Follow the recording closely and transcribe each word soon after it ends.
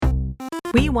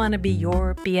We want to be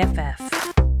your BFF.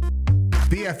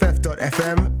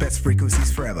 BFF.FM, best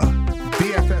frequencies forever.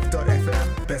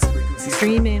 BFF.FM, best frequencies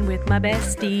Streaming with my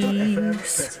besties. BFF.FM,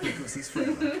 best frequencies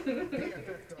forever.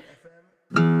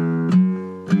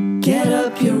 Get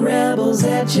up, you rebels,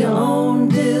 at your own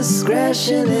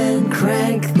discretion, and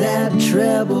crank that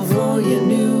treble for your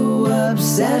new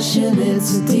obsession.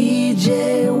 It's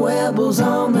DJ Webbles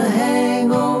on the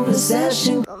Hangover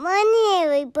session. Good morning,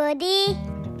 everybody.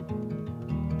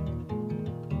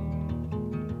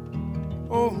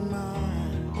 Oh my,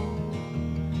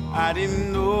 I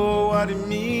didn't know what it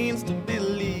means to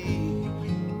believe.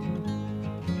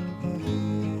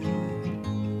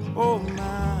 Oh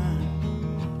my,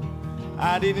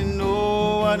 I didn't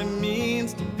know what it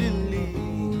means to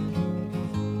believe.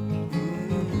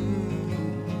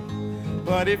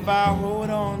 But if I hold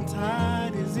on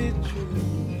tight, is it true?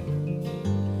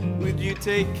 Would you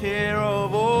take care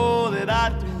of all that I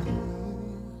do?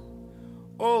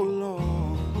 Oh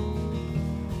Lord,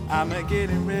 I'm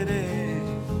getting ready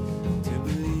to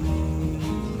believe.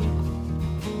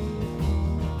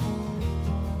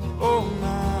 Oh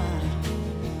my,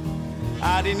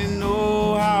 I didn't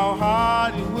know how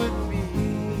hard it would be.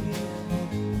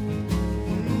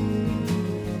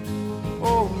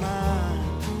 Oh my,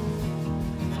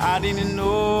 I didn't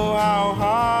know how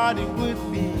hard it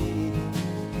would be.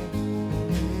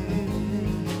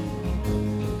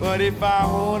 But if I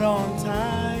hold on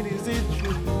tight, is it true?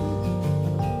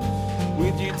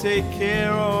 Would you take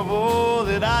care of all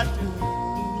that I do?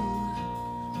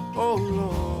 Oh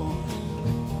Lord,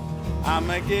 I'm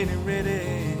getting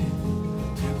ready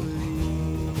to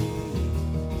believe.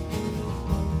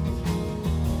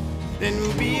 Then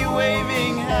we'll be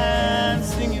waving hands,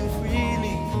 singing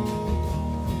freely,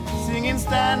 singing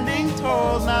standing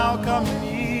tall, now coming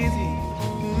easy.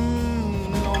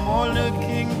 No more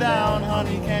looking down,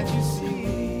 honey, can't you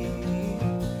see?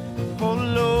 Oh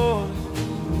Lord,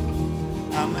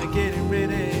 I'm getting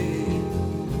ready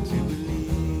to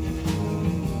believe.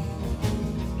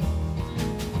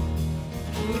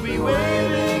 We'll be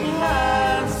waving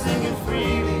hands, singing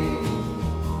freely,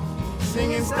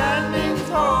 singing standing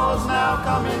tall, now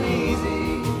coming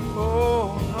easy.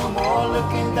 Oh, no more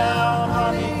looking down,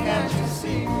 honey, can't you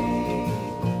see me?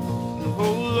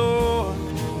 Oh Lord,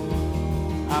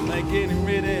 I'm getting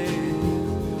ready.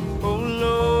 Oh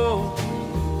Lord,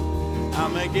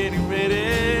 I'm getting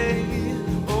ready.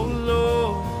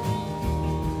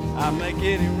 I'm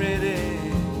getting ready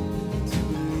to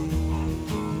believe.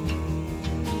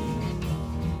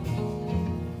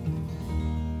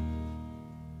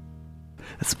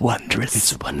 It's wondrous.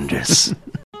 It's wondrous.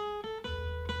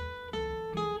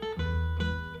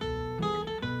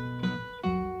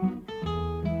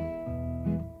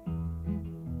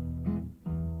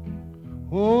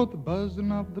 Oh, the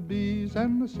buzzing of the bees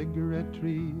and the cigarette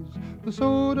trees, the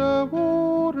soda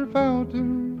water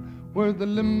fountain, where the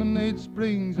lemonade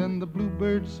springs and the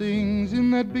bluebird sings in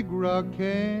that big rock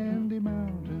candy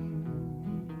mountain.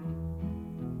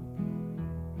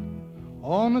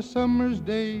 On a summer's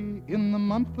day in the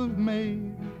month of May,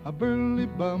 a burly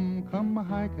bum come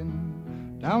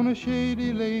a-hiking down a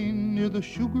shady lane near the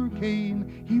sugar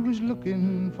cane. He was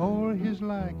looking for his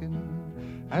liking.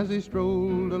 As he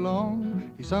strolled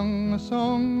along, he sung a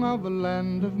song of a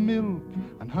land of milk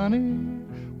and honey,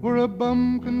 where a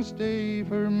bum can stay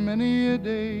for many a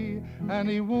day, and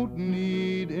he won't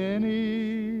need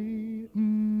any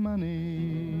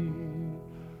money.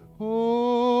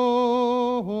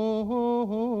 Oh, oh, oh,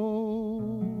 oh.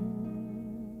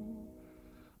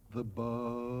 The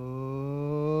buzzing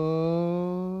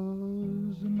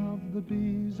of the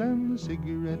bees and the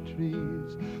cigarette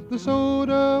trees, the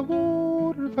soda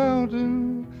water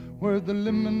fountain, where the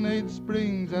lemonade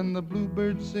springs and the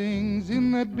bluebird sings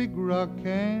in that big rock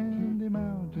candy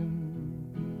mountain.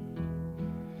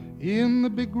 In the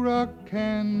big rock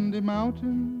candy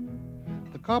mountain,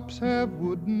 the cops have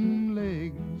wooden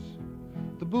legs,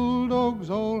 the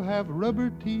bulldogs all have rubber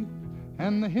teeth,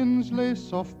 and the hens lay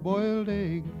soft-boiled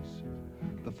eggs.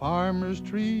 The farmers'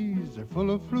 trees are full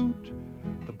of fruit,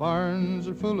 the barns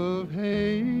are full of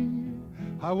hay.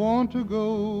 I want to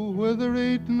go where there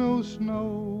ain't no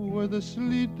snow, where the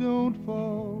sleet don't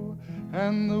fall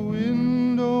and the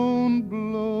wind don't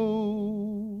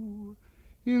blow,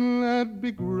 in that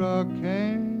big rock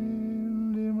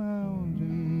candy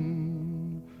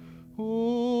mountain.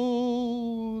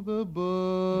 Oh, the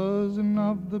buzzing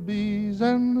of the bees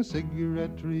and the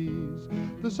cigarette trees,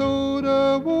 the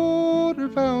soda water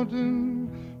fountain,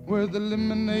 where the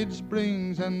lemonade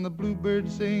springs and the bluebird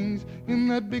sings in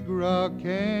that big rock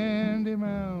candy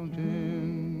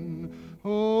mountain.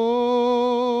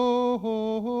 Oh,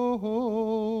 oh, oh, oh.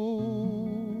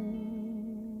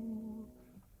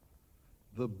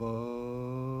 The buzzing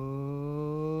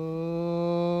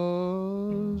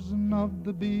of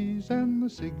the bees and the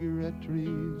cigarette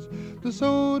trees, the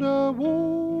soda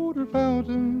water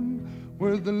fountain,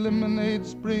 where the lemonade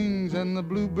springs and the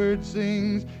bluebird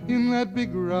sings in that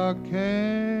big rock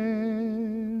candy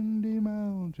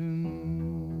mountain.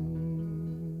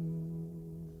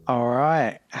 All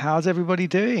right. How's everybody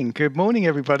doing? Good morning,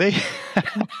 everybody.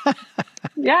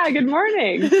 Yeah, good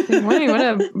morning. Good morning. What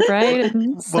a bright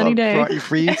and sunny day.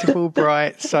 Beautiful,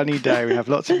 bright, sunny day. We have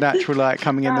lots of natural light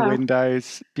coming in the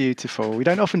windows. Beautiful. We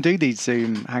don't often do these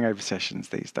Zoom hangover sessions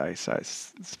these days, so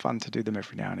it's fun to do them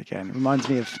every now and again. It reminds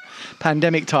me of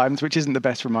pandemic times, which isn't the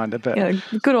best reminder, but yeah,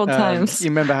 good old times.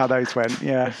 You remember how those went?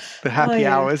 Yeah, the happy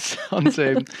hours on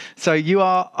Zoom. So you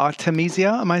are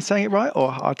Artemisia, am I saying it right?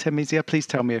 Or Artemisia? Please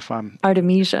tell me if I'm...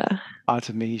 Artemisia.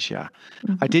 Artemisia.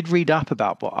 Mm-hmm. I did read up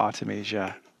about what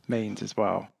Artemisia means as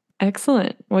well.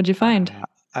 Excellent. What'd you find?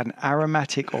 An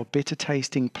aromatic or bitter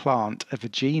tasting plant of a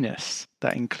genus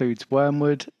that includes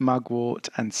wormwood, mugwort,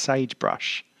 and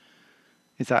sagebrush.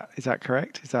 Is that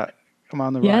correct? Am I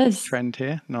on the right trend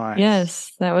here? Nice.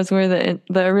 Yes, that was where the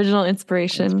original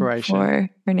inspiration for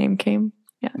her name came.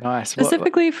 Yeah. Nice.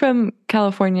 Specifically from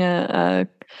California,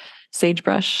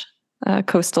 sagebrush.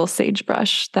 Coastal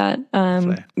sagebrush that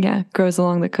grows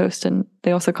along the coast, and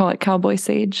they also call it cowboy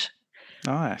sage.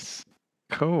 Nice.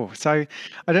 Cool. So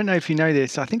I don't know if you know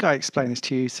this. I think I explained this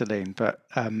to you, Celine, but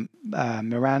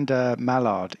Miranda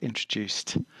Mallard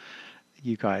introduced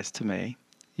you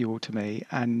all to me,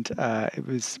 and I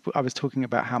was talking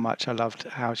about how much I loved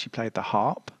how she played the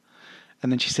harp.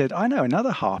 And then she said, I know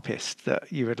another harpist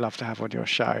that you would love to have on your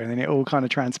show. And then it all kind of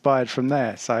transpired from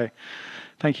there. So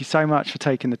thank you so much for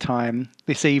taking the time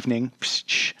this evening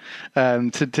to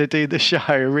do the show.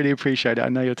 I really appreciate it. I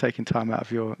know you're taking time out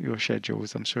of your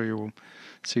schedules. I'm sure you're all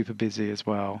super busy as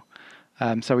well.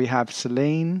 So we have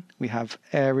Celine, we have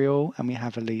Ariel, and we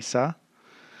have Elisa.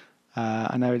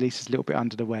 I know Elisa's a little bit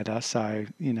under the weather, so,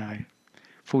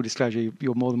 full disclosure,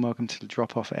 you're more than welcome to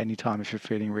drop off at any time if you're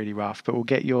feeling really rough. But we'll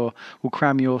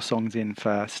cram your songs in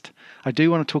first. I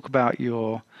do want to talk about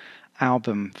your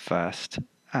album first,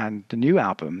 and the new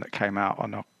album that came out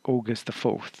on August the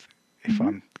 4th, if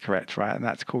I'm correct, right? And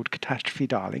that's called Catastrophe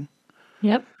Darling.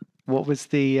 Yep. What was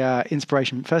the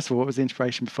inspiration? First of all, what was the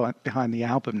inspiration behind the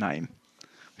album name?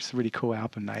 Which is a really cool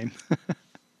album name.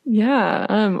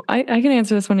 Yeah, I can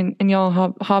answer this one, and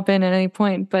y'all hop in at any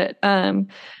point. But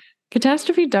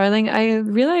Catastrophe Darling, I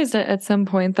realized at some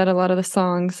point that a lot of the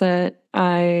songs that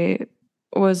I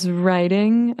was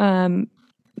writing,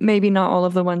 maybe not all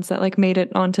of the ones that made it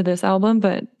onto this album,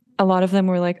 but a lot of them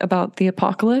were about the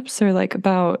apocalypse, or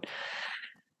about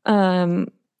there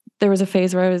was a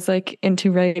phase where I was into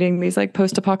writing these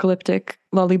post-apocalyptic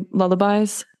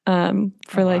lullabies for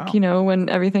when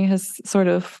everything has sort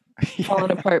of fallen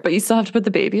apart, but you still have to put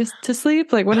the babies to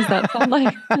sleep. What does that sound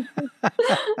like?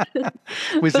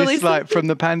 Was this from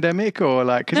the pandemic or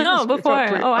No, before.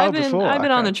 I've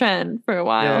been on the trend for a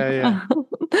while. Yeah.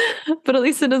 But at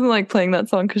least it doesn't playing that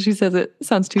song because she says it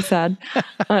sounds too sad.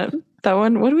 That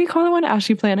one, what do we call that one?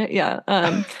 Ashy Planet. Yeah.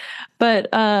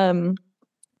 But the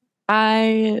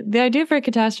idea for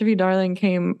Catastrophe Darling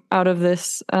came out of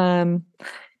this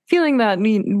feeling that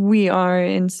we are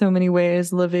in so many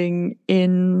ways living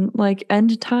in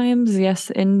end times, yes,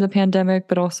 in the pandemic,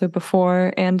 but also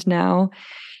before and now.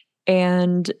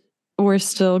 And we're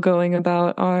still going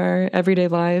about our everyday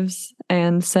lives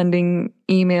and sending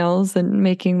emails and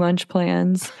making lunch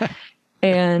plans.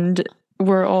 And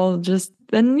we're all just,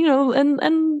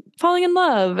 and falling in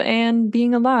love and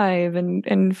being alive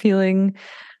and feeling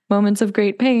moments of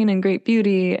great pain and great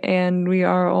beauty, and we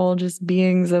are all just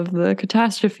beings of the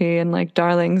catastrophe and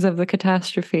darlings of the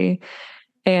catastrophe.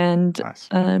 And nice.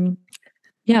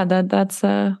 That's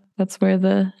where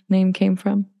the name came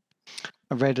from.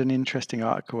 I read an interesting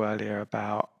article earlier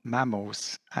about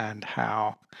mammals and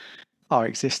how our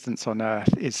existence on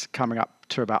Earth is coming up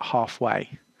to about halfway,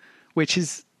 which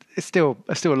is still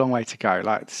a long way to go.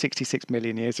 66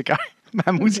 million years ago,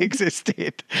 mammals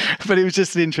existed, but it was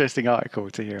just an interesting article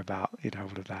to hear about, all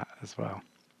of that as well.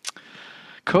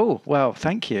 Cool. Well,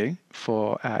 thank you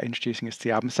for introducing us to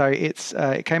the album. So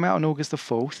it came out on August the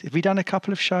 4th. Have we done a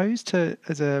couple of shows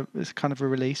as kind of a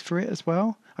release for it as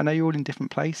well? I know you're all in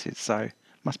different places, so it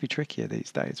must be trickier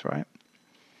these days, right?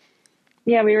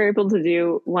 Yeah, we were able to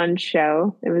do one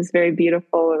show. It was very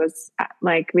beautiful. It was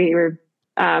we were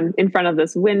in front of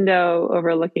this window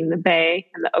overlooking the bay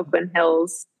and the Oakland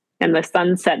Hills and the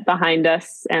sunset behind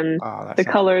us, and the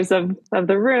colors of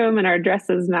the room and our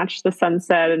dresses matched the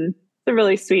sunset, and it's a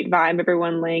really sweet vibe.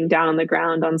 Everyone laying down on the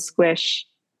ground on squish,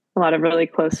 a lot of really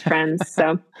close friends.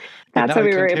 So that's what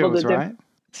we were able to do. Right?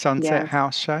 Sunset Yes.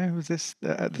 House show, was this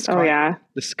the Sky? Oh yeah,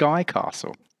 the Sky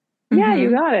Castle. Yeah,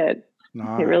 you got it.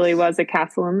 Nice. It really was a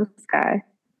castle in the sky.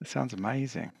 That sounds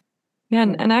amazing. Yeah,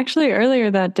 and actually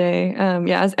earlier that day,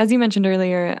 as you mentioned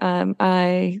earlier,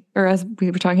 as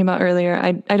we were talking about earlier,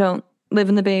 I don't live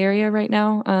in the Bay Area right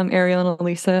now. Ariel and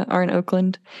Elisa are in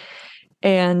Oakland,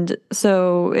 and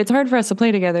so it's hard for us to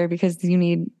play together because you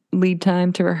need lead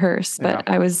time to rehearse. But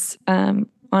I was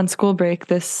on school break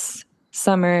this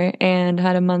summer and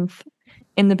had a month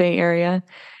in the Bay Area,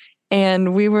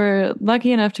 and we were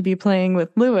lucky enough to be playing with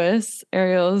Lewis,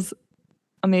 Ariel's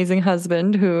amazing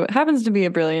husband, who happens to be a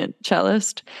brilliant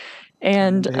cellist.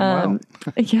 And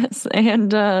yes,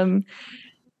 and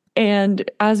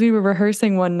as we were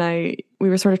rehearsing one night, we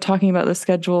were sort of talking about the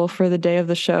schedule for the day of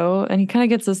the show, and he kind of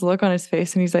gets this look on his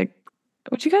face, and he's like,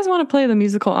 "Would you guys want to play the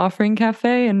Musical Offering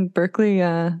Cafe in Berkeley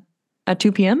at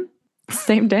 2 p.m.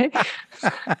 same day?"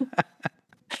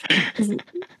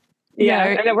 Yeah,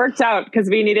 and it worked out because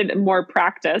we needed more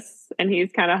practice, and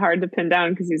he's kind of hard to pin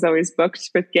down because he's always booked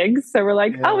with gigs. So we're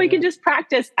like, we can just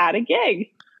practice at a gig.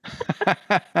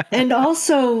 And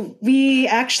also, we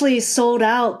actually sold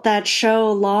out that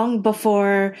show long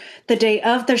before the day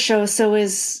of the show. So it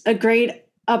was a great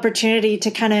opportunity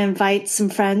to kind of invite some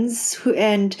friends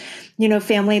and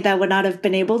family that would not have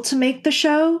been able to make the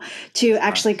show to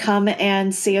actually come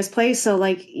and see us play. So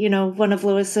one of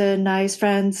Lewis and I's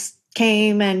friends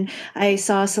came, and I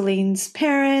saw Celine's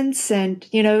parents, and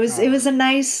it was a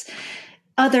nice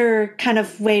other kind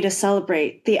of way to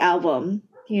celebrate the album,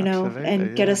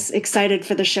 and get us excited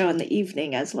for the show in the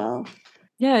evening as well.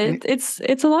 Yeah, it's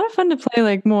a lot of fun to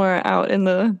play more out in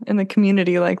the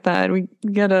community like that. We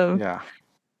get a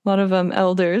lot of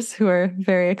elders who are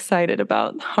very excited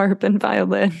about harp and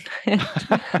violin.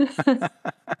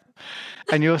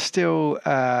 And you're still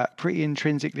pretty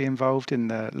intrinsically involved in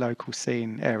the local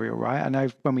scene, Ariel, right? I know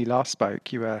when we last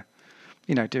spoke, you were,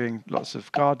 doing lots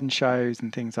of garden shows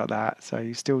and things like that. So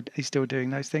you're still doing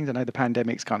those things. I know the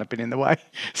pandemic's kind of been in the way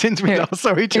since we last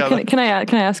saw each other. Can I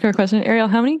ask her a question, Ariel?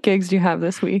 How many gigs do you have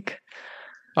this week?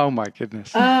 Oh my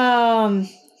goodness. Hold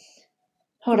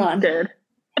on. Good.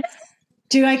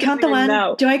 Do I count the one?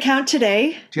 No. Do I count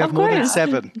today? Do you have more than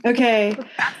 7? Okay.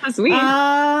 That's sweet.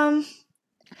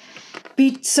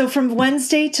 So from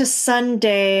Wednesday to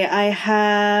Sunday, I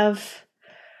have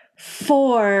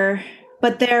 4,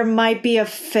 but there might be a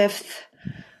 5th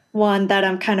one that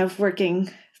I'm kind of working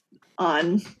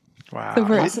on. Wow. So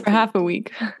for half a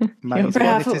week. Amazing.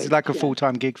 This is like a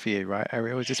full-time gig for you, right,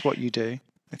 Ariel? Is this what you do?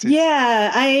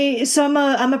 Yeah,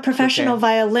 I'm a professional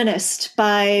violinist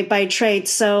by trade.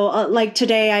 So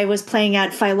today I was playing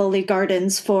at Filoli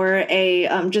Gardens for a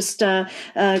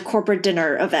corporate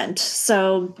dinner event.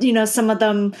 So some of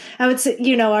them I would say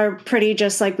are pretty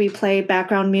just like we play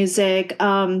background music.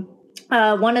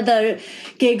 One of the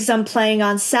gigs I'm playing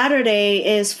on Saturday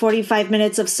is 45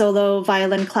 minutes of solo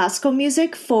violin classical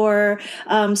music for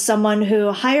someone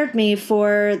who hired me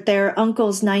for their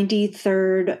uncle's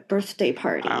 93rd birthday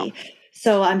party. Wow.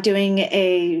 So I'm doing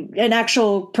an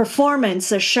actual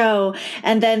performance, a show,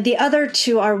 and then the other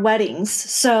 2 are weddings.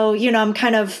 So, I'm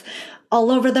kind of all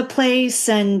over the place,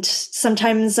 and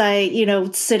sometimes I,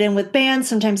 sit in with bands,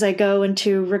 sometimes I go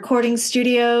into recording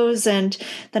studios, and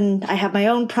then I have my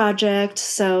own project.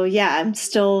 So yeah, I'm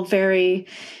still very,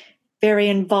 very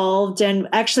involved. And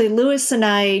actually Lewis and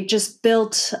I just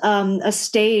built a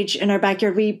stage in our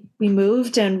backyard. We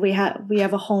moved, and we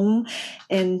have a home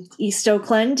in East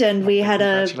Oakland, and we had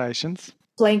congratulations.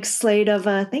 Blank slate of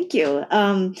a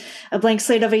blank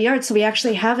slate of a yard. So we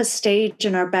actually have a stage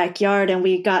in our backyard, and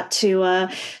we got to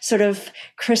sort of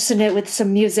christen it with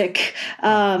some music.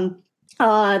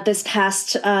 This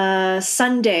past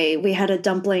Sunday, we had a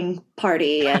dumpling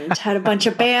party and had a bunch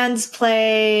of bands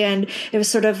play, and it was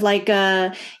sort of like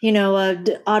a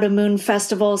Autumn Moon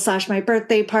Festival / my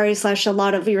birthday party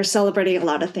 / we were celebrating a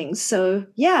lot of things. So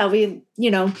yeah, we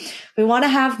want to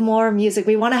have more music.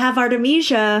 We want to have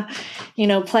Artemisia,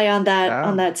 play on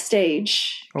that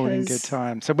stage. All in good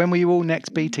time. So when will you all next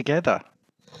be together?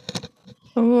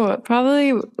 Oh,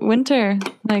 probably winter,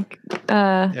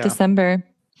 December.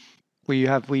 Do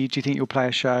you think you'll play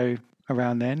a show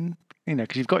around then?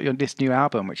 Because you've got this new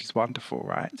album, which is wonderful,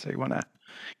 right? So you want to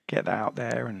get that out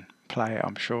there and play it.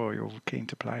 I'm sure you're keen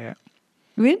to play it.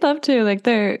 We'd love to.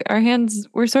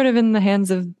 We're sort of in the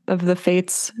hands of the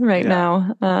fates right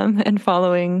now, and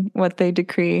following what they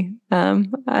decree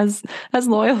as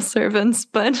loyal servants.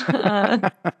 But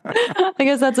I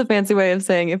guess that's a fancy way of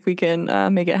saying if we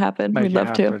can make it happen, we'd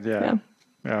love to. Yeah.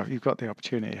 Well, you've got the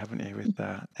opportunity, haven't you, with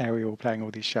Ariel playing all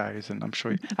these shows, and I'm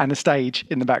sure, and a stage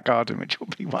in the back garden, which will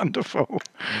be wonderful.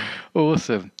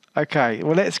 Awesome. Okay,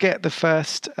 well, let's get the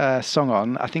first song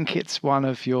on. I think it's one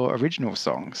of your original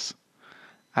songs,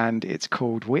 and it's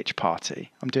called Witch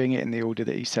Party. I'm doing it in the order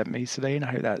that you sent me, Celine.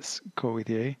 I hope that's cool with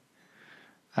you.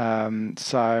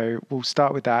 So we'll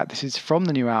start with that. This is from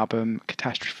the new album,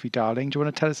 Catastrophe Darling. Do you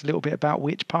want to tell us a little bit about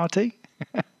Witch Party?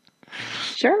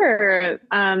 Sure.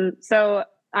 So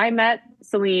I met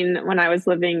Celine when I was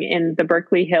living in the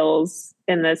Berkeley Hills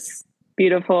in this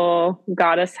beautiful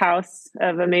goddess house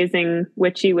of amazing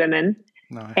witchy women.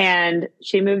 Nice. And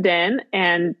she moved in,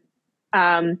 and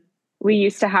we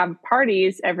used to have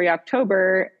parties every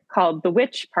October called the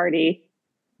Witch Party.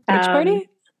 Witch Party?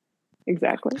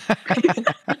 Exactly.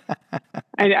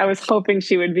 I was hoping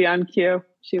she would be on cue.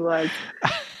 She was.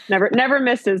 Never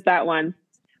misses that one.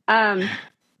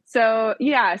 So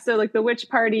like the witch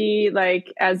party,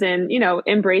 like as in,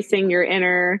 embracing your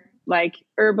inner like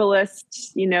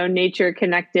herbalist, nature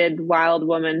connected wild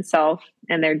woman self.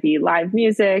 And there'd be live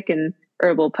music and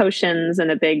herbal potions and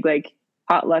a big like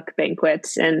potluck banquet.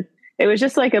 And it was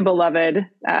just like a beloved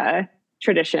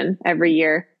tradition every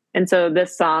year. And so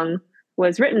this song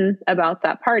was written about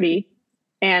that party.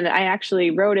 And I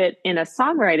actually wrote it in a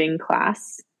songwriting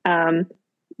class.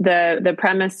 The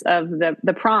premise of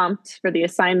the prompt for the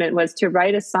assignment was to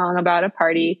write a song about a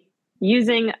party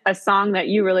using a song that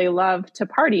you really love to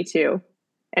party to.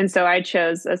 And so I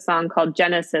chose a song called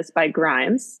Genesis by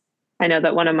Grimes. I know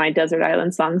that one of my Desert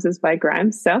Island songs is by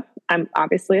Grimes, so I'm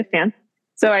obviously a fan.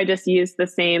 So I just used the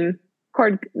same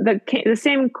chord, the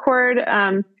same chord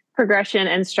progression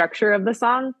and structure of the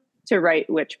song to write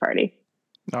Witch Party.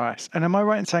 Nice. And am I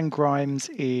right in saying Grimes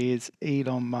is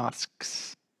Elon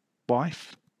Musk's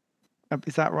wife?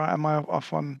 Is that right? Am I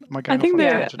off on? Am I going? I think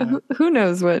that who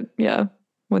knows what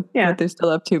they're still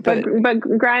up to. But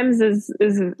Grimes is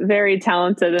very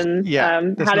talented and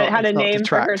had a name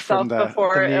for herself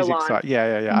before Elon. Side.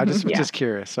 Yeah. I was just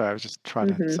curious, so I was just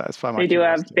trying to satisfy my. They do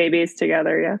have babies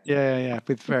together, Yeah,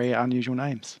 with very unusual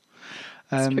names.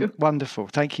 Wonderful.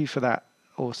 Thank you for that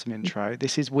awesome intro.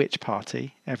 This is Witch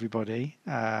Party, everybody,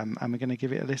 and we're going to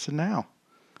give it a listen now.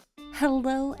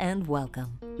 Hello and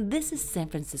welcome. This is San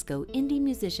Francisco indie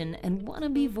musician and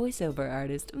wannabe voiceover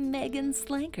artist Megan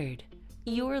Slankard.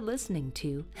 You're listening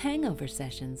to Hangover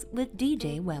Sessions with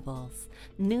DJ Webbles.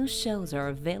 New shows are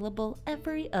available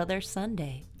every other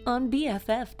Sunday on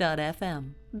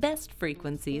BFF.FM. Best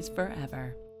frequencies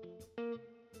forever.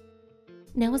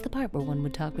 Now is the part where one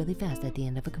would talk really fast at the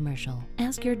end of a commercial.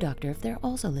 Ask your doctor if they're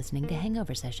also listening to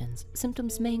Hangover Sessions.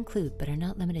 Symptoms may include, but are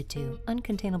not limited to,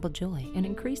 uncontainable joy, an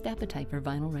increased appetite for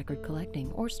vinyl record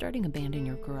collecting, or starting a band in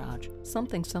your garage.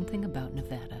 Something about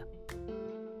Nevada.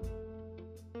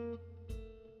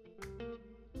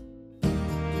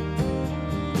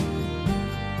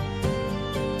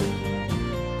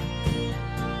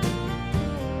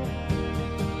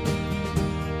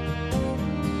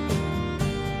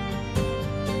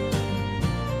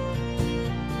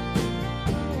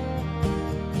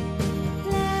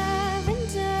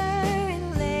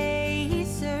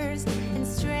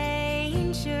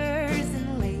 Strangers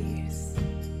and layers,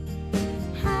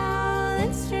 how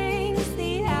and strange.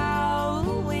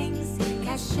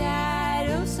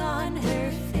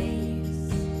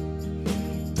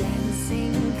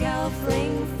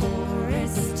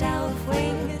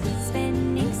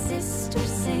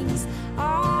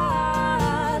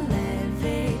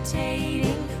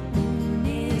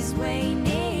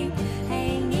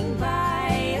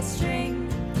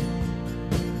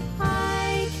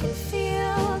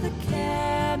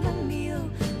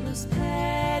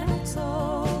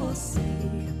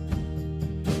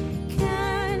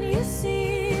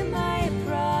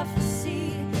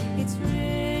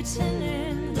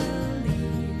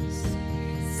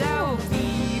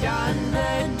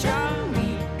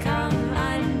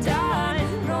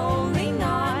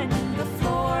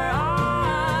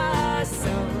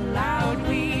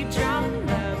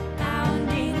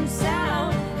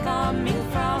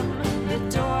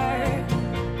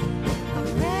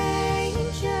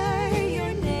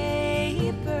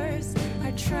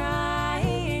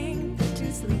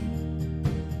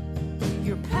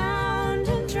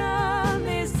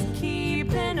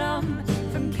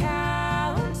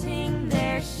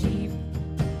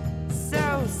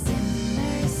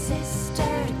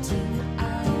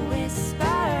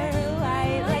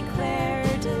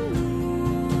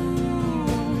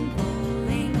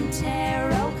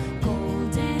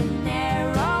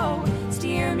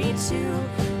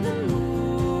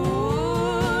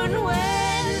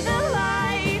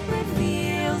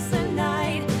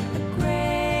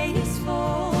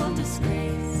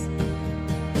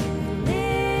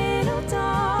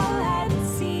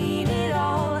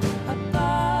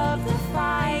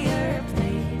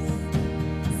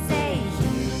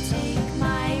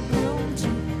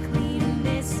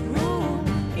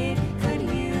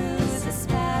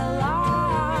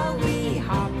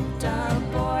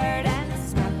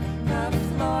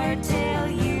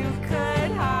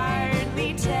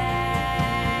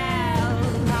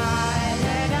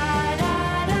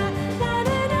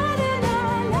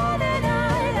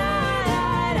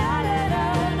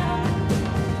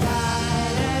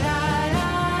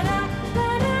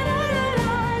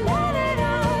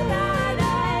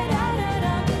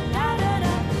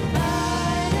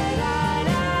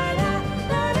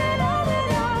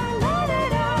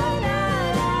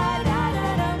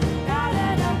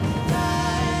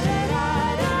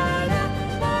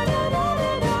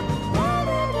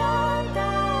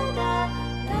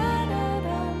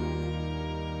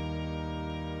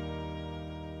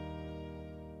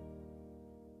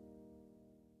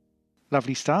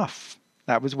 Lovely stuff.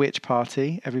 That was Witch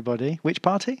Party, everybody. Witch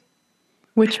Party?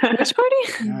 Which party?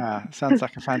 Yeah, sounds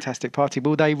like a fantastic party.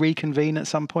 Will they reconvene at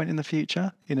some point in the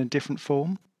future in a different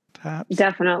form, perhaps?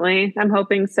 Definitely. I'm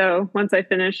hoping so. Once I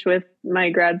finish with my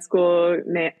grad school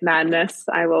madness,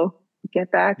 I will get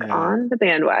back on the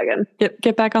bandwagon.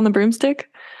 Get back on the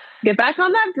broomstick? Get back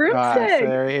on that broomstick.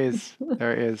 There it is.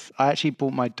 There it is. I actually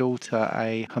bought my daughter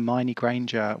a Hermione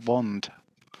Granger wand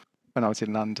when I was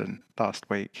in London last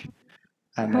week.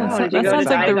 And did you go to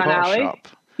Diagon Alley? Shop.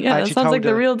 Yeah, that sounds like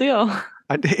the real deal.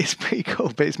 It's pretty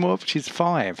cool, but it's more, she's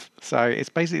 5. So it's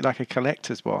basically like a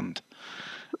collector's wand.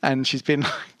 And she's been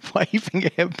waving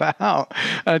it about.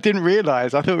 And I didn't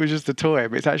realise. I thought it was just a toy,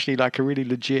 but it's actually like a really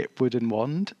legit wooden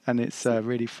wand. And it's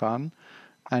really fun.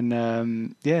 And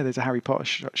there's a Harry Potter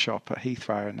shop at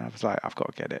Heathrow. And I was like, I've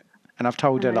got to get it. And I've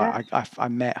told her, like, I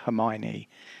met Hermione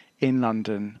in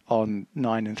London on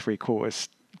 9 3/4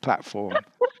 platform.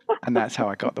 And that's how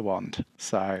I got the wand.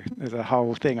 So there's a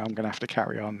whole thing I'm going to have to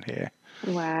carry on here.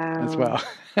 Wow. As well.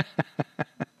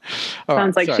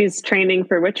 Sounds like she's training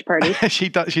for Witch Party. She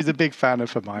does. She's a big fan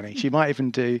of Hermione. She might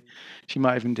even do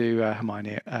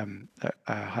Hermione at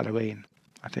Halloween,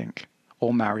 I think,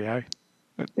 or Mario.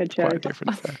 Good choice.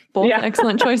 Both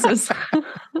excellent choices.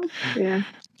 Yeah.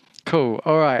 Cool.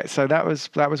 All right. So that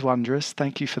was wondrous.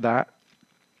 Thank you for that.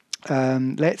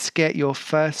 Let's get your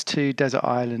first 2 Desert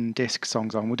Island Disc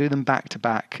songs on. We'll do them back to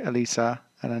back, Elisa.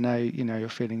 And I know you're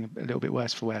feeling a little bit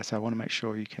worse for wear, so I want to make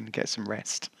sure you can get some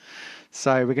rest.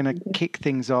 So we're going to kick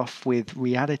things off with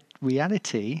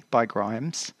Reality by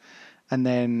Grimes. And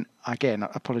then, again,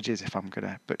 apologies if I'm going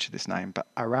to butcher this name, but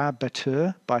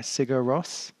Arabatur by Sigur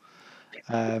Rós.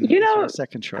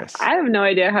 Second choice. I have no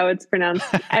idea how it's pronounced.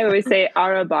 I always say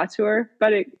Arabatur,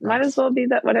 but it might as well be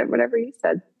that whatever you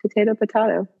said.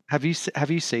 Potato. Have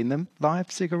you seen them live,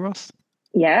 Sigur Rós?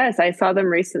 Yes, I saw them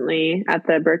recently at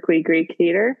the Berkeley Greek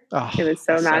Theater. Oh, it was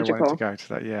so magical. I wanted to go to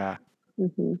that. Yeah,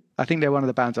 I think they're one of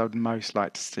the bands I would most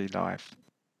like to see live.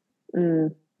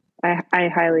 I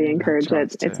highly encourage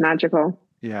it. It's magical.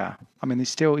 Yeah, I mean he's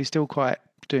still doing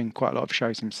quite a lot of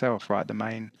shows himself, right?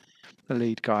 The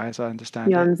lead guy, as I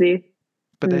understand Jonsi.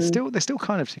 But they're still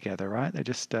kind of together, right? They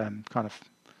just kind of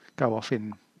go off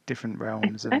in different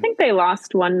realms. I think they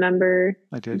lost one member.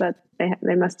 They did, but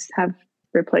they must have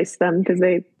replaced them because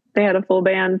they had a full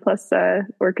band plus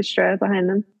orchestra behind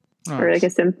them, or like a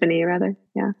symphony rather.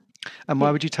 Yeah. And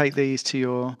why would you take these to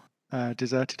your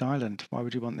deserted island? Why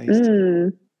would you want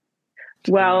these?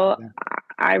 Well,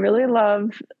 I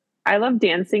love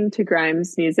dancing to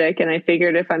Grimes music, and I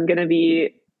figured if I'm going to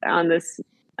be on this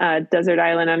desert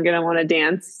island, I'm going to want to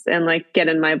dance and like get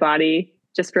in my body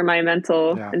just for my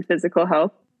mental and physical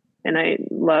health. And I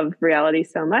love Reality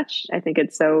so much. I think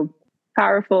it's so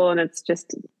powerful, and it's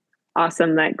just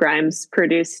awesome that Grimes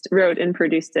wrote and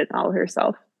produced it all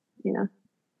herself,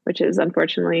 which is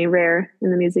unfortunately rare in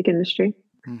the music industry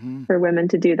for women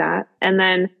to do that. And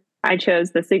then I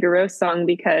chose the Sigur Rós song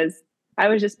because I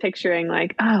was just picturing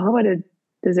like, what would a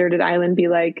deserted island be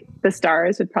like? The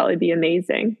stars would probably be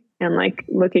amazing. And like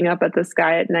looking up at the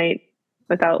sky at night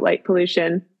without light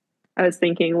pollution, I was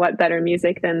thinking what better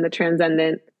music than the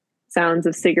transcendent sounds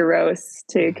of Sigur Rós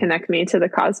to connect me to the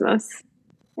cosmos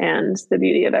and the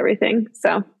beauty of everything.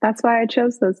 So that's why I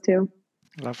chose those 2.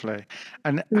 Lovely.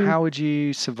 And how would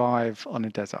you survive on a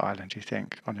desert island, do you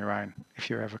think, on your own, if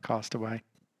you're ever cast away?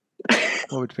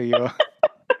 What would be your...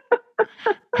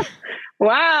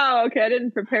 Wow. Okay. I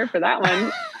didn't prepare for that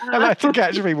one. I like to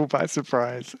catch people by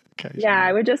surprise. Yeah.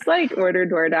 I would just like order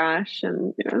DoorDash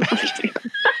and,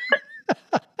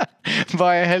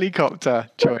 Via helicopter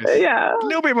choice. Yeah. A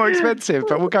little bit more expensive,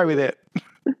 but we'll go with it.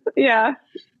 Yeah.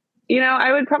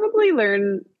 I would probably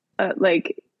learn,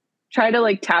 try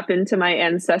to tap into my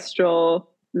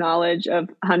ancestral knowledge of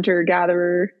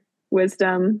hunter-gatherer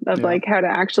wisdom of how to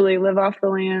actually live off the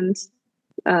land.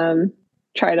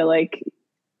 Try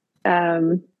to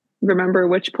remember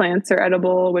which plants are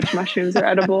edible, which mushrooms are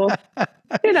edible.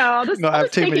 I'll just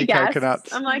take a guess.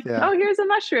 Coconuts. I'm like, here's a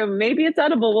mushroom. Maybe it's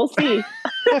edible. We'll see.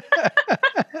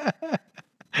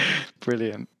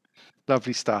 Brilliant.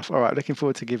 Lovely stuff. All right. Looking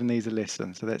forward to giving these a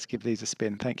listen. So let's give these a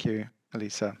spin. Thank you,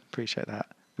 Elisa. Appreciate that.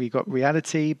 We got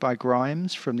Reality by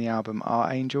Grimes from the album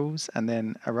Art Angels, and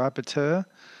then Arabatur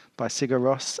by Sigur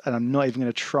Rós. And I'm not even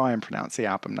going to try and pronounce the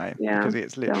album name because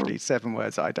it's literally 7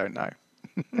 words I don't know.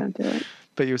 Don't do it.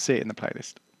 But you'll see it in the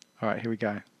playlist. All right, here we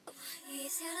go.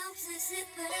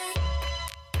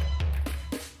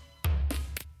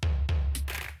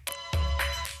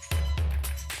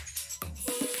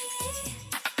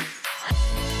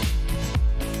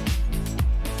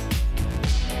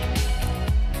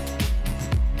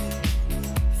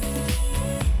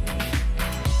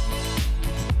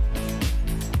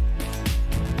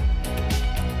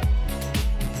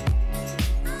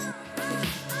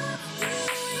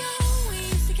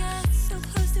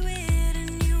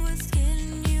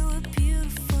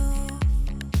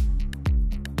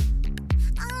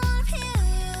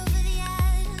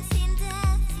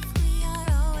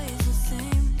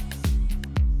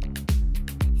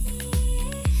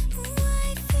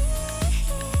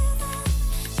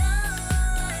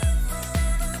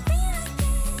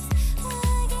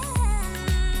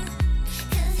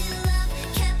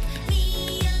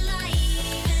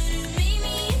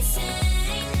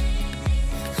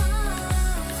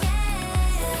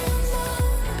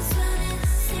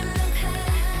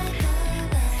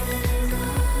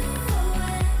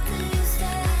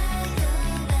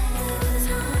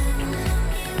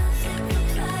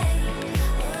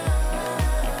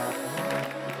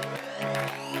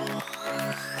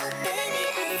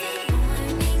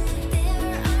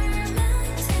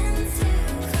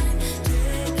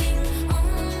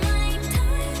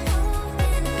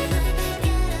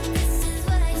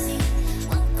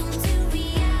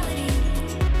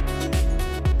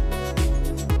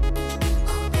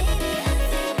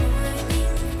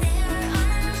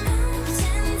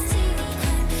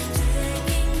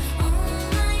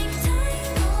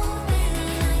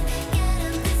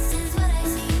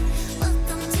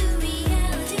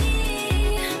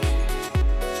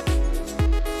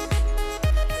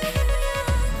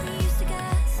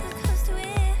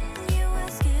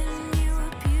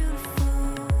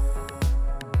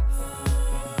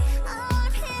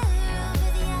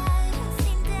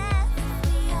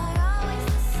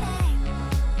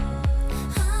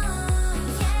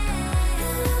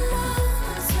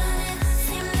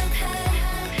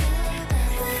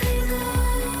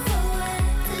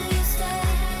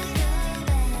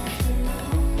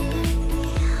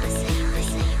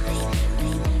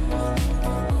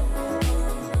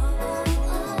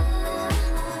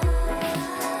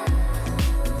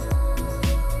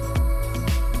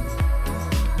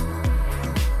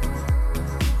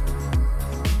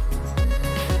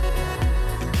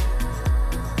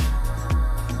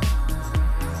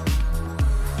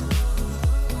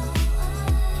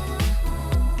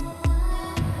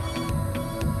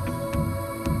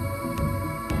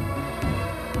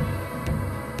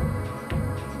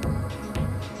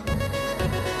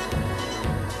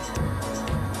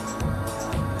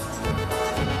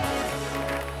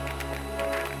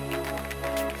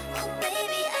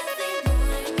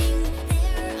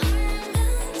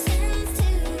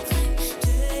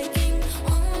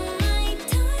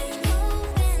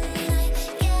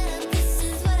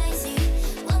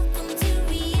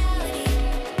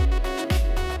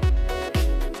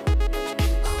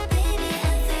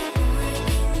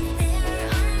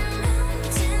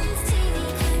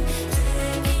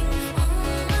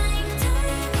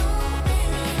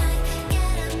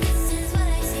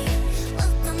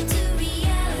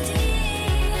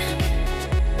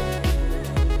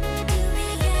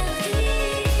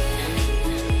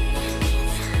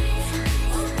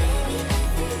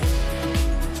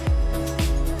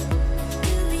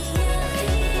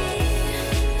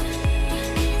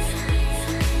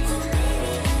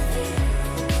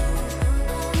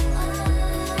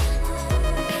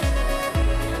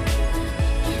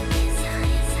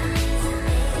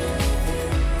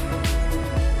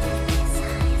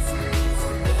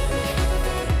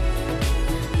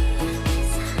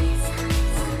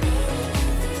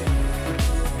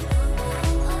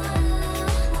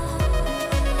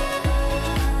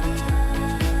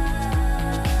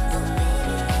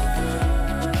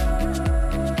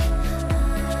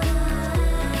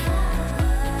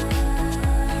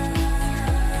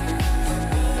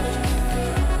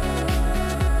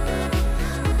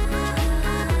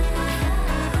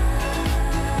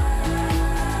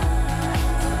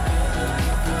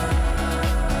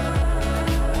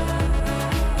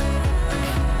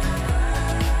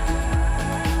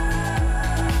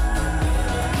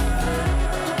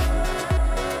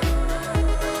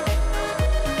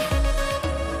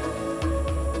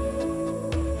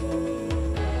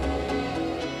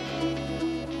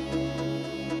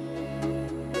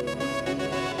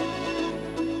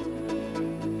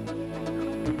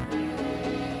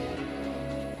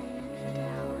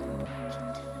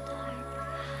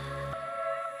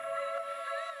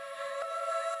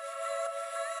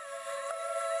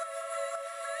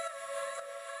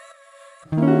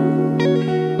 You're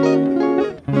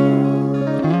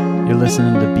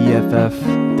listening to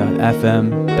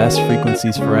BFF.FM, Best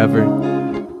Frequencies Forever,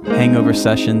 Hangover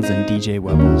Sessions, and DJ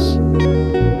Webbles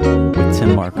with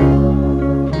Tim Marco.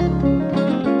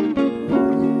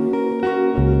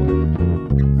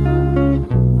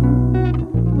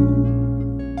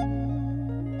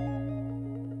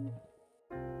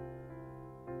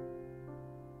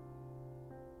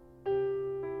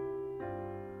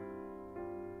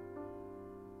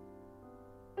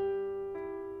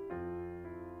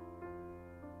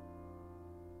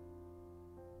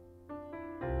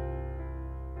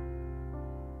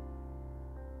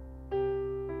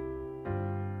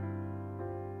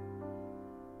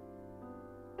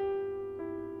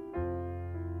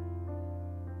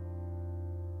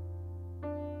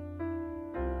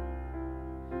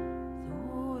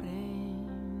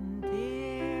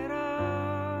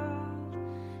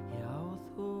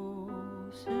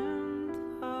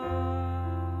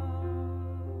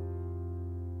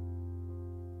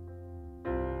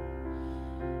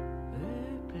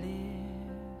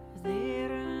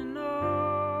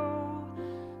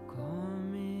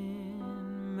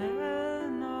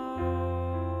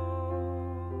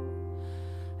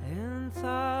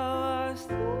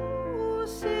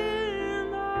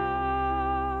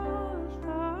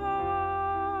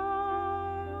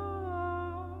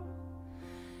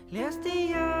 Lést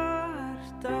í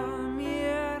hjarta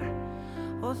mér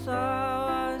og það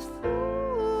varst þú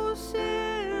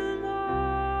sem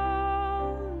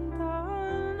andanna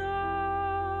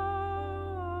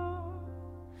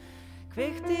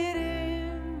kveiktir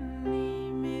inn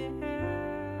í mér.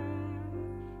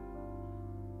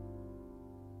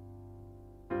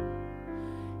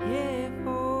 Ég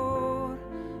fór,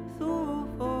 þú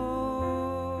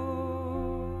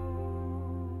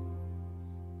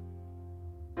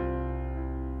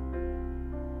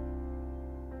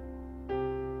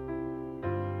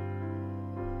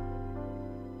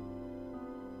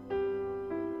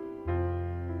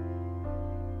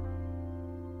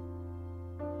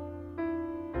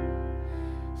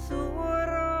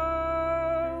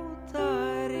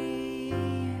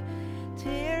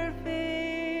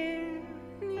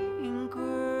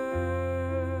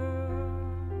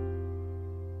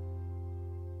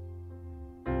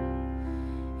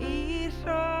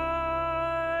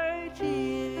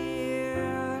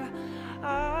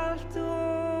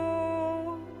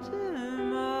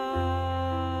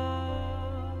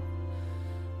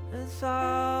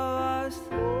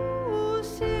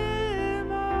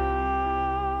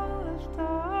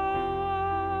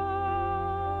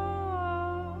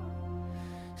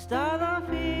staða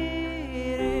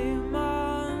fyrir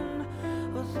mann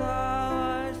og það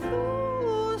var þú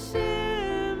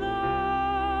sem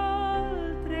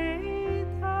aldrei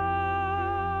það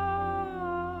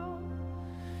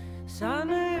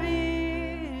sannu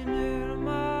vinur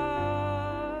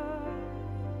maður.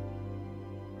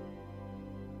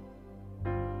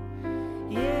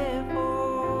 Ég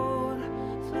fór,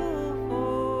 þú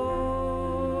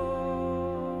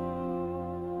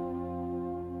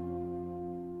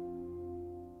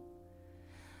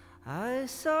I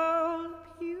saw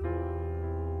you.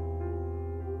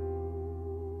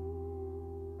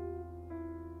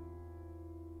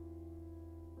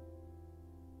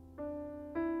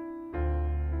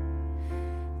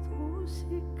 Þú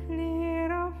siglir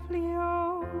á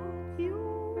fljót, jú,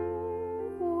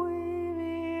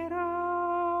 yfir á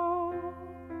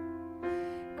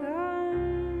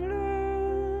gamlum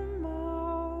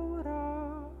ára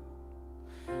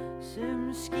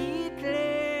sem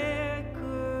skítlegur.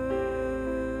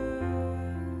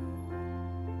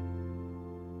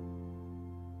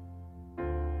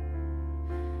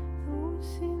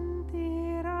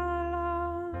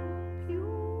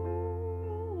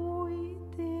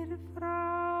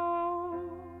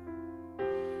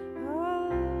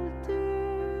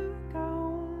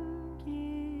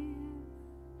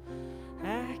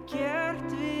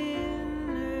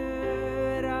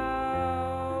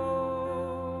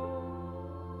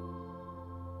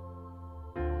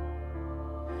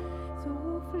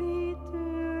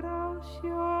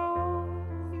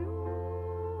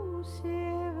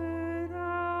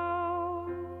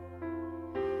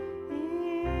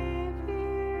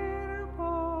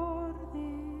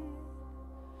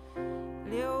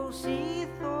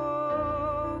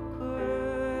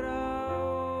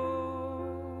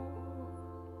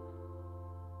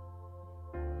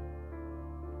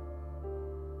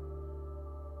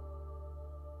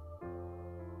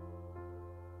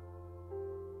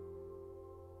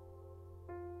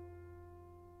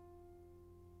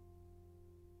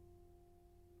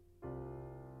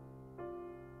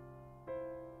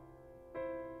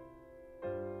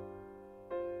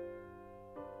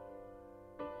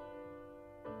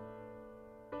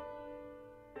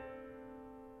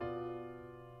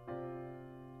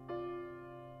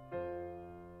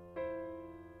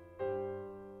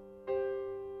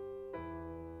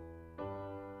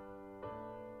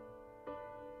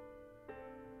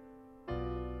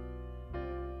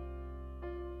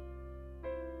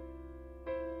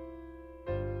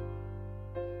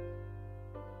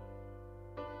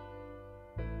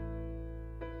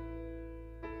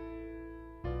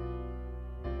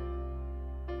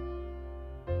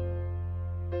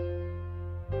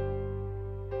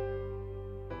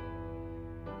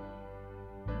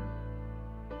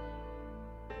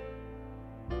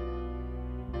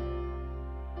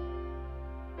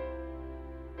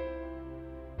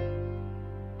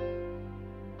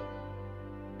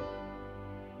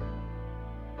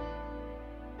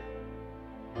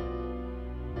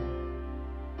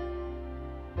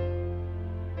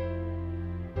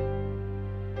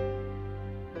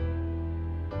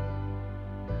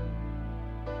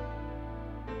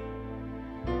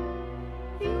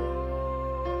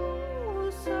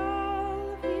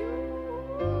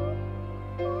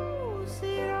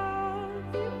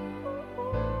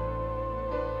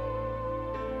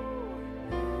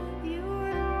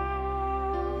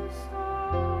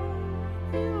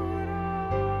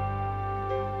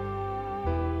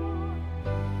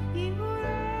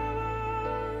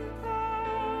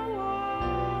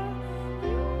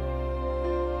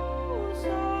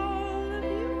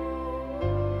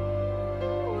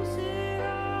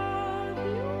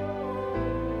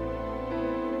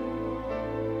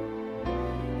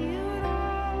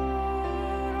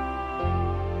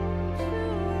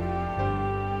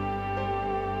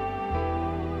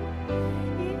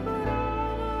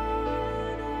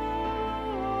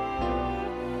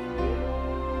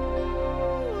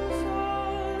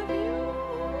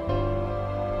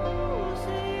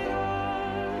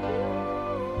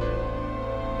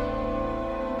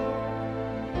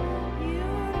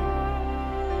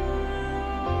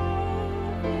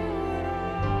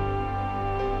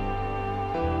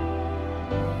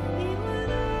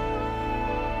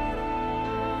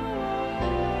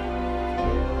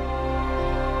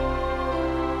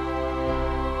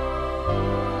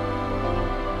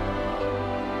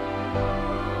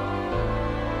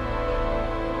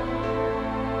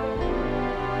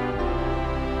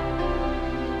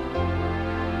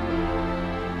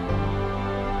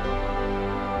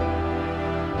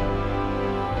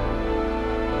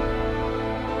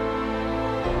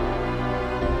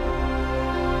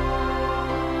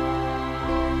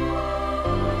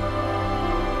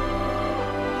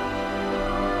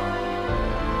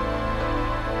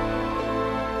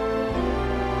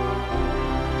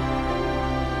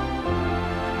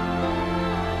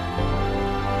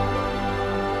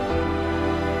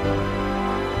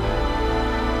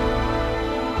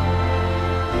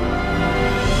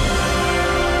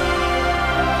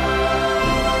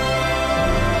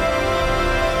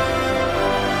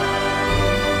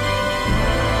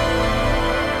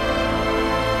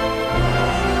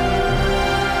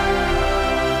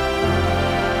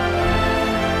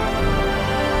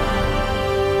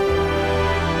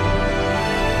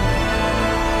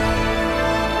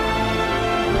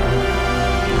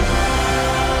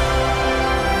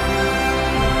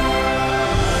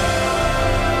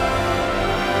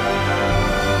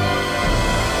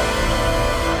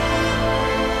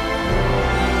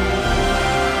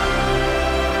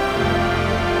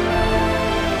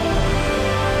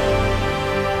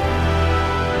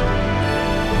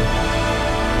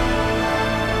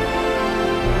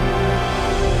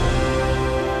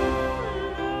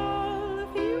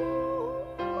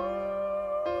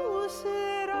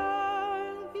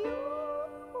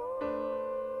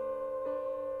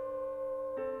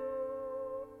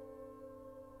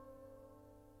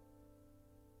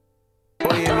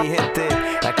 mi gente?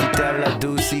 Aquí te habla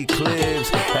Deucey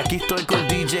Clips. Aquí estoy con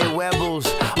DJ Webbles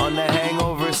on the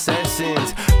Hangover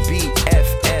Sessions.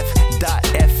 BFF.FM,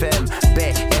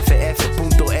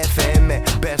 BFF.FM.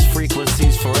 Best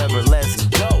frequencies forever. Let's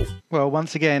go. Well,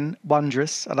 once again,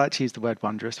 wondrous. I like to use the word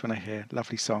wondrous when I hear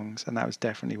lovely songs, and that was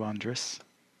definitely wondrous.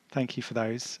 Thank you for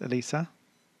those, Elisa.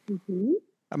 Mm-hmm.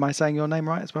 Am I saying your name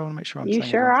right as well? I want to make sure I'm You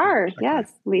saying sure it right. are. Okay.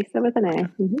 Yes, Lisa with an A. Okay.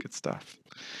 Mm-hmm. Good stuff.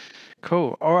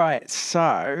 Cool. All right.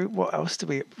 So, what else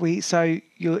do we? So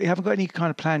you haven't got any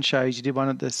kind of planned shows. You did one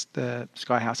at the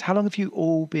Sky House. How long have you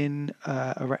all been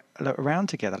around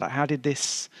together? Like, how did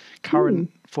this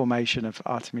current formation of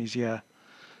Artemisia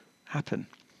happen?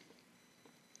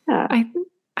 I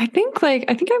think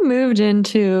I moved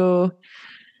into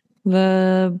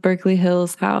the Berkeley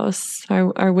Hills house,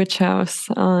 our witch house,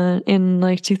 in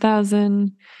like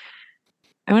 2000.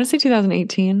 I want to say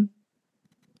 2018.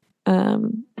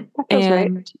 That feels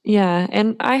right. Yeah,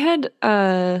 and I had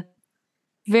a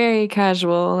very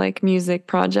casual like music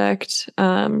project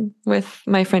with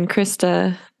my friend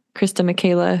Krista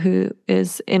Michaela, who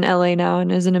is in LA now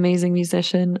and is an amazing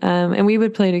musician. And we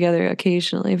would play together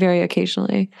occasionally, very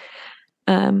occasionally.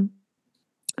 And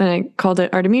I called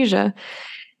it Artemisia.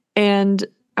 And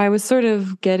I was sort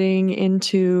of getting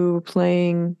into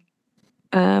playing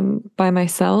by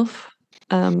myself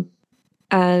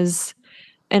as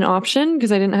an option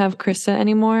because I didn't have Krista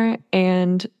anymore.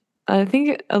 And I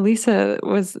think there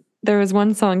was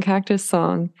one song, Cactus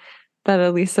Song, that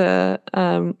Elisa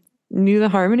knew the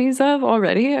harmonies of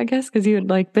already, I guess, because you had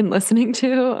like been listening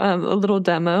to a little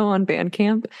demo on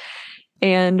Bandcamp.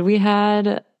 And we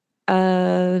had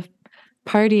a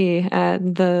party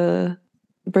at the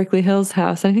Berkeley Hills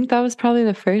house. I think that was probably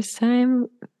the first time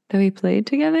that we played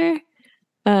together.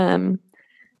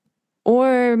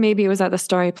 Or maybe it was at the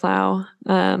Starry Plow.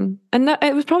 And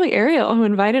it was probably Ariel who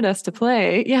invited us to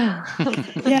play. Yeah.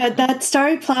 Yeah, that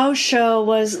Starry Plow show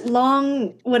was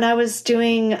long when I was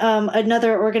doing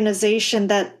another organization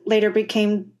that later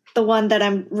became the one that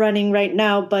I'm running right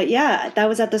now. But yeah, that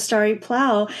was at the Starry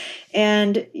Plow.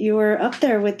 And you were up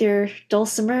there with your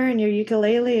dulcimer and your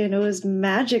ukulele, and it was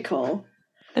magical.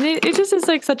 And it just is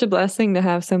like such a blessing to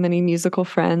have so many musical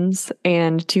friends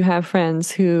and to have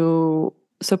friends who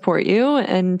support you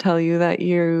and tell you that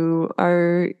you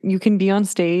can be on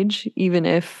stage even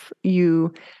if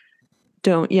you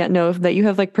don't yet know that you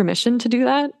have like permission to do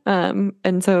that.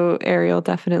 And so Ariel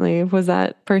definitely was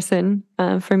that person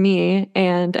for me,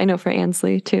 and I know for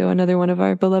Ansley too, another one of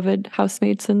our beloved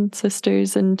housemates and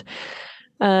sisters. And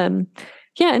and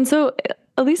so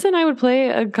Elisa and I would play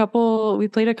we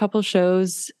played a couple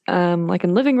shows like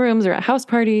in living rooms or at house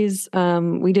parties.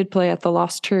 We did play at the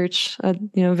Lost Church, a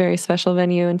very special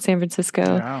venue in San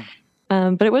Francisco. Wow.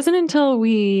 But it wasn't until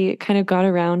we kind of got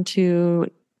around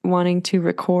to wanting to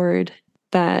record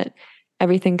that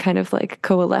everything kind of like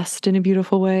coalesced in a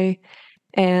beautiful way.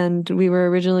 And we were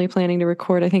originally planning to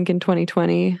record, I think, in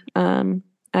 2020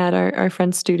 at our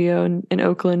friend's studio in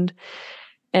Oakland.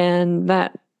 And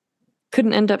that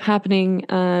couldn't end up happening.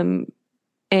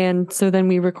 And so then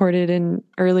we recorded in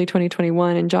early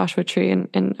 2021 in Joshua Tree,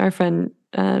 and our friend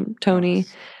Tony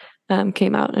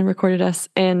came out and recorded us.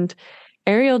 And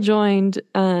Ariel joined,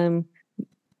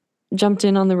 jumped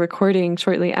in on the recording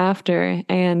shortly after,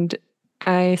 and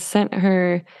I sent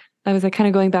her, I was like kind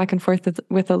of going back and forth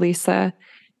with Elisa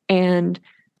and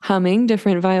humming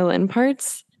different violin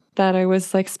parts that I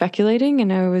was like speculating,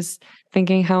 and I was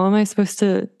thinking, how am I supposed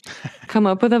to come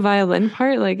up with a violin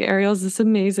part? Like Ariel's this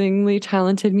amazingly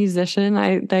talented musician.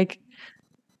 I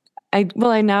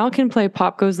now can play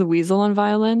Pop Goes the Weasel on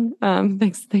violin.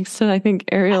 Thanks to I think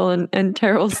Ariel and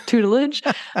Terrell's tutelage.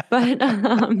 But I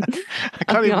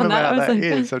can't even remember how that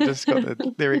is. I've just got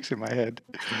the lyrics in my head.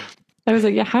 I was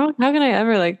like, yeah, how can I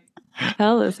ever like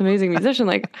tell this amazing musician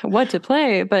like what to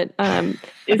play? But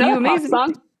is that a pop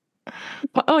song?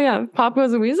 Oh yeah, Pop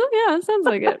Goes the Weasel? Yeah, it sounds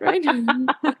like it, right?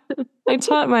 I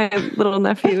taught my little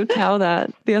nephew Tao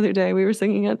that the other day. We were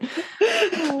singing it.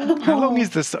 How long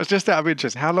is this? Just out of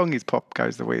interest, how long is Pop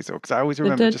Goes the Weasel? Because I always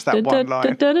remember just that one line.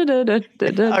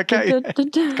 Okay,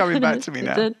 it's coming back to me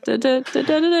now.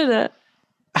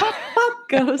 Pop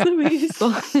goes the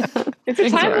weasel. It's a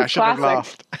timeless I should have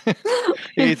classic. laughed.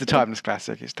 It is a timeless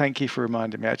classic. Thank you for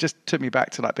reminding me. It just took me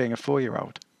back to like being a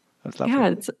 4-year-old. That's lovely.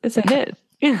 Yeah, it's a hit.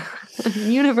 Yeah,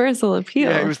 universal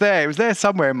appeal. Yeah, it was there. It was there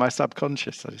somewhere in my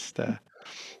subconscious. I just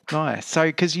nice. So,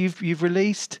 because you've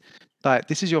released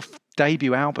this is your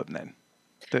debut album then.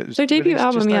 It's our debut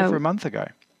album, just over a month ago.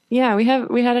 Yeah, we had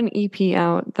an EP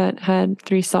out that had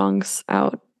 3 songs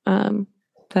out.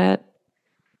 That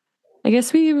I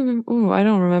guess I don't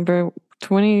remember,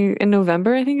 in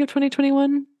November, I think, of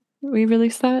 2021. we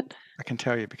released that? I can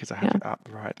tell you because I have it up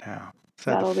right now.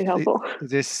 So That'll be helpful.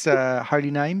 Is this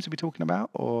Holy Names we're talking about,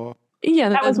 or? Yeah,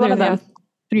 that was one of them.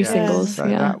 3 singles. So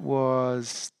yeah. that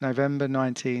was November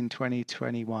 19,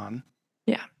 2021.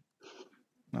 Yeah.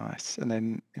 Nice. And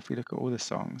then if we look at all the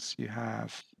songs, you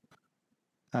have,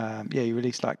 you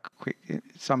released like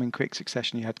some in quick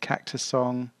succession. You had Cactus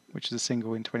Song, which is a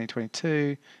single in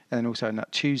 2022, and then also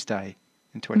Tuesday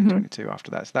in 2022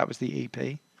 after that. So that was the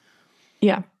EP.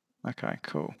 Yeah. Okay,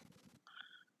 cool.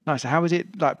 Nice. So how was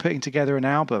it like putting together an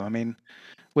album? I mean,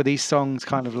 were these songs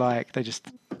kind of like they just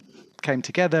came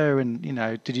together and,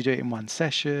 did you do it in one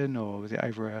session or was it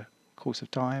over a course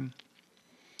of time?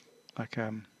 Like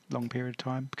long period of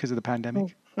time because of the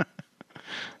pandemic?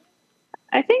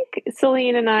 I think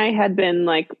Celine and I had been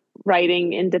like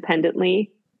writing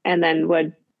independently and then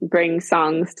would bring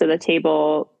songs to the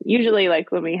table. Usually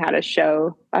like when we had a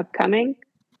show upcoming,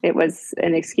 it was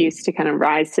an excuse to kind of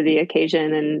rise to the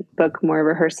occasion and book more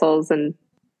rehearsals and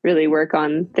really work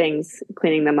on things,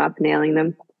 cleaning them up, nailing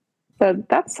them. So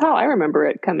that's how I remember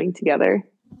it coming together.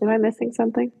 Am I missing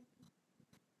something?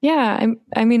 Yeah,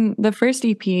 I mean, the first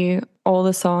EP, I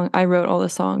wrote all the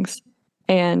songs,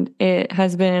 and it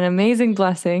has been an amazing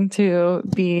blessing to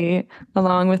be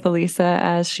along with Elisa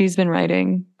as she's been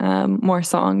writing more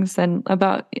songs, and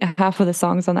about half of the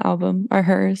songs on the album are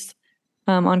hers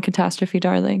on Catastrophe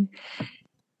Darling.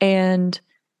 And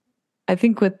I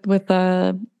think with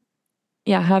having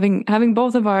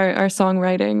both of our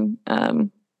songwriting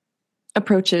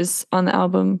approaches on the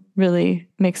album really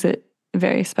makes it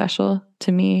very special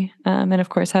to me. And of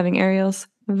course, having Ariel's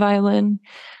violin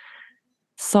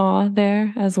saw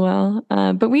there as well.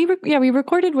 But we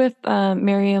recorded with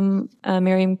Miriam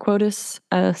Quotis,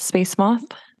 Space Moth.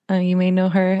 You may know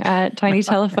her at Tiny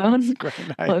Telephone.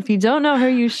 Well, if you don't know her,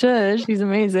 you should. She's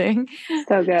amazing.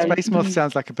 So good. Space Moth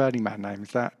sounds like a Burning Man name.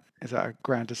 Is that a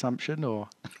grand assumption or?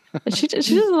 She does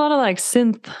a lot of like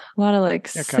synth,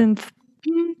 synth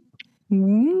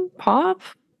pop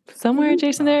somewhere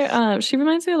adjacent there. She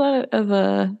reminds me a lot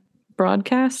of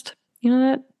Broadcast. You know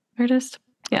that artist?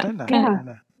 Yeah,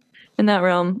 in that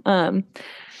realm.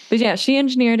 But yeah, she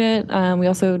engineered it. We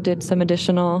also did some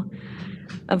additional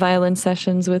violin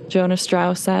sessions with Jonah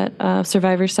Strauss at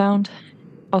Survivor Sound,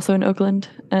 also in Oakland.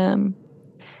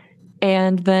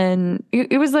 And then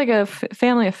it was like a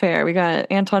family affair. We got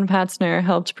Anton Patzner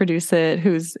helped produce it,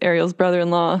 who's Ariel's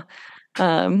brother-in-law.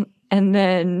 And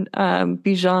then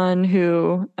Bijan,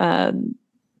 who, I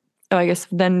guess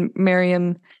then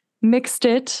Miriam mixed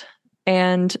it.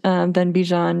 And then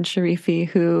Bijan Sharifi,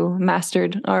 who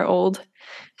mastered our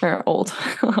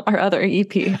other EP,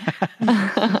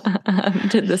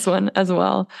 did this one as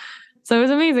well. So it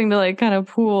was amazing to like kind of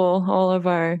pool all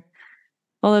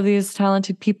of these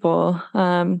talented people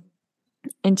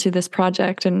into this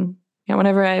project. And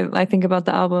whenever I think about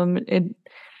the album,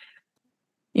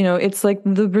 it's like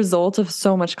the result of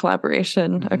so much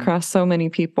collaboration across so many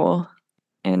people.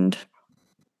 And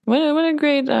what a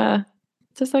great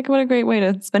what a great way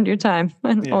to spend your time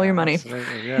and all your money.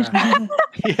 Yeah.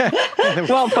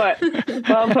 Well put.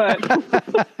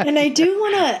 And I do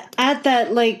want to add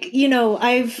that,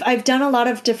 I've done a lot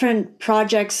of different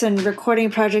projects and recording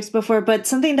projects before, but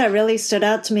something that really stood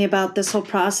out to me about this whole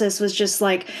process was just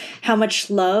like how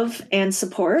much love and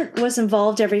support was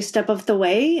involved every step of the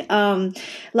way.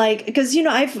 Because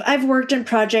I've worked in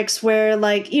projects where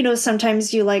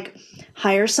sometimes you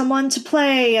hire someone to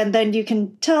play and then you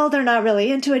can tell they're not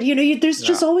really into it. There's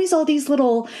just always all these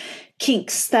little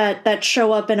kinks that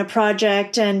show up in a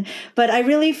project. But I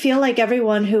really feel like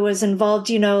everyone who was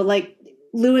involved,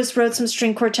 Lewis wrote some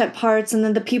string quartet parts, and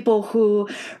then the people who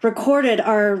recorded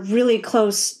are really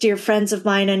close, dear friends of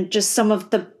mine, and just some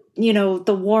of the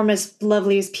the warmest,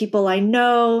 loveliest people I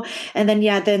know. And then,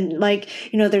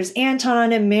 there's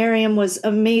Anton, and Miriam was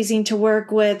amazing to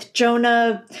work with.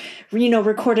 Jonah,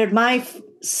 recorded my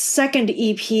second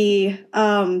EP,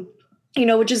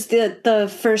 which is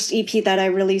the first EP that I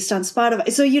released on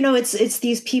Spotify. So, it's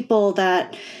these people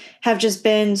that have just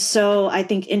been so, I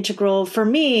think, integral for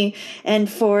me and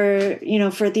for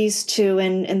these two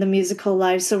in the musical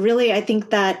lives. So really, I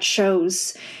think that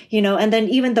shows, and then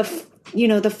even the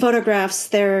photographs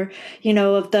there,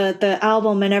 of the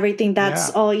album and everything, that's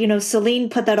all,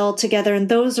 Celine put that all together, and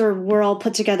those were all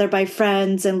put together by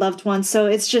friends and loved ones. So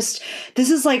it's just, this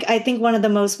is I think one of the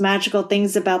most magical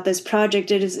things about this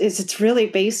project is it's really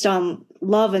based on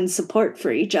love and support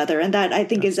for each other. And that I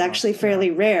think is actually fairly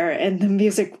rare in the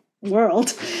music world,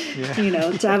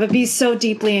 to have it be so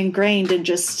deeply ingrained in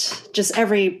just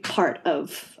every part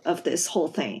of this whole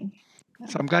thing.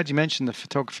 So I'm glad you mentioned the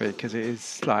photography because it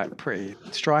is like pretty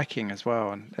striking as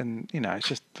well, and it's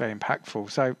just very impactful.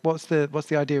 So what's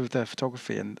the idea of the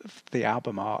photography and the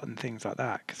album art and things like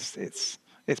that? Because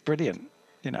it's brilliant.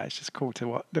 It's just cool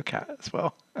to look at as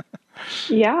well.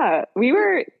 Yeah, we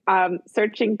were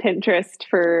searching Pinterest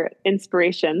for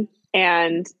inspiration,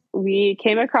 and we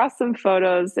came across some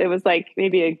photos. It was like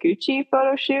maybe a Gucci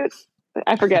photo shoot.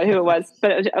 I forget who it was,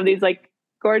 but of these like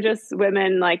gorgeous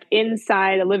women like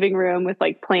inside a living room with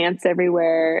like plants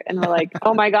everywhere, and we're like,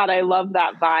 oh my god, I love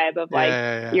that vibe of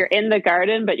like you're in the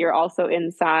garden, but you're also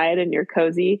inside and you're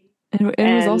cozy. And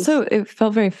it was also, it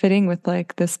felt very fitting with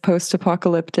like this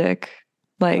post-apocalyptic,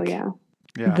 like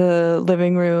the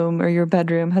living room or your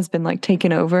bedroom has been like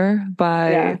taken over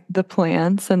by the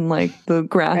plants, and like the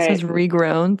grass has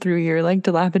regrown through your like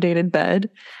dilapidated bed.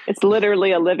 It's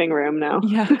literally a living room now.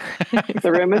 Yeah.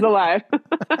 The room is alive.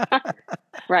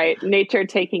 Right. Nature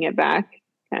taking it back,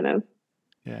 kind of.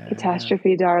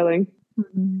 Catastrophe, darling.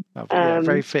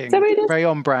 Very fitting. Very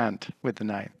on brand with the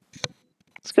name.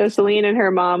 So Celine and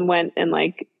her mom went and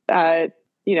like,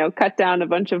 cut down a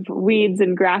bunch of weeds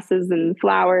and grasses and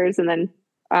flowers. And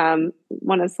then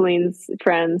one of Celine's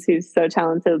friends, who's so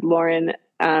talented, Lauren,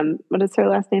 what is her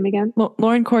last name again?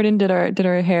 Lauren Corden did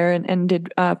our hair and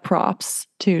did props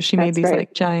too. She made these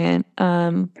like giant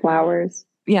flowers.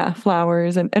 Yeah,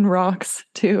 flowers and rocks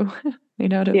too.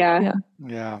 Made out of yeah.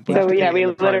 So we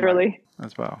literally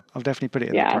as well. I'll definitely put it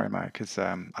in the promo because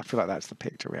I feel like that's the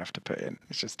picture we have to put in.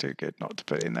 It's just too good not to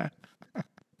put in there.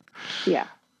 Yeah.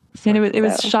 And it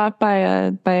was shot by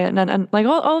and like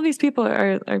all of these people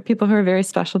are people who are very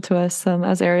special to us.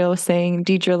 As Ariel was saying,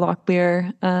 Deidre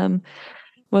Locklear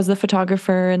was the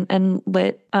photographer and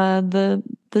lit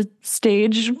the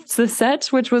stage, the set,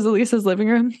 which was Elisa's living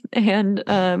room, and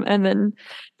then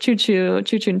Choo Choo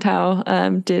Tao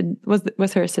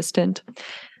was her assistant,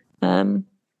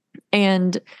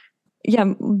 and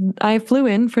yeah, I flew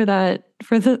in for that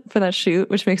shoot,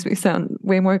 which makes me sound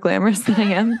way more glamorous than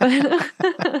I am.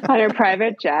 But on her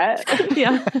private jet,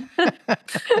 yeah,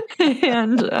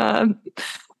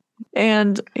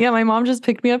 and yeah, my mom just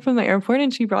picked me up from the airport,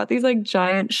 and she brought these like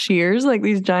giant shears, like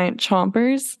these giant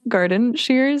chompers, garden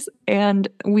shears, and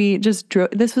we just drove.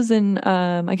 This was in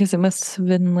I guess it must have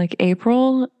been like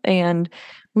April, and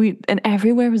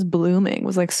everywhere was blooming,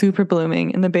 was like super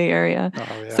blooming in the Bay Area.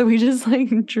 Oh, yeah. So we just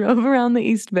like drove around the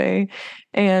East Bay,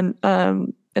 and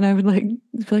I would like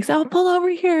be like, "I'll pull over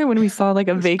here," when we saw like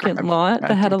a vacant lot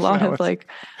that had a lot of like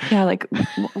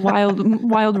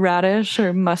wild radish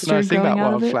or mustard growing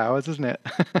out of it. Flowers, isn't it?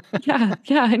 yeah,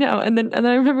 I know. And then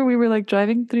I remember we were like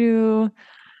driving through,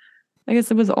 I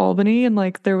guess it was Albany, and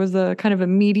like there was a kind of a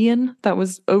median that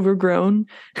was overgrown,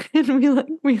 and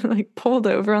we pulled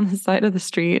over on the side of the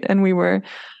street, and we were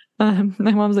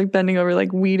my mom was like bending over,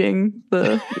 like weeding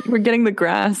we're getting the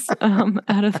grass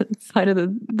out of the side of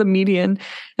the median,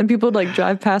 and people would like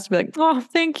drive past and be like, "Oh,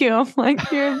 thank you,"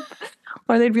 like you're,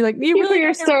 or they'd be like, "You really for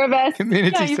your service,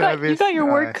 community service. You got your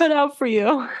work cut out for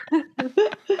you." You're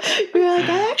like,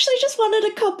 I actually just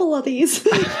wanted a couple of these.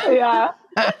 Yeah.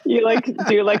 You like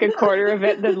do like a quarter of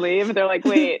it, then leave. They're like,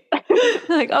 wait.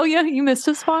 Like, oh yeah, you missed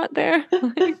a spot there.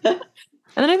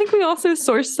 And then I think we also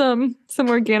sourced some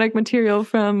organic material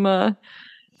from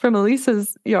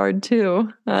Elisa's yard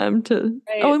too. And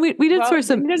we did source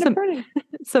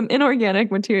some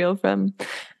inorganic material from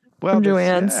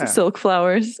Joanne's silk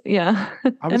flowers. Yeah.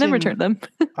 And then returned them.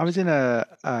 I was in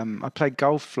I played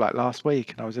golf like last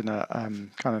week, and I was in a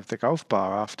kind of the golf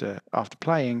bar after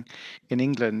playing in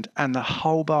England, and the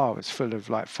whole bar was full of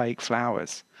like fake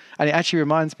flowers. And it actually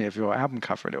reminds me of your album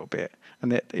cover a little bit.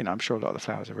 And that, I'm sure a lot of the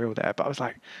flowers are real there, but I was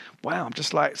like, wow, I'm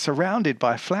just like surrounded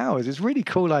by flowers. It's a really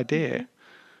cool idea.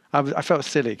 I felt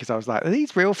silly because I was like, are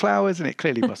these real flowers? And it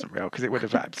clearly wasn't real, because it would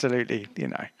have absolutely,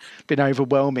 been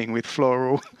overwhelming with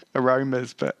floral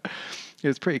aromas, but it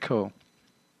was pretty cool.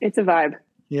 It's a vibe.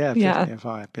 Yeah, definitely a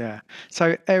vibe, yeah.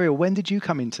 So Ariel, when did you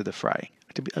come into the fray?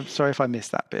 I'm sorry if I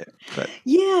missed that bit. But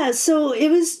yeah, so it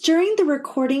was during the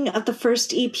recording of the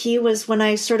first EP was when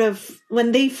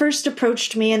when they first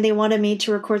approached me and they wanted me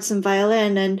to record some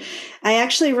violin. And I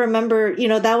actually remember,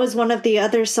 that was one of the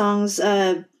other songs,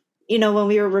 when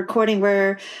we were recording,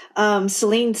 where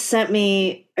Celine sent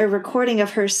me a recording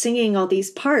of her singing all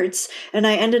these parts, and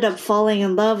I ended up falling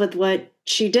in love with what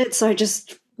she did. So I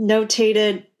just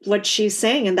notated what she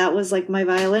sang, and that was like my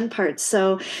violin part.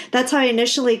 So that's how I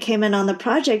initially came in on the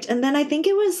project. And then I think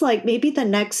it was like maybe the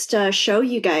next show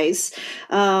you guys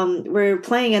were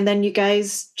playing, and then you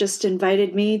guys just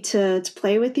invited me to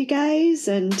play with you guys,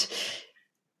 and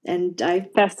and I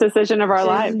best decision of our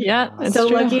lives. Yeah, it's so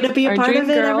true. lucky to be a Our part dream of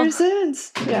it girl. ever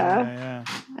since. Yeah.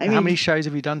 I How mean, many shows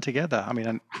have you done together? I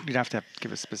mean, you'd have to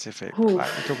give a specific. Oof. Like,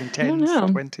 we're talking I don't 10s, know.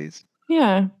 20s.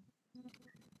 Yeah.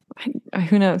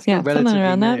 Who knows? Still Yeah, something relatively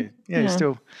around new. that. Yeah,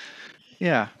 still.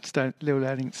 Yeah,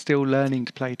 still learning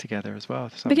to play together as well.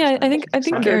 to some But yeah, extent, I which is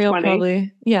think exciting. Ariel 20.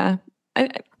 probably, yeah.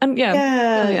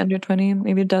 Probably under 20,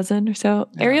 maybe a dozen or so.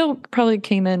 Yeah. Ariel probably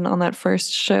came in on that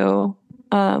first show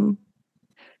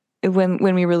when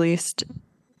we released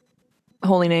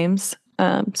Holy Names.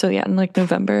 So yeah, in like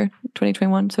November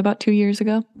 2021, so about 2 years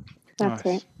ago. That's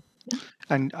right.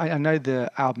 And I know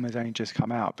the album has only just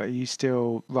come out, but are you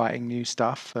still writing new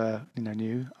stuff,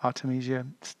 new Artemisia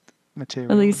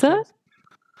material? Elisa,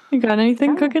 you got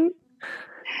anything cooking?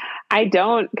 I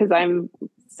don't, because I'm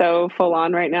so full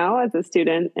on right now as a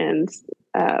student and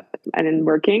in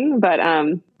working. But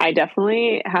I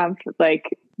definitely have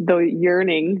like the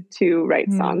yearning to write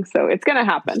songs, so it's gonna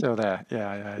happen. Still there,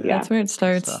 yeah. That's where it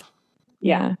starts.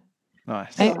 Yeah.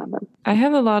 Nice. I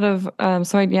have a lot of now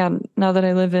that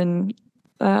I live in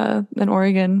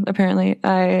Oregon, apparently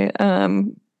I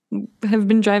have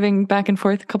been driving back and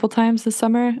forth a couple times this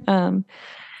summer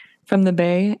from the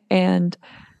Bay, and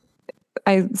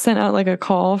I sent out like a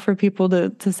call for people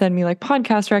to send me like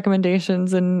podcast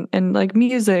recommendations and like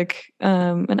music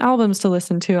and albums to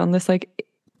listen to on this like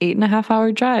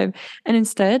 8.5-hour drive. And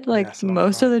instead, like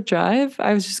most of the drive,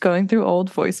 I was just going through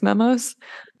old voice memos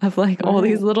of like all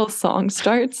these little song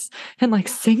starts and like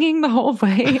singing the whole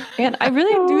way. And I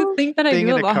really do think that I Being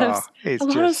do a in a lot car of is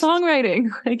songwriting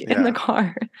like in the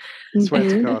car. I swear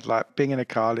to God, like being in a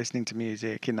car, listening to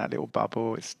music in that little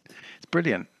bubble, it's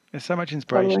brilliant. There's so much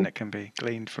inspiration that can be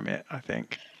gleaned from it, I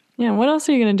think. Yeah, what else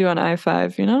are you going to do on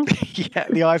I-5, you know? Yeah,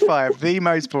 the I-5, the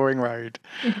most boring road.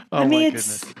 Oh, I mean, my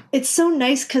goodness. it's so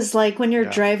nice because like when you're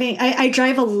driving, I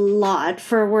drive a lot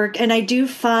for work, and I do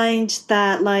find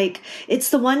that like it's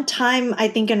the one time I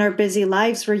think in our busy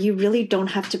lives where you really don't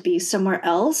have to be somewhere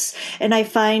else, and I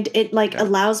find it like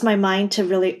allows my mind to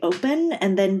really open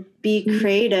and then be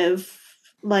creative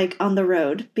like on the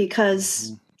road,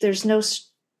 because there's no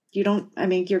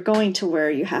you're going to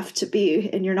where you have to be,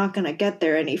 and you're not going to get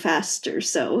there any faster.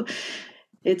 So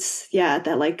it's,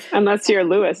 that like... Unless you're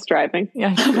Lewis driving.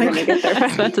 Yeah, you're going to get there. I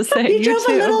was about to say, he drove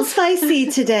a little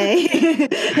spicy today.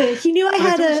 He knew I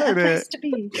had a place to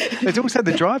be. There's also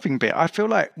the driving bit. I feel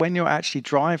like when you're actually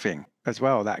driving as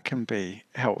well, that can be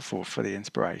helpful for the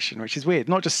inspiration, which is weird.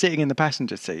 Not just sitting in the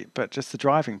passenger seat, but just the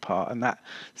driving part and that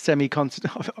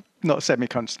not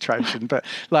semi-concentration, but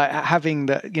like having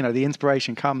the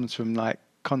inspiration comes from like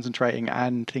concentrating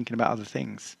and thinking about other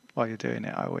things while you're doing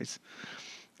it.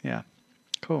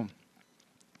 Cool.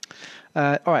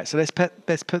 All right, so let's put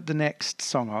the next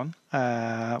song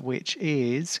on, which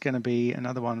is going to be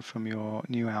another one from your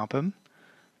new album.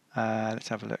 Let's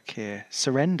have a look here.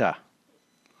 Surrender.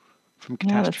 From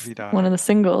Catastrophe Diary. One of the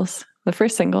singles, the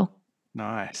first single.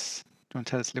 Nice. Do you want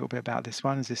to tell us a little bit about this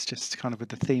one? Is this just kind of with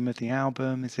the theme of the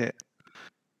album? Is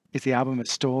the album a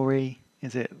story?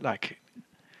 Is it like,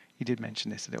 you did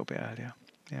mention this a little bit earlier.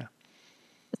 Yeah.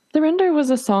 Surrender was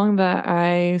a song that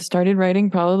I started writing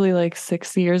probably like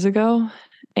 6 years ago.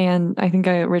 And I think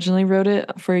I originally wrote it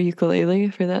for a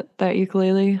ukulele, for that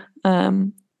ukulele.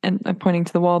 And I'm pointing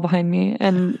to the wall behind me.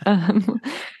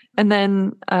 And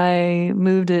then I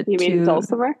moved it You mean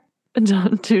Dulcimer?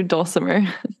 To Dulcimer.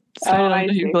 Started on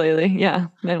the see. ukulele. Yeah.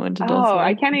 Then went to Dulcimer. Oh,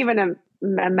 I can't even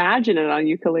imagine it on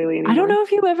ukulele anymore. I don't know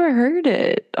if you ever heard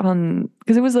it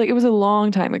because it was a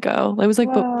long time ago. It was like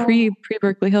pre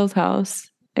Berkeley Hills House.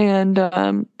 And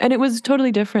it was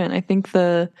totally different. I think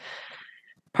the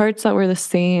parts that were the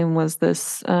same was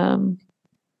this the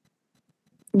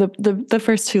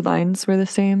first two lines were the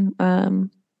same.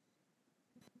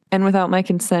 And without my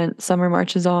consent, summer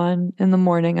marches on. In the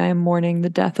morning, I am mourning the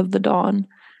death of the dawn.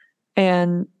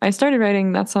 And I started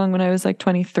writing that song when I was like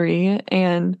 23.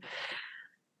 And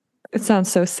it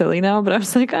sounds so silly now, but I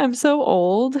was like, I'm so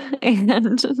old. And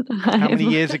how many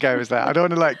years ago was that? I don't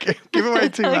want to like give away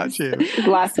too much here.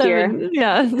 Last year.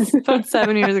 Yeah, about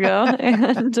 7 years ago.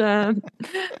 And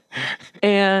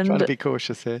trying to be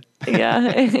cautious here.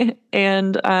 Yeah.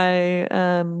 And I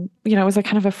was like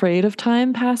kind of afraid of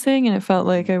time passing, and it felt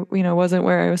like I wasn't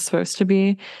where I was supposed to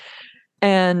be.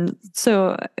 And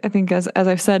so I think as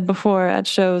I've said before at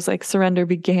shows, like Surrender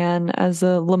began as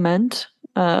a lament.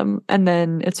 And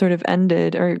then it sort of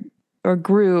ended or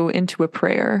grew into a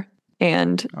prayer,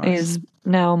 and is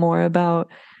now more about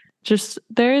just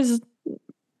there's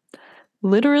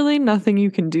literally nothing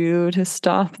you can do to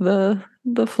stop the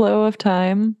flow of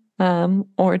time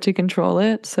or to control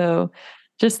it. So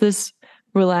just this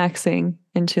relaxing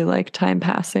into like time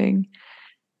passing.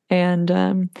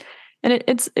 And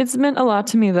it's meant a lot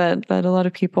to me that a lot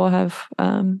of people have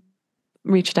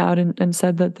reached out and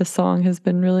said that this song has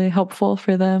been really helpful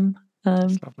for them.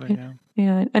 That's lovely,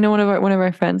 yeah. I know one of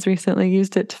our friends recently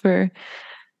used it for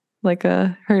like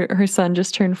her son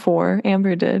just turned 4.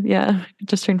 Amber did,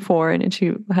 just turned 4, and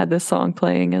she had this song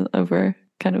playing over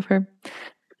kind of her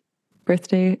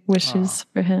birthday wishes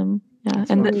for him. Yeah,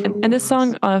 and this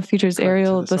song features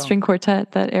Ariel, the string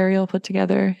quartet that Ariel put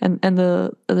together, and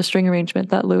the string arrangement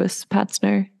that Louis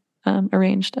Patzner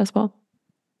arranged as well.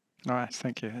 All right,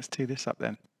 thank you. Let's tee this up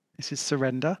then. This is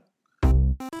Surrender.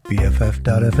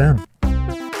 BFF.FM.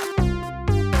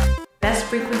 Best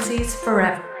frequencies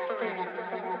forever.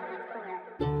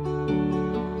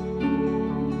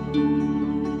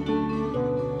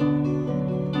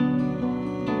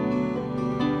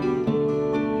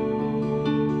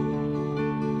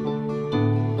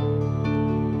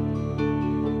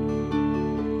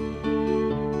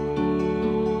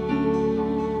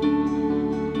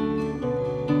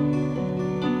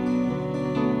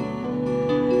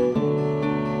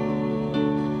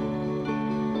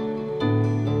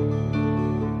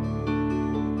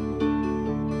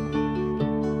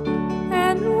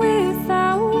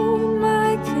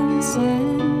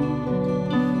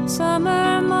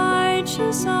 Summer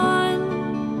marches on.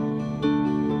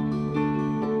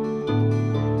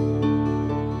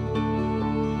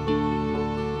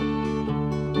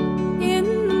 In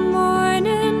the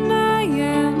morning I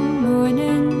am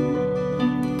mourning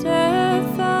the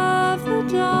death of the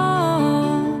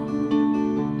dawn.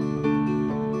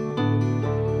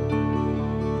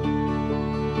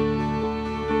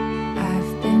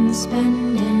 I've been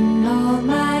spending all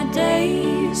my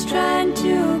days trying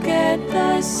to get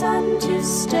the sun to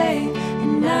stay,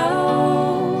 and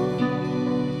now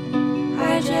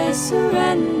I just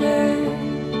surrender.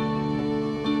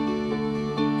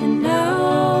 And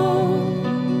now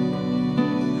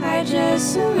I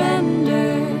just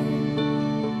surrender.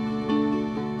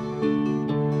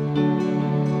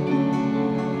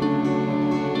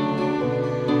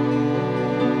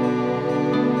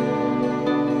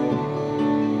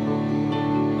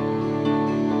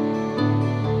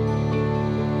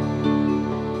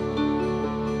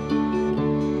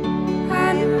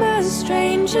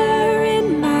 Stranger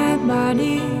in my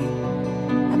body,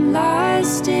 I'm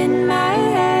lost in my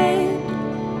head.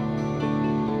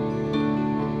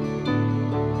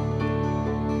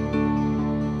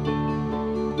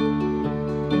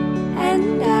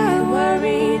 And I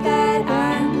worry that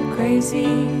I'm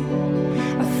crazy,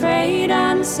 afraid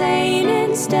I'm sane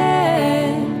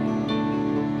instead.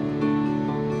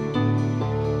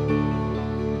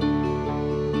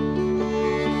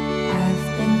 I've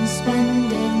been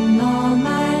spending all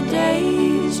my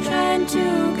days trying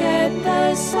to get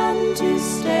the sun to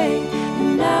stay,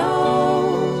 and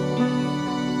now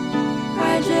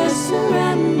I just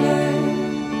surrender.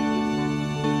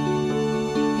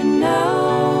 And now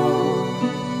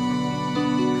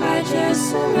I just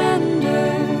surrender.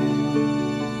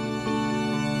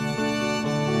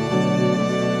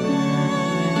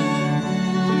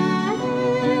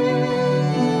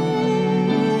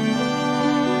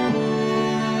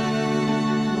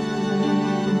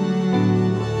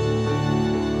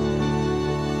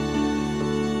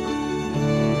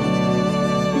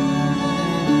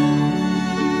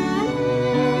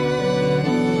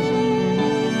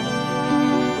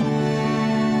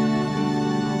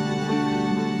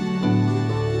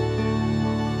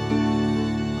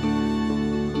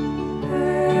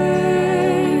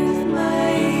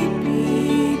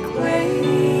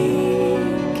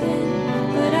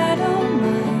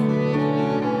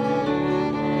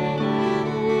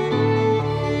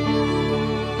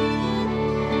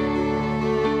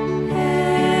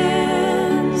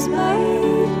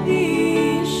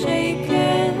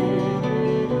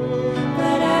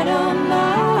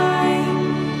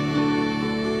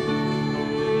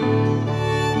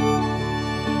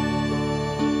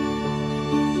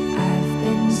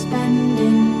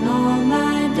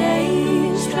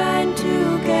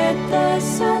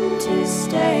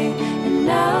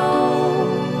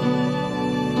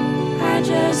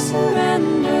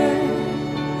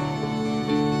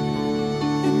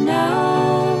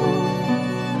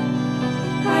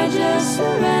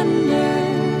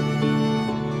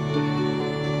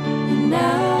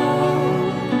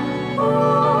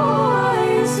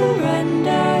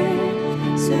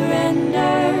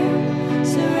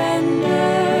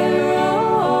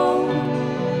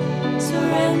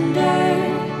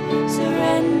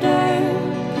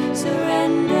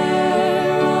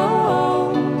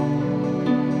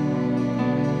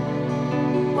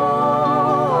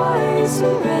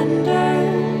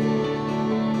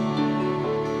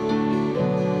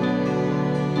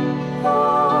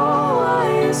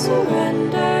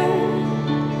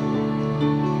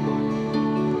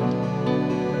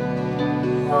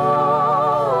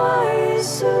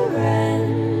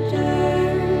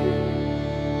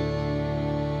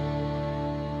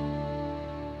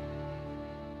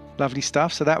 Lovely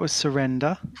stuff. So that was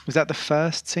Surrender. Was that the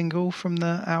first single from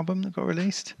the album that got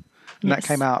released? And Yes. that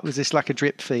came out, was this like a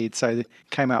drip feed? So it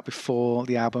came out before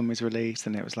the album was released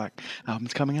and it was like,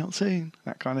 album's coming out soon,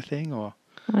 that kind of thing? Or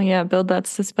Oh yeah, build that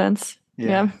suspense.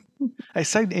 Yeah. It's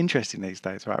so interesting these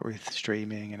days, right? With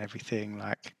streaming and everything,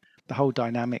 like the whole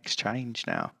dynamics change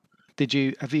now. Have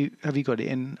you got it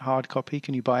in hard copy?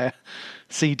 Can you buy a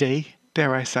CD?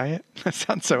 Dare I say it? That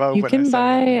sounds so old. You when I can say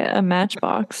buy that. a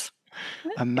Matchbox.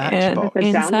 A Matchbox. And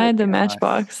inside the code.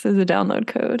 Matchbox is a download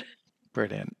code.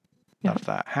 Brilliant. Love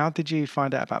that. How did you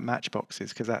find out about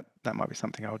Matchboxes? Because that might be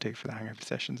something I'll do for the Hangover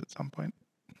sessions at some point.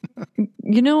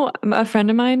 You know, a friend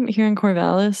of mine here in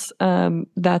Corvallis,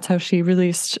 that's how she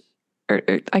released, or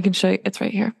I can show you, it's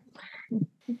right here.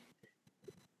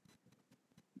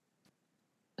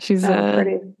 She's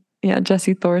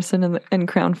Jessie Thorson and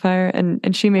Crownfire,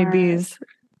 and she made these.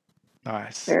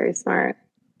 Nice. Very smart.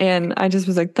 And I just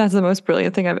was like, that's the most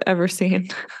brilliant thing I've ever seen.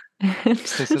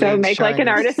 So make like an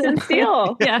artisan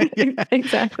steal. Yeah,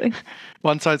 exactly.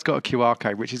 One side's got a QR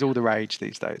code, which is all the rage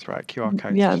these days, right? QR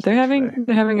codes. Yeah, they're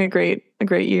having a great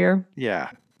year. Yeah.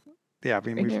 I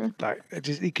mean,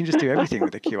 you can just do everything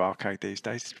with a QR code these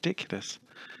days. It's ridiculous.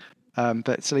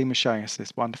 But Celine was showing us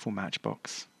this wonderful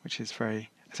Matchbox, which is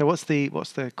very. So what's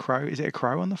the crow? Is it a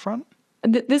crow on the front?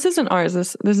 This isn't ours.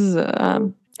 This is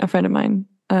a friend of mine.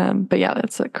 But yeah,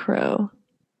 that's a crow.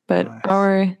 But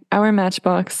nice. our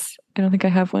Matchbox, I don't think I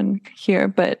have one here,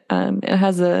 but it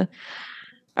has our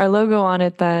logo on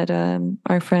it that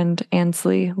our friend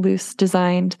Ansley Luce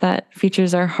designed that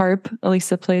features our harp.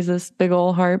 Elisa plays this big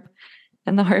old harp,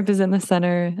 and the harp is in the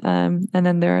center, and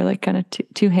then there are like kind of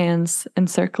two hands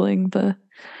encircling the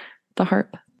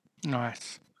harp.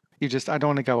 Nice. I don't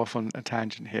want to go off on a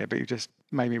tangent here, but you just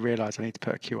made me realize I need to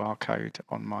put a QR code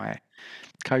on my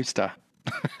coaster.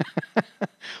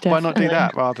 Why not do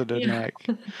that rather than like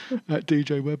at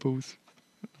DJ Webbles,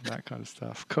 that kind of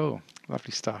stuff? Cool.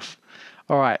 Lovely stuff.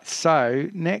 All right. So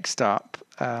next up,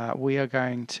 we are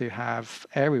going to have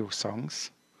aerial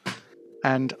songs.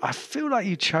 And I feel like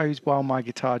you chose While My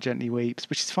Guitar Gently Weeps,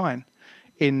 which is fine.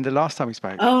 In the last time we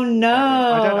spoke. Oh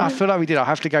no! I feel like we did. I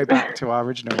have to go back to our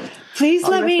original. Please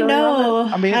let me know.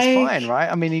 I mean, it's fine, right?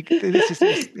 I mean,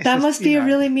 that must be a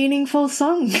really meaningful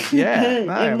song.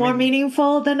 Yeah, more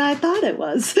meaningful than I thought it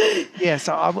was. Yeah,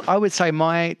 so I would say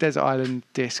my Desert Island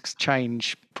discs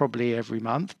change probably every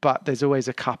month, but there's always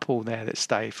a couple there that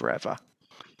stay forever.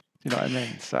 You know what I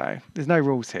mean? So there's no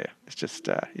rules here. It's just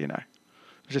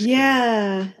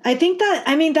yeah, I think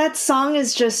that song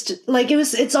is just like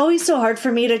it's always so hard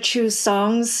for me to choose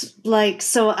songs, like,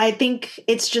 so I think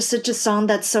it's just such a song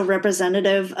that's so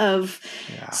representative of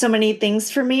so many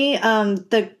things for me.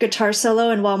 The guitar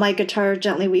solo in While My Guitar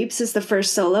Gently Weeps is the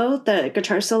first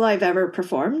guitar solo I've ever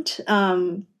performed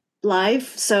live,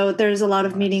 so there's a lot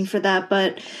of meaning for that.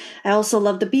 But I also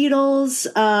love the Beatles,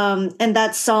 and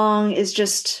that song is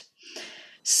just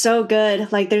so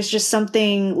good. Like, there's just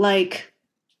something like,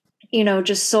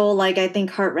 just so, like, I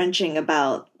think heart-wrenching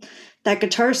about that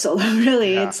guitar solo,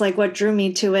 really. Yeah. It's like what drew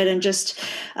me to it. And just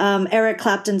Eric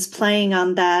Clapton's playing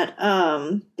on that,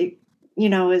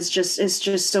 is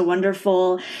just so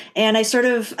wonderful. And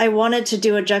I wanted to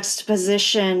do a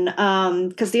juxtaposition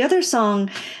because the other song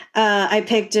I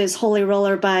picked is Holy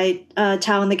Roller by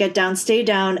Tao and the Get Down, Stay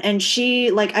Down. And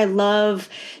I love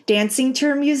dancing to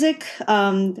her music.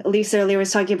 Elise earlier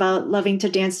was talking about loving to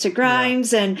dance to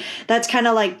Grimes. And that's kind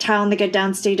of like Tao and the Get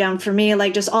Down, Stay Down for me.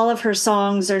 Like, just all of her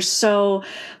songs are so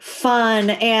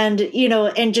fun. And,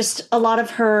 and just a lot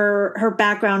of her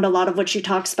background, a lot of what she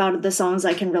talks about in the songs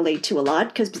I can relate to a lot,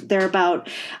 because they're about,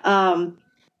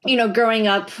 growing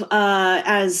up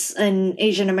as an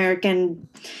Asian American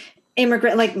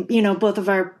immigrant, like, both of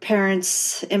our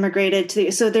parents immigrated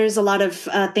so there's a lot of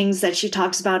things that she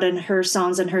talks about in her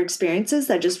songs and her experiences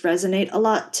that just resonate a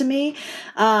lot to me.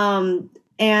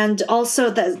 And also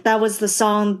that was the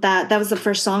song that was the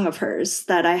first song of hers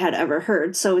that I had ever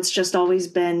heard. So it's just always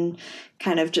been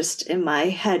kind of just in my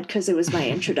head because it was my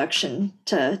introduction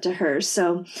to her.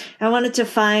 So I wanted to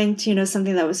find,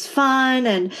 something that was fun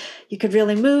and you could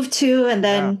really move to, and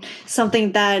then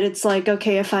something that it's like,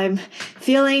 okay, if I'm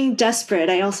feeling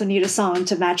desperate, I also need a song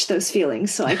to match those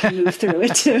feelings so I can move through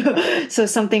it too. So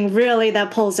something really that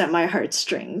pulls at my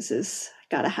heartstrings is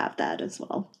gotta have that as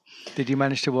well. Did you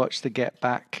manage to watch the Get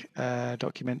Back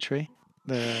documentary?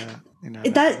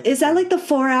 Is that like the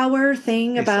 4-hour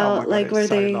thing about like where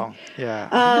they long. Yeah.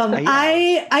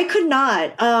 I could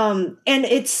not and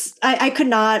I could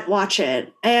not watch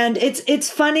it, and it's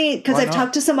funny because I've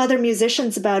talked to some other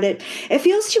musicians about it. It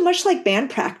feels too much like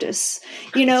band practice,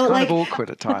 it's kind of awkward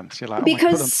at times. You're like, because, oh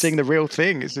my God, I'm seeing the real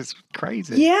thing. It's just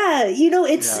crazy. Yeah,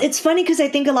 it's funny because I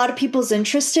think a lot of people's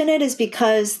interest in it is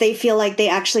because they feel like they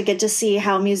actually get to see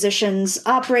how musicians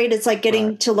operate. It's like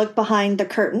getting to look behind the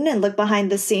curtain and look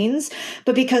behind the scenes.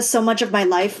 But because so much of my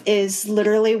life is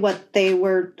literally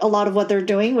a lot of what they're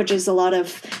doing, which is a lot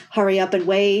of hurry up and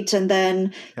wait. And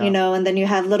then, and then you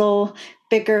have little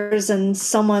bickers and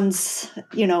someone's,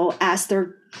 asked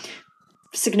their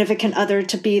significant other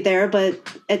to be there, but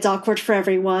it's awkward for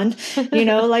everyone,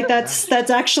 like that's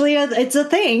actually it's a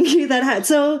thing that had.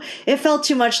 So it felt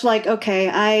too much like,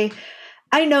 okay,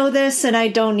 I know this and I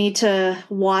don't need to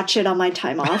watch it on my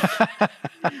time off.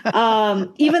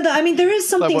 Even though, there is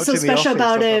something so special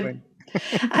about it.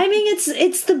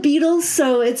 It's the Beatles.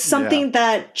 So it's something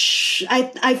that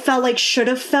I felt like should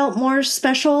have felt more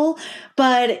special,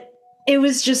 but it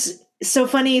was just so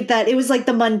funny that it was like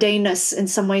the mundaneness in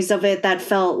some ways of it that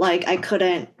felt like I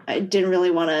didn't really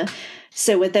want to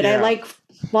sit with it. Yeah. I like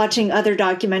watching other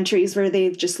documentaries where they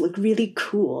just look really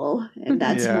cool, and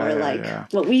that's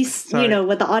what we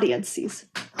what the audience sees.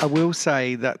 I will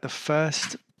say that the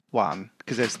first one,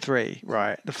 because there's 3,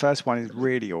 right? The first one is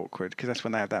really awkward because that's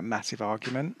when they have that massive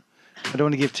argument. I don't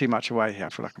want to give too much away here. I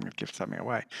feel like I'm going to give something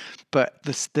away. But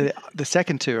the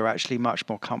second 2 are actually much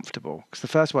more comfortable, because the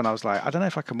first one I was like, I don't know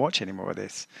if I can watch any more of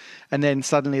this. And then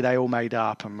suddenly they all made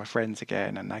up and were friends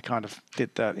again, and they kind of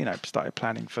did started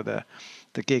planning for the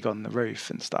gig on the roof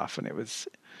and stuff, and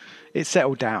it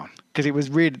settled down, because it was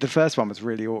really, the first one was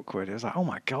really awkward. It was like, oh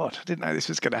my God, I didn't know this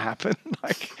was going to happen.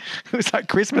 Like, it was like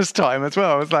Christmas time as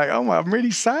well. I was like, oh my, I'm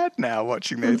really sad now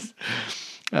watching this.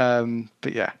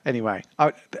 But yeah, anyway,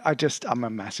 I'm a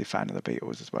massive fan of the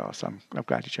Beatles as well, so I'm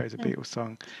glad you chose a Beatles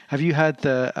song. Have you heard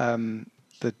the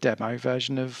demo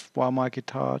version of While My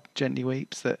Guitar Gently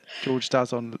Weeps that George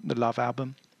does on the Love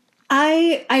album?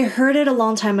 I heard it a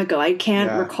long time ago. I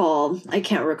can't recall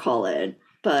it,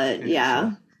 but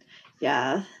yeah.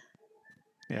 Yeah,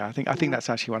 I think that's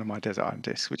actually one of my Desert Island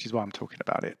discs, which is why I'm talking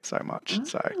about it so much.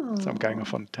 So I'm going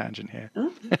off on a tangent here.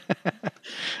 Oh.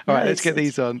 All right, let's get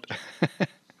these on.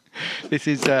 This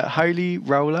is Holy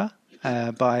Roller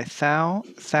by Thou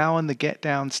and the Get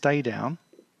Down, Stay Down.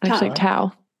 Actually,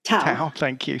 Tao.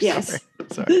 Thank you. Yes.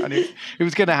 Sorry. I knew it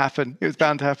was going to happen. It was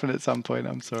bound to happen at some point.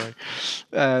 I'm sorry.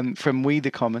 From We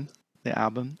the Common, the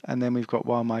album. And then we've got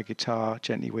While My Guitar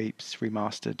Gently Weeps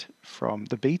remastered from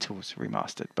the Beatles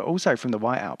remastered, but also from the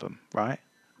White Album, right?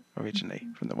 Originally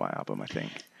from the White Album, I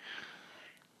think.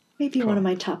 Maybe one of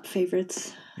my top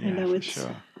favorites. Yeah, I know it's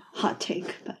hot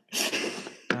take, but...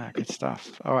 good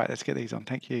stuff. All right, let's get these on.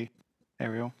 Thank you,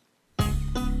 Ariel.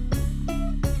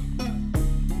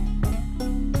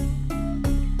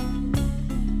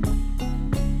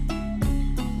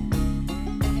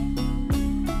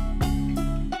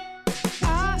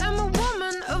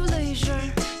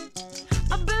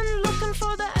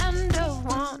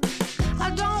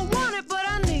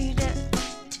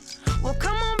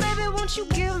 You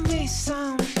give me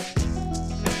some.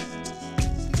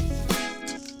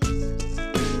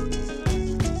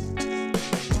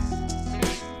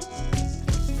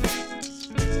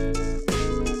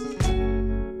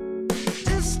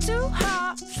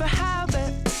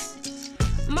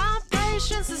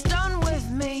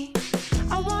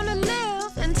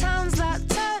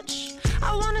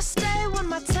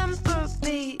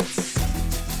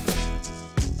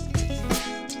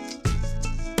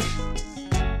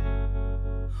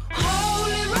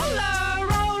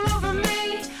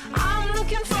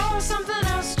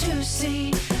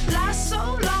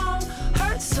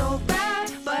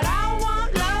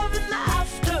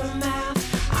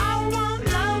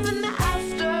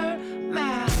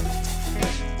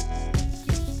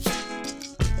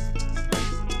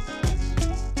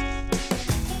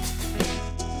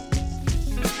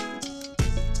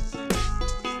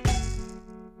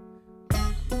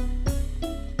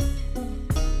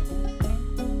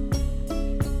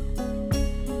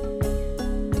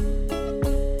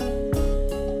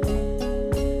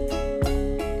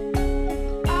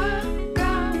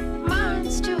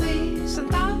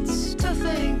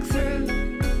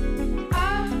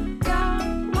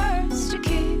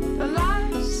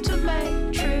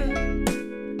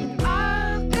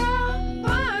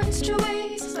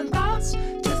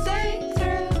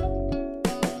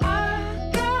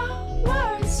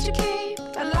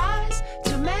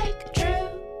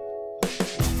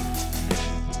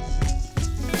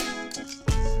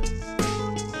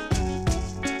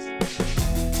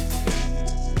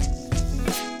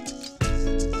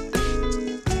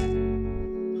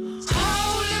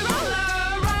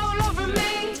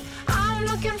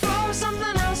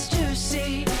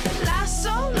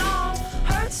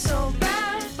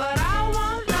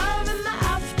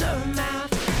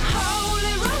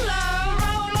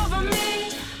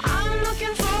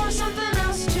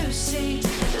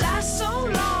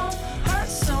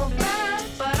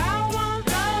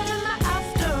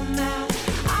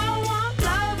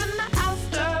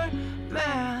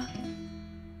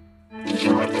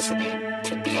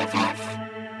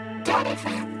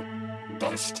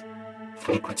 best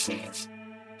frequencies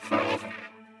forever.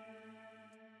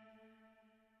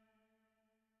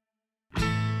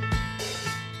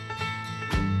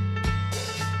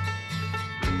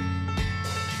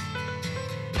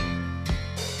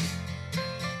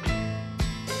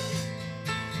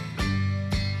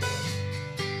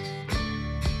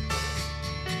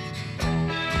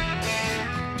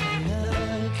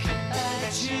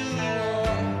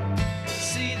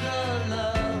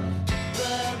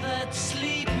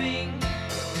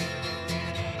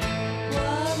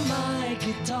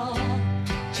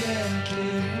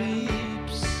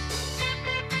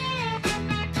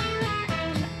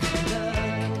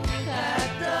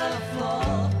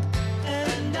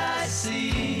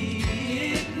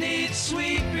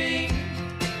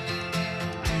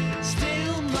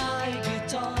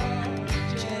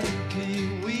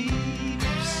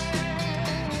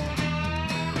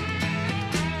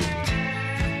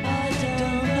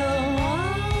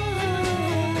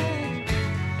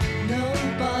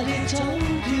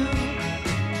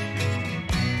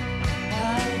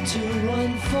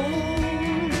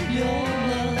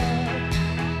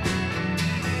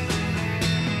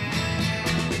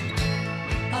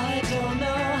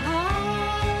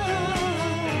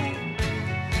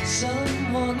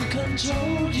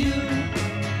 Controlled you,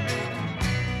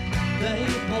 they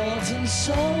bought and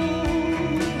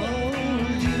sold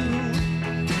you.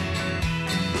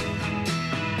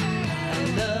 I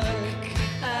look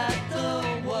at the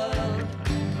world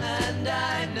and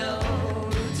I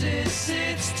notice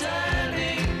it's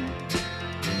turning,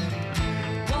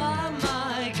 while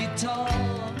my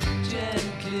guitar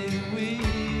gently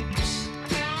weeps.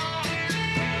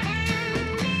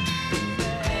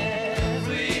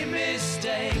 Every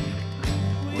mistake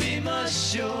we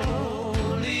must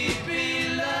surely be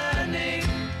learning.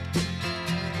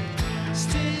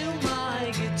 Still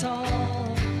my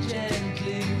guitar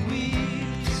gently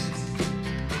weeps.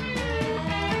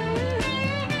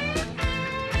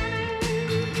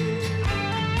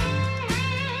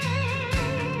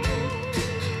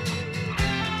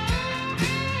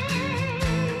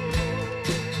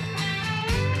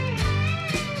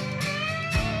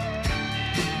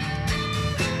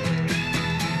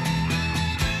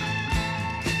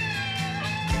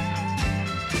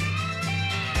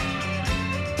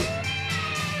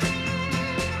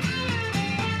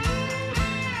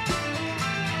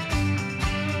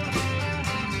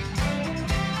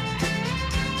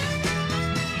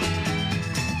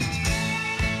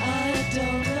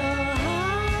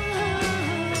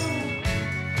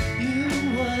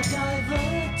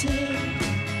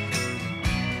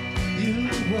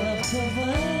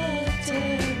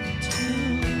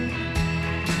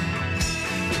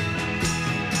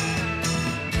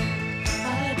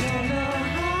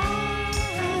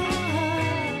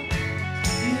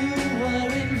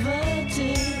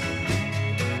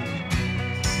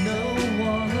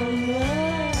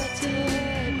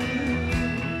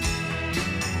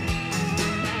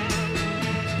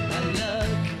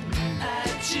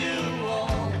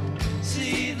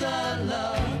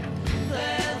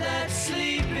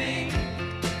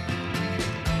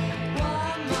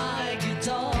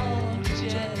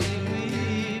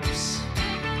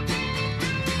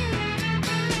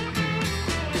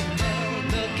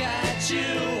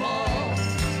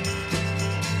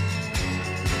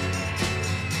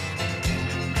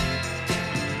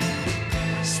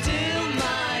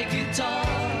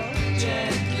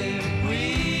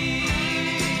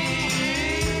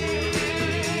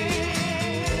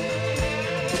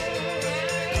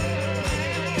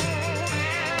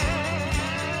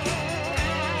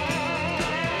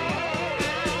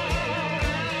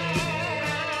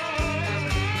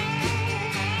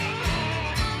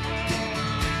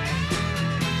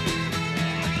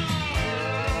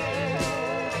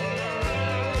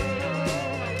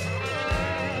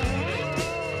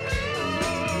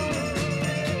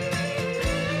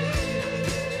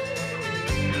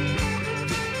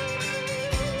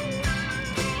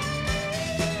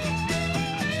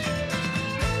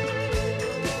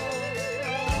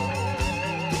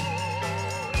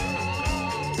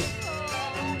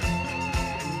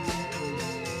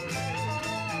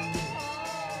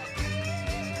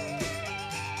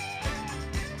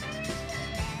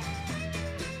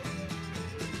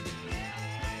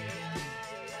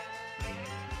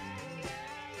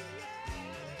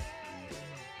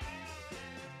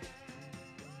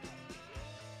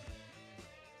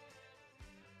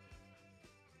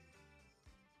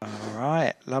 All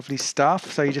right, lovely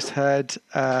stuff. So you just heard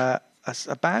a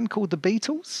band called the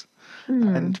Beatles,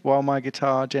 and While My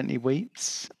Guitar Gently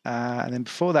Weeps. And then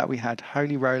before that, we had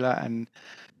Holy Roller and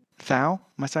Thou?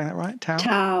 Am I saying that right? Tao?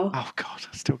 Tao. Oh, God,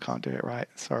 I still can't do it right.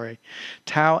 Sorry.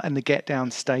 Tao and the Get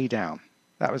Down, Stay Down.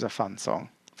 That was a fun song,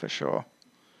 for sure.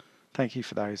 Thank you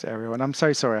for those, Ariel. And I'm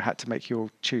so sorry I had to make you all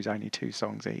choose only 2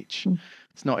 songs each.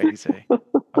 It's not easy. I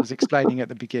was explaining at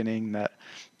the beginning that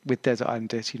with Desert Island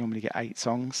Disc, you normally get 8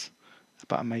 songs,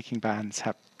 but I'm making bands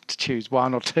have to choose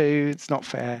 1 or 2. It's not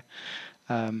fair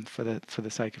for the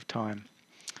sake of time.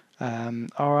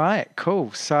 All right,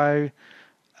 cool. So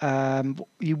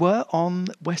you were on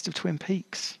West of Twin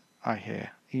Peaks, I hear,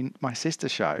 in my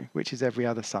sister's show, which is every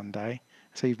other Sunday.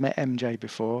 So you've met MJ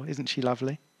before. Isn't she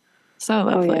lovely? So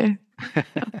lovely. Oh,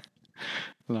 yeah.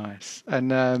 Nice.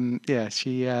 And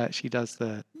she does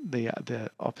the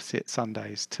opposite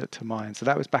Sundays to mine. So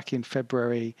that was back in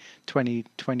February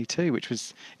 2022, which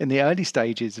was in the early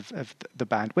stages of the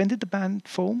band. When did the band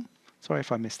form? Sorry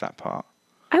if I missed that part.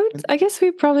 I guess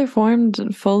we probably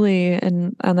formed fully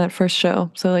on that first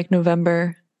show. So like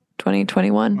November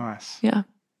 2021. Nice. Yeah.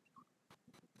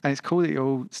 And it's cool that you're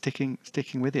all sticking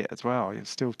with it as well. You're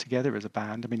still together as a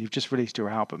band. I mean, you've just released your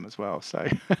album as well, so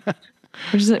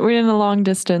We're in a long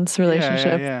distance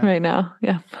relationship right now.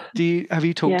 Yeah. Have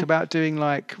you talked about doing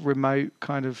like remote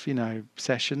kind of,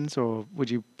 sessions, or would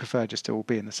you prefer just to all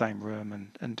be in the same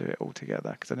room and do it all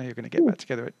together? Because I know you're going to get back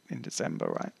together in December,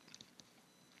 right?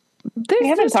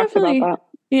 There's definitely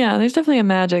there's definitely a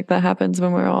magic that happens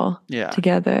when we're all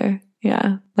together.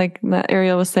 Yeah. Like that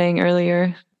Ariel was saying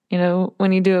earlier,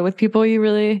 when you do it with people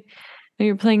when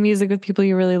you're playing music with people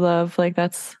you really love, like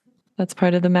that's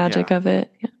part of the magic of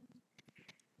it. Yeah.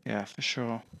 Yeah, for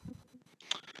sure.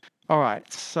 All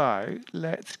right, so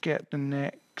let's get the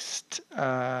next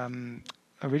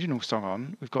original song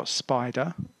on. We've got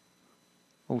Spider,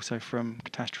 also from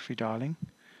Catastrophe Darling.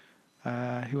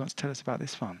 Who wants to tell us about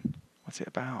this one? What's it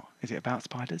about? Is it about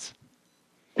spiders?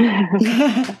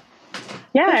 Yeah,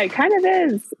 it kind of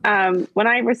is. When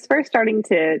I was first starting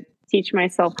to teach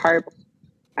myself harp,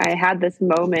 I had this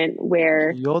moment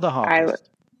where you're the harpist.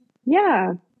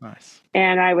 Nice.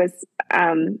 And I was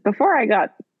before I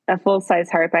got a full-size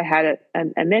harp, I had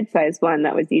a mid-size one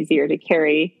that was easier to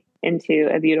carry into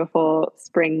a beautiful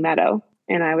spring meadow.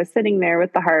 And I was sitting there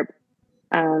with the harp,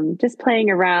 just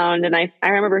playing around, and I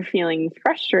remember feeling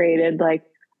frustrated, like,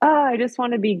 oh, I just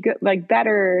want to be good, like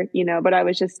better, but I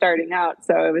was just starting out.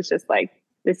 So it was just like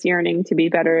this yearning to be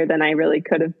better than I really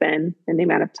could have been in the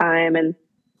amount of time. And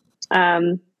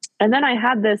then I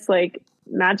had this like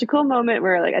magical moment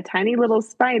where like a tiny little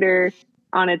spider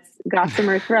on its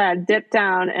gossamer thread dipped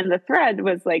down, and the thread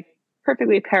was like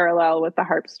perfectly parallel with the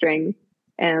harp string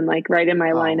and like right in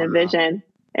my line of vision.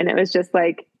 And it was just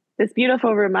like this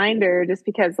beautiful reminder, just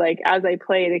because like as I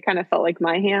played, it kind of felt like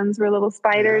my hands were little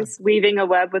spiders weaving a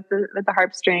web with the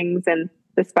harp strings, and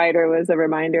the spider was a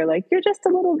reminder, like, you're just a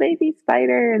little baby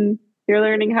spider and you're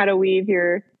learning how to weave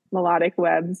your melodic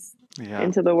webs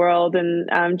into the world, and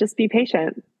just be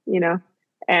patient,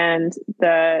 and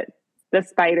the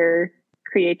spider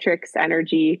creatrix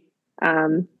energy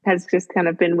has just kind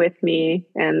of been with me,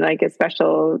 and like a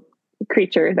special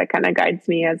creature that kind of guides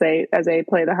me as I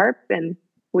play the harp and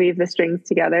weave the strings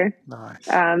together. Nice.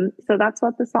 So that's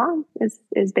what the song is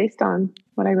based on,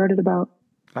 what I wrote it about.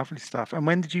 Lovely stuff. And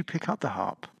when did you pick up the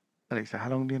harp, Elisa? How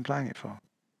long have you been playing it for?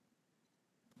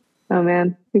 Oh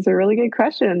man, these are really good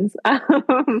questions. I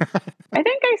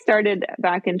think I started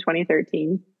back in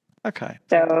 2013. Okay.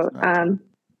 So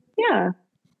yeah,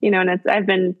 and I've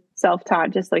been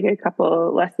self-taught, just like a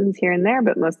couple lessons here and there,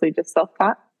 but mostly just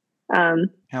self-taught. How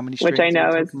many strings which I know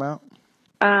are you is talking about?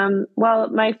 Well,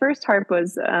 my first harp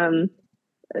was I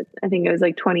think it was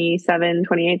like 27,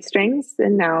 28 strings,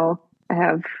 and now I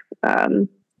have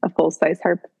a full-size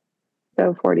harp,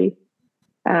 so 40.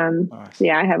 Nice.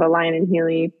 Yeah, I have a Lion and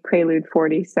Healy Prelude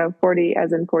 40, so 40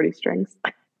 as in 40 strings.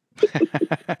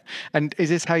 And is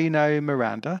this how you know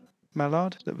Miranda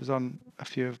Mallard, that was on a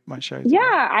few of my shows?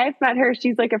 Yeah, I've met her.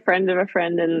 She's like a friend of a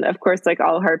friend, and of course, like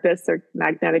all harpists are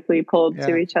magnetically pulled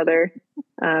to each other.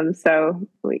 So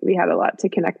we had a lot to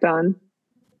connect on,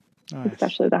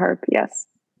 especially the harp. Yes.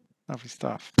 Lovely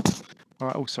stuff. All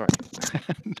right. Oh, sorry,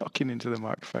 knocking into the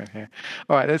microphone here.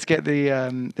 All right, let's get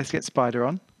Spider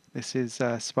on. This is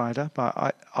Spider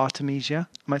by Artemisia.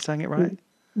 Am I saying it right?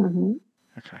 Mm-hmm.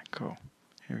 Okay, cool.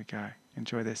 Here we go.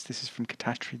 Enjoy this. This is from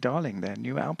Catastrophe Darling, their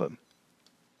new album.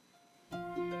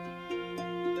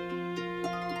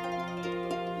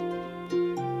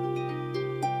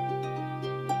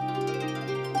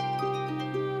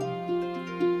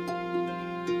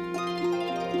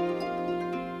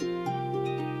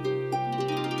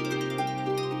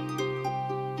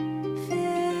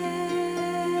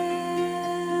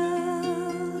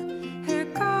 Her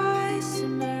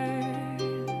gossamer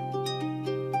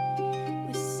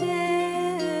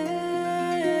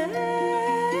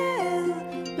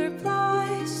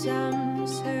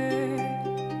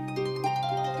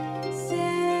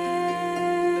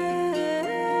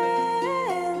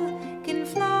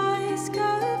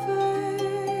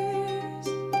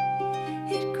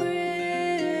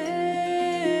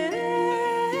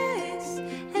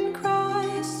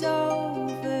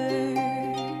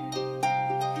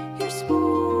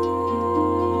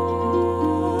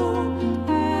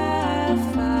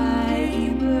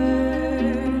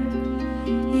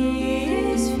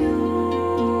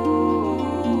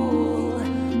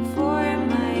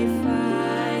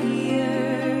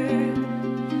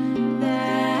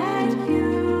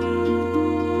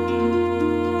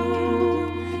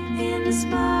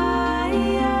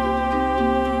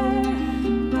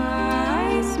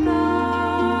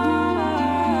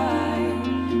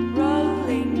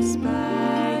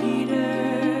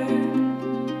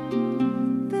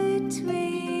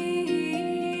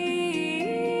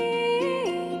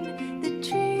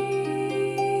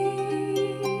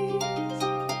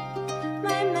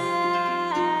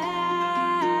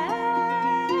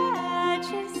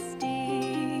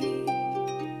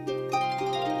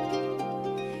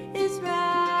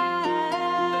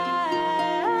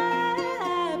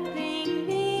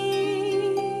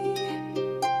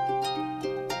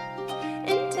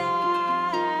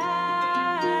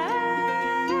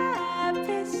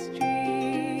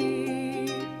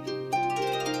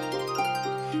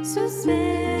Suspend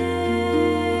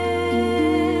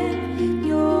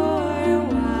your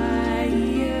wire,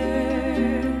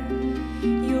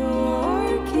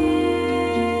 your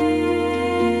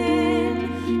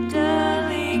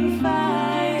kindling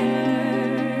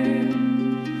fire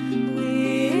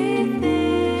within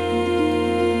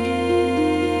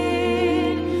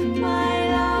my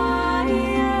lyre,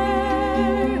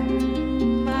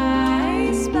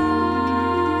 my spy,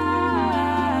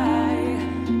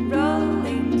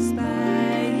 rolling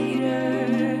spider.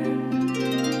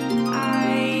 I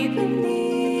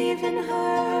believe in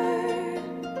her,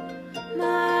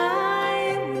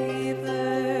 my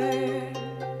weaver,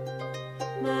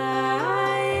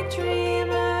 my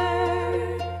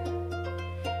dreamer,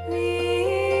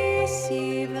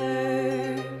 receiver.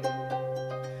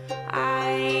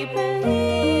 I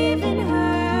believe in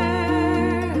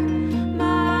her,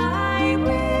 my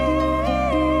weaver,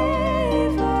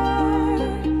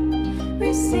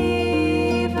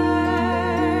 receiver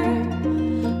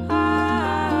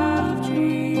of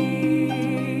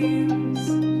dreams.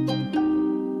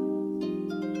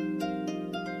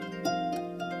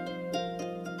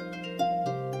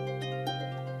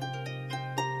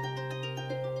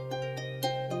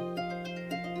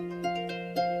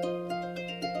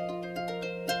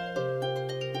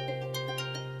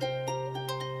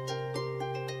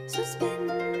 Suspend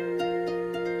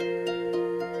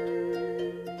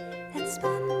and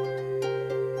spun,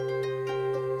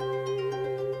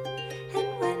 and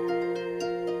when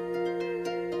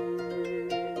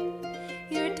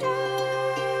you're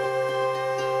done,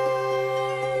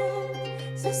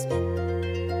 suspend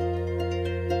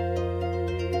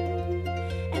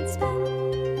and spun,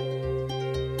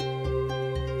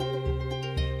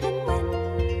 and when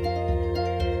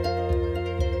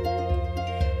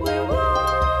we're one,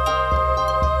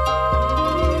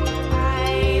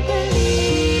 I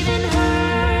believe in her,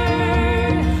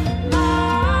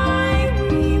 my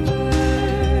weaver,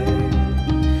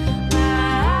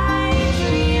 my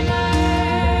dreamer,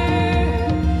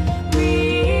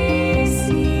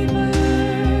 receiver.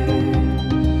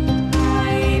 I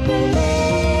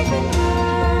believe in her,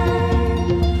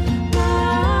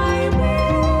 my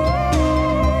weaver,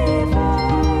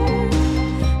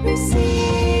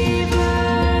 receiver.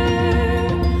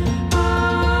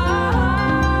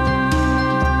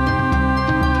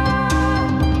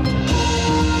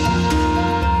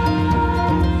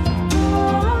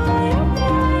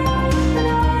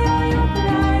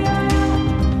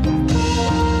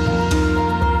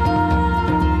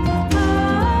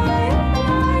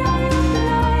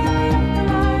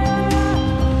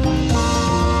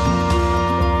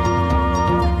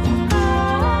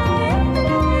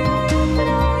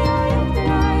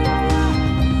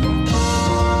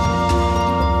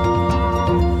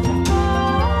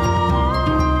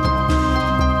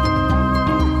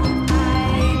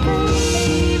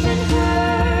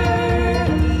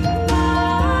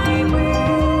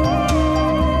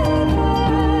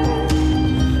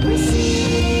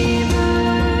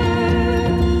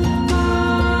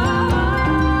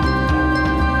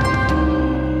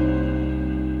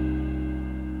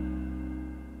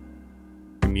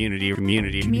 Community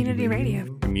radio. Community radio.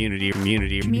 Community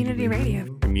radio.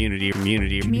 Community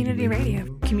radio.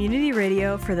 Community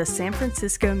radio for the San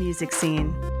Francisco music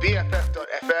scene.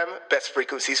 BFF.FM, best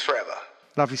frequencies forever.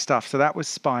 Lovely stuff. So that was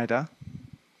Spider.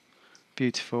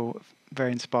 Beautiful,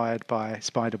 very inspired by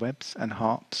spider webs and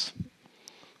harps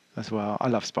as well. I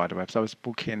love spider webs. I was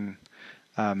walking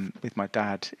with my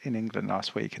dad in England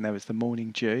last week, and there was the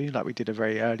morning dew. Like, we did a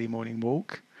very early morning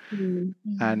walk,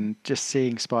 and just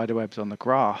seeing spider webs on the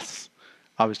grass,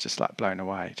 I was just like blown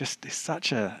away. Just, it's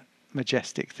such a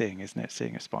majestic thing, isn't it?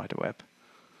 Seeing a spider web.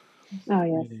 Oh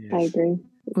yes, I agree.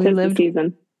 We Tis the lived-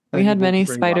 season. We had many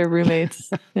spider roommates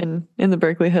in the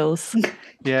Berkeley Hills.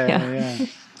 Yeah.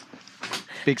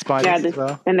 Big spiders as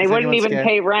well. And they Is wouldn't anyone even scared?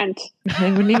 pay rent.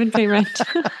 They wouldn't even pay rent.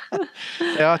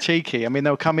 They are cheeky. I mean,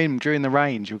 they'll come in during the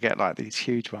range. You'll get like these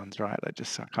huge ones, right? They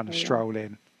just kind of stroll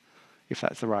in, if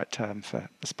that's the right term for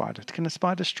a spider. Can a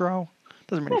spider stroll?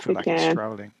 Doesn't really Yes, feel it like it's can.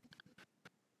 strolling.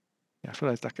 Yeah, I feel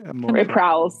like it's like a more. It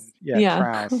prowls. Yeah,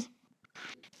 prowls.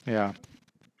 Yeah.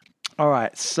 All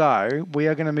right, so we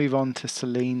are going to move on to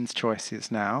Celine's choices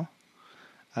now.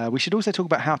 We should also talk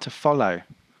about how to follow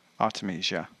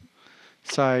Artemisia.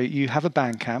 So you have a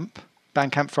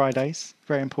Bandcamp Fridays,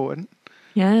 very important.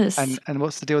 Yes. And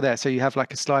what's the deal there? So you have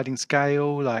like a sliding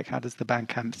scale. Like, how does the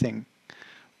Bandcamp thing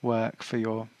work for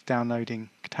your downloading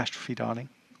Catastrophe Darling?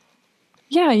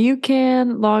 Yeah, you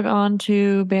can log on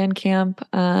to Bandcamp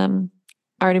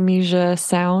Artemisia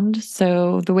Sound.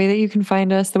 So the way that you can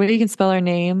find us, the way you can spell our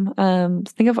name,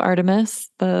 think of Artemis,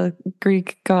 the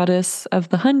Greek goddess of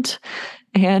the hunt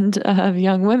and of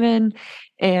young women,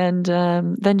 and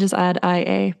then just add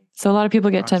IA. So a lot of people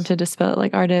get tempted to spell it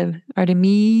like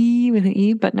Artemi with an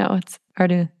E, but no, it's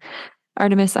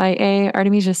Artemis IA,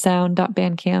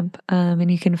 artemisiasound.bandcamp.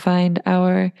 And you can find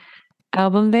our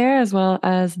album there as well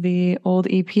as the old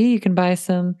EP. You can buy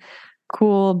some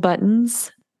cool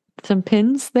buttons, some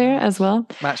pins there as well.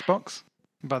 Matchbox?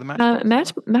 By the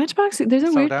Matchbox? Matchbox, there's a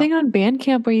Sold weird out? thing on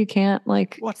Bandcamp where you can't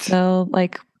sell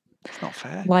It's not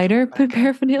fair. lighter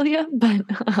paraphernalia, but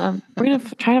we're gonna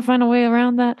try to find a way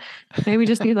around that. Maybe we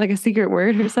just need like a secret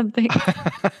word or something.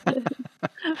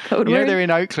 Code You know word. they're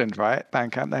in Oakland, right?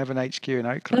 Bandcamp. They have an HQ in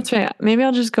Oakland. That's right. Maybe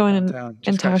I'll just go in and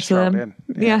talk to them.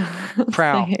 Yeah.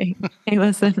 Proud. Say, hey,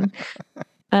 listen.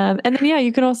 And then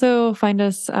you can also find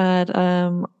us at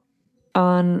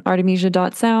on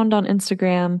artemisia.sound on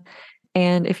Instagram.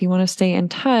 And if you want to stay in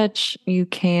touch, you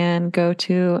can go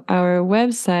to our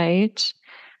website,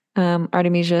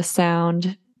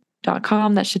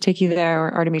 artemisiasound.com. That should take you there,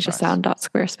 or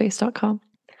artemisiasound.squarespace.com.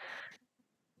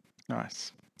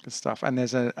 Nice. Good stuff. And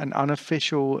there's an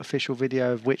unofficial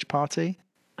video of Witch Party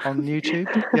on YouTube.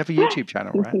 You have a YouTube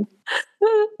channel, right?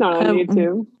 Not on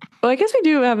YouTube. Well, I guess we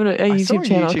do have a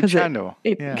YouTube channel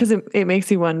because it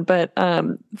makes you one. But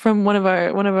from one of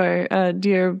our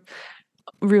dear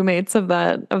roommates of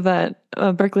that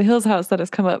Berkeley Hills house that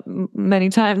has come up many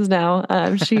times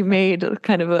now, she made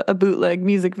kind of a bootleg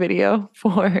music video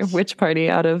for Witch Party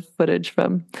out of footage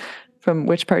from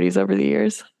witch parties over the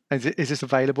years. Is this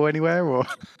available anywhere, or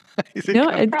is it? No,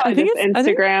 I think it's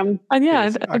Instagram.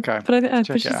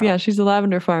 But she's a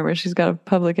lavender farmer. She's got a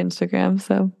public Instagram,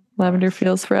 so lavender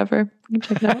feels forever. You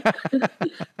can check it out.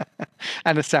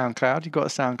 And a SoundCloud. You've got a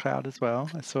SoundCloud as well,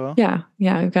 I saw. Yeah,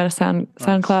 we've got a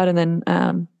SoundCloud, and then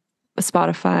a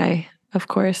Spotify, of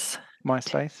course.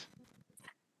 MySpace.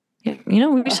 Yeah,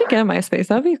 we should get a MySpace.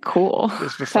 That'd be cool.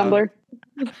 Tumblr.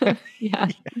 Yeah.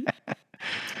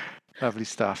 Lovely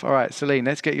stuff. All right, Celine,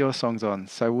 let's get your songs on.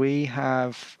 So we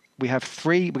have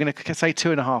 3. We're going to say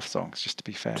 2.5 songs, just to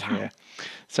be fair here.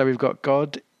 So we've got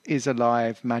God is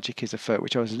Alive, Magic is Afoot,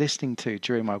 which I was listening to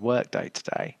during my work day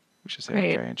today, which was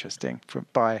very interesting,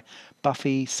 by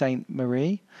Buffy St.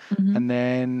 Marie. Mm-hmm. And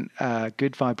then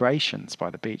Good Vibrations by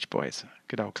the Beach Boys.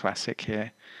 Good old classic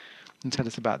here. And tell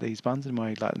us about these ones and why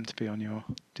you'd like them to be on your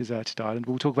deserted island.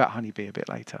 We'll talk about Honeybee a bit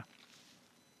later.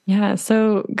 Yeah,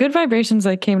 so Good Vibrations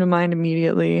came to mind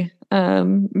immediately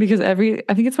because I think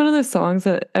it's one of those songs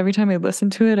that every time I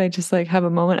listen to it, I just have a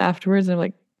moment afterwards and I'm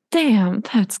like, damn,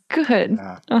 that's good.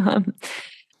 Yeah.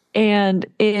 And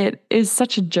it is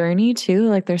such a journey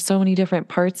too. There's so many different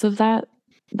parts of that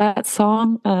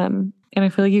song. And I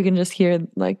feel like you can just hear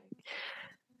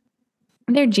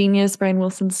their genius, Brian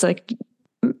Wilson's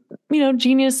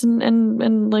genius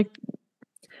and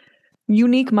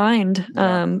unique mind,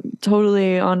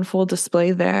 totally on full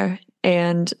display there.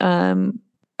 And I'm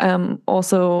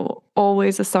also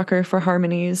always a sucker for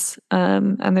harmonies.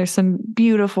 And there's some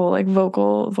beautiful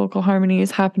vocal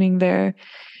harmonies happening there.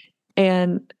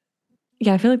 And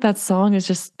I feel like that song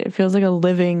is it feels like a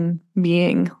living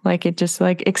being. It just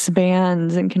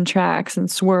expands and contracts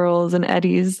and swirls and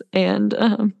eddies. And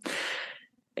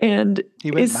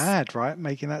he went mad, right?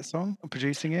 Making that song and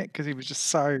producing it because he was just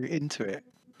so into it.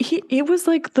 It was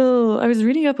I was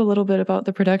reading up a little bit about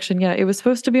the production. Yeah, it was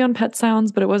supposed to be on Pet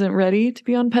Sounds, but it wasn't ready to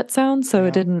be on Pet Sounds, so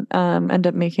it didn't end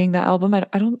up making that album. I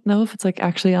don't know if it's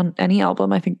actually on any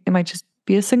album. I think it might just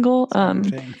be a single.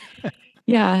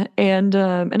 Yeah, and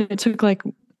it took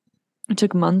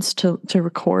months to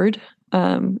record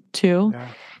too. Yeah.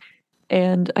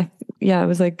 And it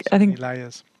was I think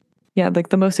layers. Yeah,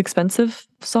 the most expensive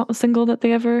single that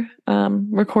they ever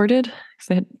recorded because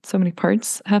they had so many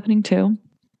parts happening too.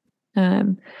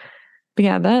 But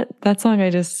yeah, that song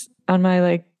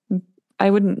I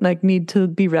wouldn't need to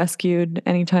be rescued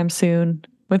anytime soon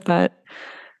with that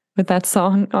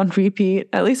song on repeat,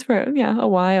 at least for a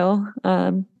while.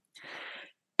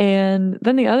 And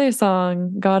then the other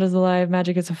song, God is Alive,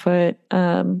 Magic is Afoot,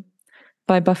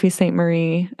 by Buffy St.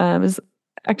 Marie, is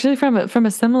actually from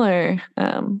a similar,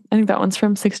 I think that one's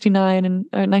from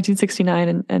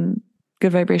 1969 and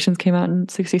Good Vibrations came out in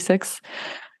 66.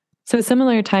 So a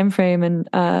similar time frame, and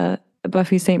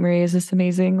Buffy St. Marie is this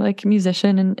amazing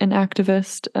musician and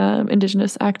activist,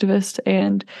 indigenous activist,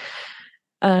 and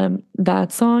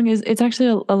that song it's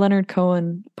actually a Leonard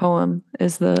Cohen poem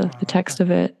is the text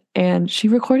of it, and she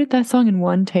recorded that song in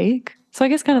one take. So I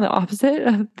guess kind of the opposite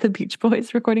of the Beach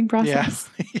Boys recording process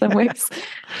in some ways.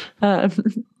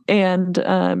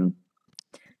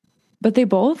 But they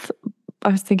both, I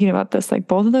was thinking about this, like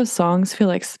both of those songs feel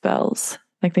like spells.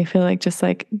 Like they feel like just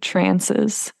like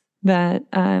trances that,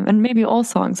 and maybe all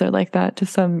songs are like that to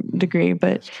some degree,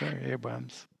 but That's true,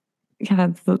 earworms. Yeah,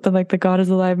 like the God is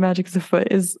alive, magic is afoot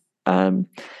is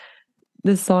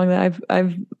this song that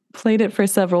I've played it for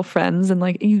several friends, and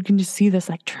like you can just see this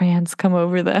like trance come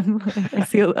over them. I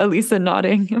see Elisa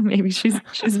nodding. Maybe she's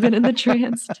been in the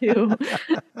trance too.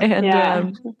 And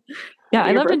yeah,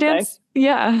 I love to dance.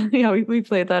 Yeah, we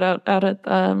played that out at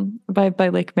by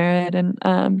Lake Merritt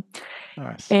and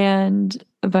nice. and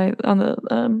by on the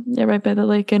right by the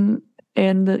lake and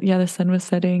the sun was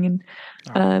setting and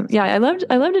I loved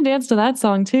to dance to that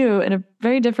song too in a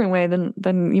very different way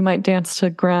than you might dance to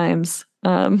Grimes.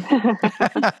 You'd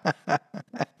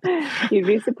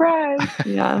be surprised.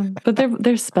 Yeah, but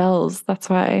they're spells. That's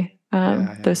why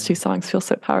those two songs feel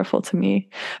so powerful to me.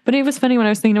 But it was funny when I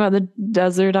was thinking about the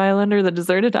desert island or the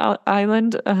deserted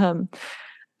island. I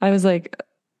was like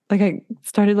I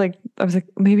was like,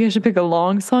 maybe I should pick a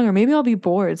long song, or maybe I'll be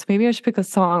bored. So maybe I should pick a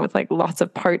song with like lots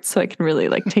of parts so I can really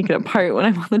like take it apart when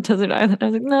I'm on the desert island. I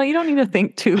was like, no, you don't need to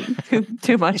think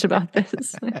too much about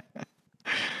this.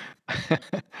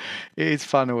 It is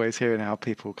fun always hearing how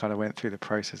people kind of went through the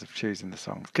process of choosing the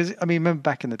songs. Because I mean, remember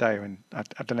back in the day when I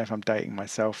don't know if I'm dating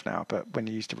myself now, but when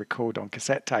you used to record on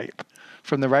cassette tape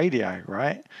from the radio,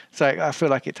 right? So I feel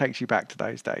like it takes you back to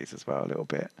those days as well a little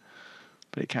bit.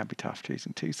 But it can be tough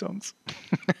choosing two songs.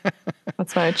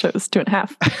 That's why I chose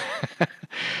 2.5.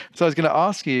 So I was going to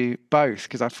ask you both,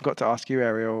 because I forgot to ask you,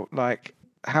 Ariel, like,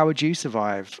 how would you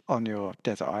survive on your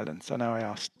desert islands? I know I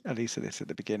asked Elisa this at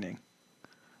the beginning.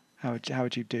 How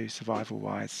would you do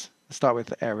survival-wise? Let's start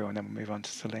with Ariel and then we'll move on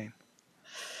to Celine.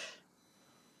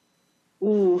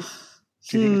 Ooh.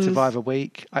 Do you think you'd survive a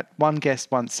week? One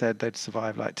guest once said they'd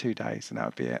survive like 2 days and that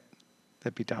would be it.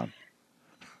 They'd be done.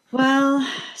 Well,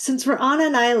 since we're on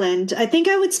an island, I think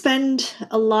I would spend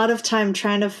a lot of time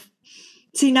trying to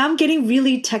see. Now I'm getting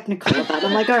really technical about it.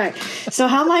 I'm like, all right, so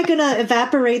how am I going to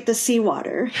evaporate the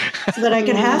seawater so that I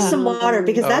can have some water?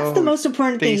 Because that's the most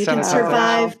important thing. You can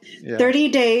survive 30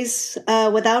 days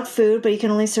without food, but you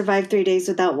can only survive 3 days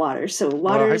without water. So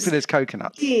water. Well, hopefully there's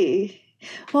coconuts.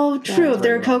 Well, true. If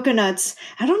there are coconuts,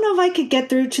 I don't know if I could get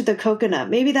through to the coconut.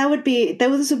 Maybe those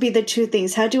would be the two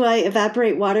things. How do I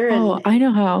evaporate water? And I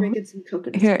know how. break in some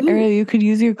coconuts? Here, Ariel, you could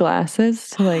use your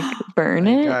glasses to like burn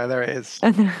it. Oh, there it is.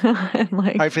 And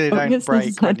like, hopefully they don't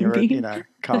break when you're,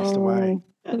 cast away.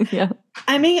 Yeah.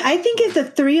 I mean, I think if the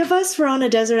three of us were on a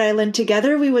desert island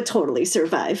together, we would totally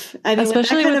survive. I mean,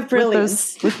 especially with that kind of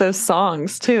brilliance. With those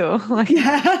songs too. Like,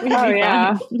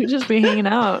 we'd just be hanging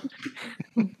out.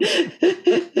 We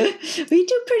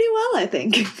do pretty well, I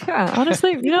think. Yeah,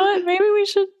 honestly, you know what? Maybe we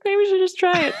should just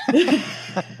try it.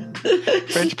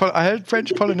 I heard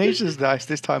French Polynesia's nice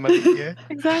this time of the year.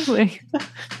 Exactly.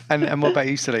 And what about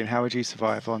you, Celine? How would you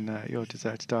survive on your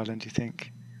deserted island, do you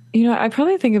think? You know, I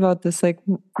probably think about this like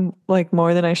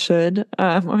more than I should,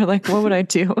 or like what would I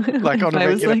do? Like on a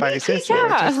regular basis?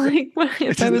 Yeah, like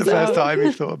this isn't the first time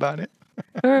you've thought about it.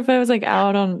 Or if I was like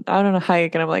out on a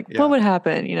hike and I'm like, what would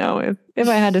happen? You know, if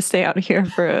I had to stay out here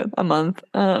for a month.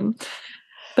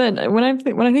 But when I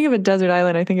think of a desert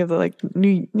island, I think of the like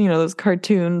those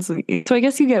cartoons. So I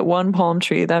guess you get one palm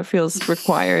tree that feels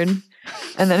required,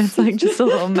 and then it's like just a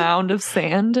little mound of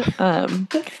sand.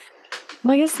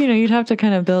 Well, I guess you'd have to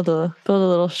kind of build a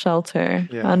little shelter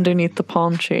underneath the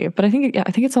palm tree. But I think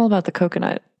it's all about the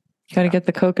coconut. You got to get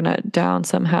the coconut down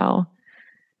somehow,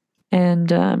 and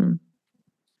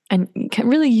you can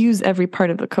really use every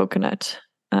part of the coconut.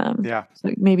 So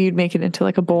maybe you'd make it into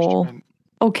like a bowl.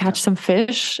 Catch some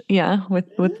fish. Yeah, with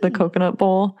the coconut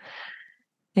bowl.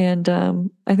 And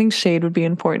I think shade would be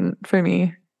important for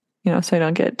me, so I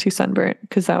don't get too sunburnt,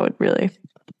 because that would really,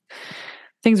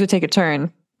 things would take a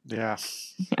turn. Yeah.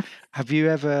 Have you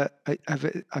ever?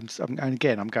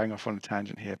 I'm going off on a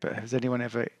tangent here, but has anyone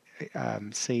ever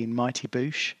seen Mighty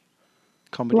Boosh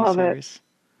comedy series?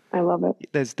 I love it.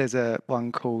 There's a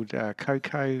one called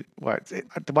Coco. Well,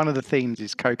 one of the themes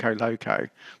is Coco Loco,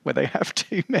 where they have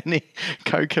too many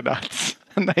coconuts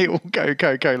and they all go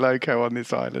Coco Loco on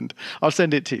this island. I'll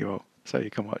send it to you all so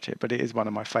you can watch it. But it is one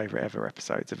of my favorite ever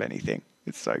episodes of anything.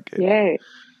 It's so good. Yay.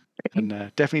 And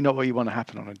definitely not what you want to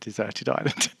happen on a deserted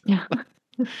island. Yeah.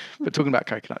 But talking about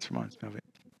coconuts reminds me of it.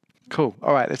 Cool.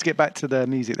 All right, let's get back to the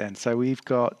music then. So we've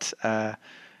got, I'm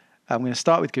going to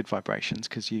start with Good Vibrations,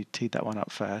 because you teed that one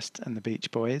up first, and the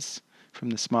Beach Boys from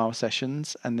the Smile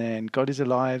Sessions, and then God is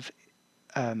Alive,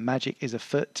 Magic is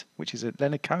Afoot, which is a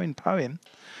Leonard Cohen poem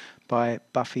by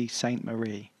Buffy St.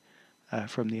 Marie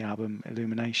from the album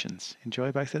Illuminations.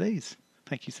 Enjoy both of these.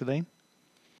 Thank you, Celine.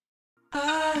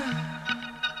 I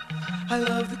I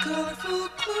love the colorful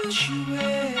clothes she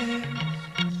wears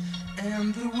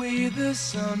and the way the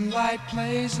sunlight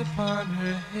plays upon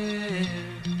her hair.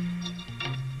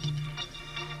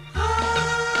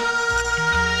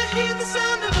 I hear the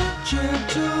sound of a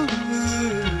gentle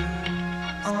word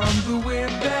on the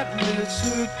wind that lifts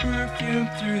her perfume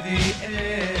through the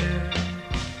air.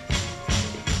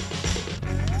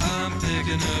 I'm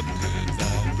picking up good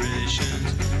vibrations.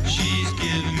 She's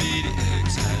giving me the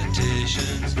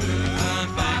excitations. I'm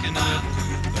picking up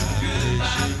good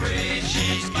vibrations.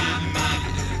 She's giving me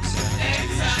the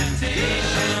excitations.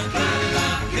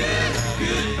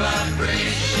 Good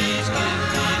vibrations. She's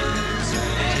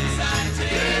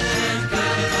giving me the excitations.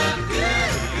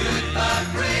 Good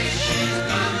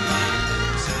vibrations.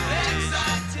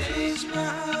 Close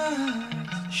my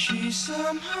eyes. She's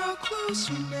somehow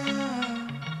closer now.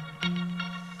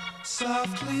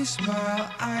 Softly smile,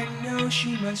 I know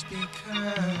she must be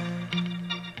kind.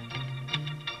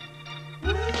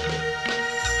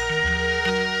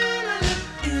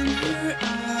 In her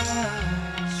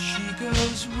eyes, she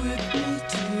goes with me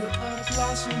to a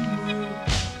blossom room.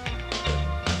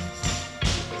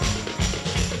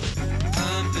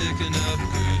 I'm picking up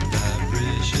good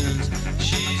vibrations.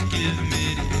 She's giving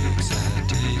me the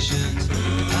excitations.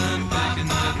 I'm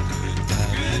picking up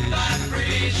good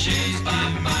vibrations. She's giving me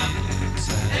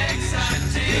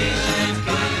excitations,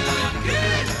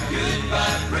 good vibrations, excitations,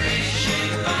 good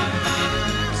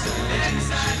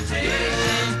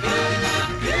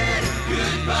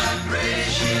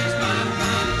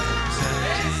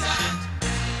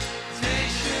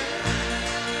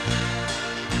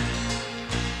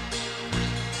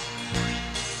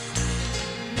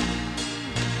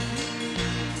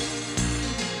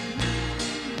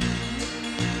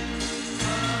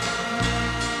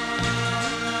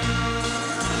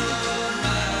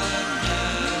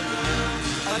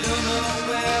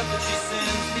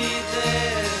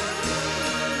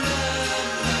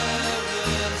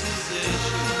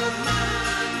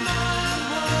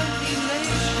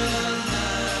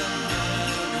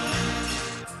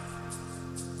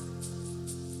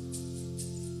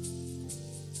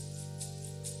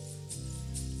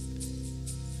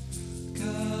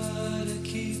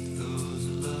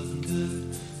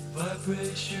vibrations,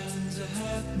 vibrations are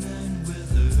happening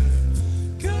with her.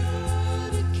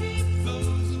 Gotta keep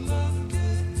those love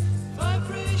good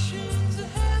vibrations are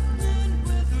happening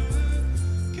with her.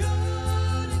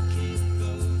 Gotta keep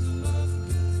those love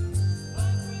good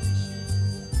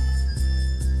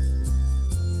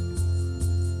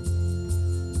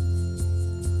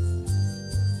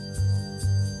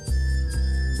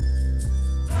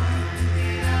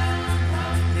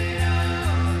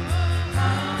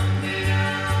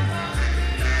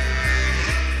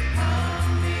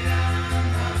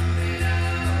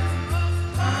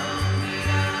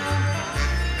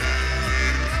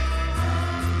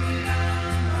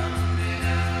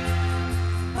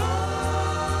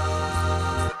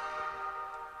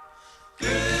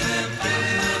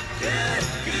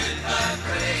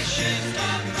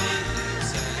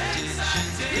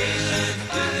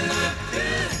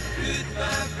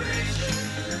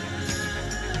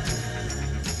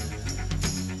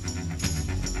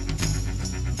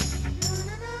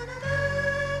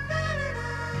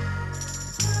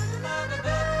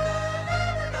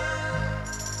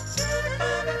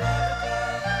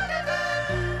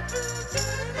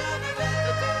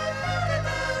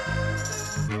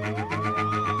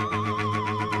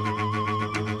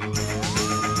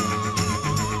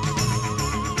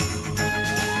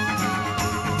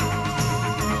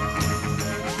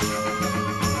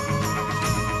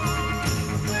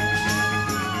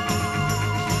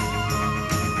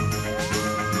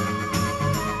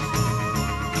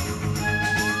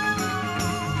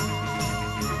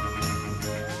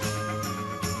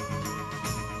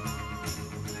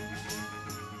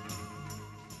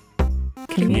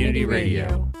Community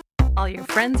radio. All your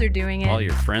friends are doing it. All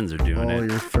your friends are doing it. All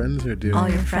your friends are doing All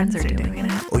it. your friends are doing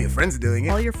it. All your friends are doing it.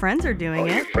 All your friends are doing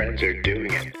it. Friends are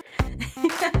doing it.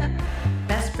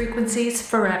 Best frequencies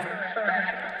forever.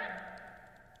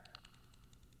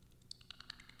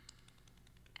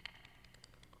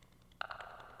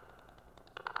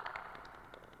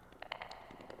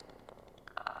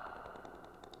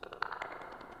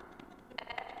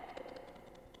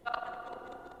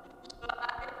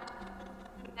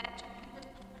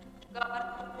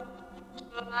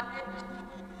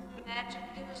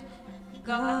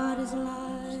 God is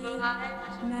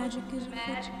alive, magic is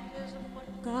afoot.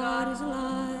 God is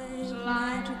alive,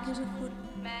 magic is afoot.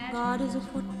 God is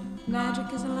afoot,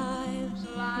 magic is alive,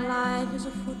 alive is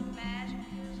afoot.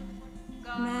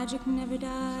 Magic never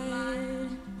dies.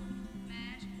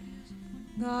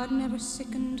 God never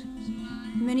sickened.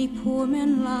 Many poor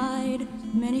men lied,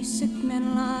 many sick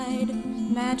men lied.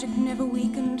 Magic never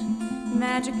weakened,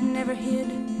 magic never hid.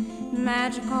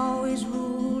 Magic always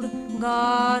ruled.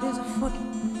 God is afoot,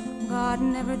 God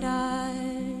never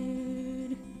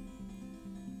died.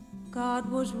 God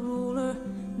was ruler,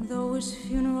 though his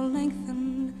funeral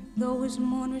lengthened, though his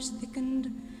mourners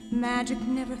thickened. Magic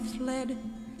never fled.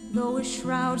 Though his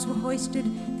shrouds were hoisted,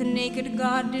 the naked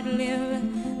God did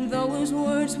live. Though his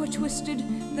words were twisted,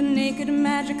 the naked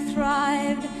magic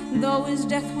thrived. Though his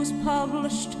death was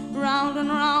published round and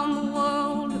round the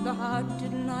world, the heart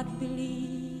did not believe.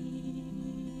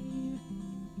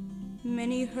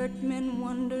 Many hurt men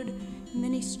wondered,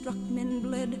 many struck men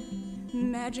bled.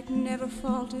 Magic never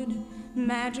faltered,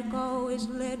 magic always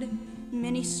led.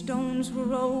 Many stones were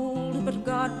rolled, but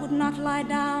God would not lie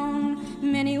down.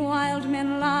 Many wild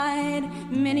men lied,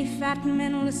 many fat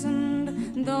men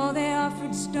listened. Though they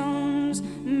offered stones,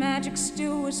 magic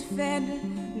still was fed.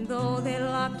 Though they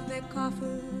locked their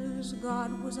coffers,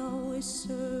 God was always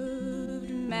served.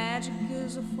 Magic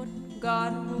is afoot,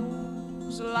 God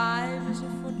rules. Alive is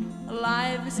afoot,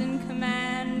 alive is in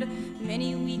command.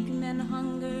 Many weak men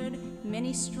hungered,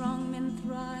 many strong men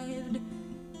thrived.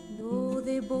 Though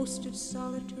they boasted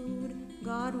solitude,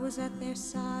 God was at their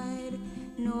side.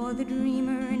 Nor the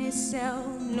dreamer in his cell,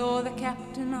 nor the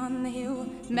captain on the hill.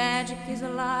 Magic is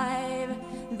alive.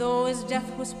 Though his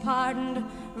death was pardoned,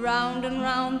 round and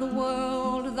round the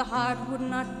world, the heart would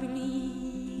not believe.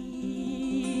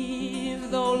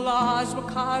 Though laws were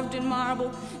carved in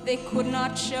marble, they could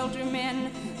not shelter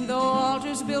men. Though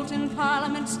altars built in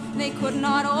parliaments, they could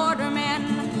not order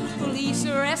men. Police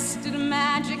arrested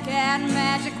magic, and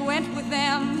magic went with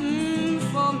them.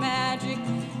 For magic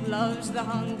loves the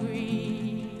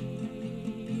hungry.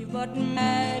 But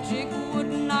magic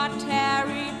would not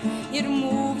tarry. It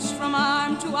moves from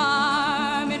arm to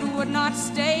arm. It would not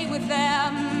stay with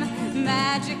them.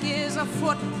 Magic is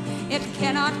afoot. It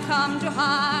cannot come to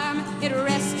harm. It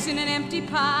rests in an empty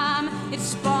palm. It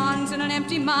spawns in an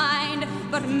empty mind.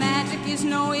 But magic is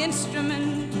no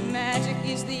instrument. Magic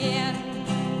is the end.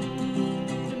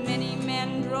 Many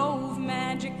men drove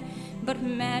magic, but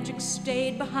magic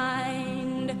stayed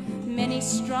behind. Many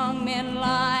strong men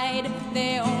lied.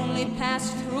 They only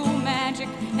passed through magic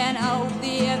and out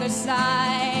the other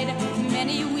side.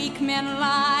 Many weak men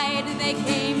lied. They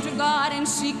came to God in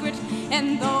secret,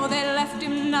 and though they left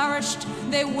him nourished,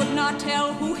 they would not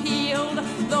tell who healed.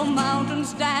 Though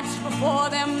mountains danced before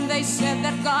them, they said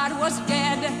that God was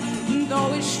dead.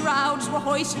 Though his shrouds were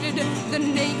hoisted, the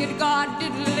naked God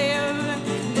did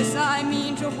live. This I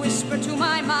mean to whisper to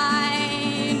my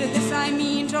mind. This I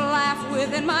mean to laugh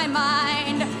within my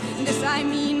mind. This I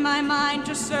mean my mind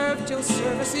to serve till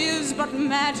service is but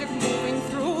magic moving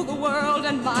through the world,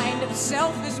 and mind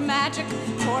itself is magic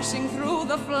coursing through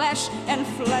the flesh, and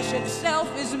flesh itself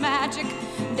is magic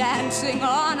dancing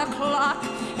on a clock,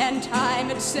 and time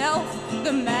itself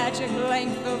the magic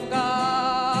length of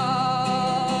God.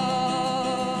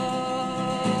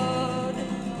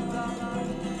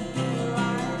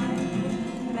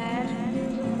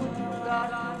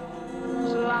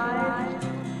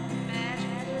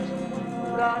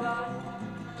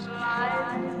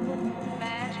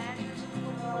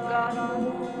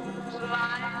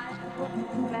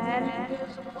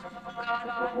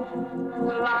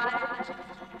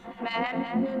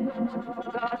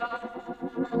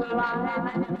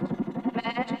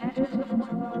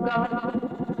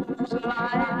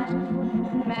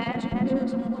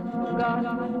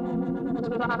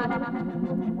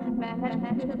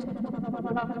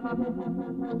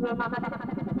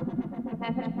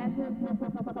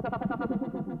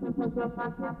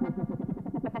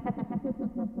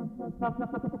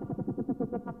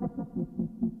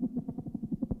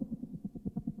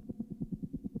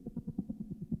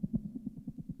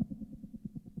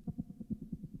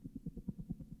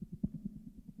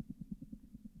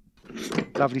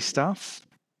 Lovely stuff.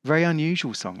 Very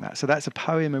unusual song, that. So that's a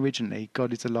poem originally.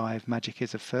 God is alive, magic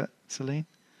is afoot. Celine?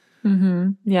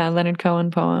 Yeah, Leonard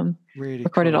Cohen poem. Really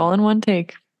recorded cool. all in one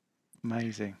take.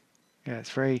 Amazing. Yeah,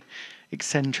 it's very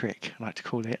eccentric, I like to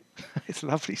call it. It's a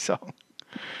lovely song.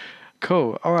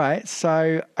 Cool. All right.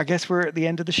 So I guess we're at the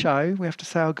end of the show. We have to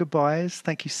say our goodbyes.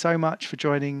 Thank you so much for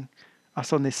joining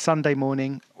us on this Sunday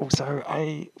morning. Also,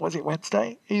 was it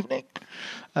Wednesday evening?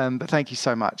 But thank you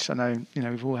so much. I know,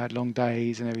 we've all had long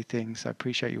days and everything, so I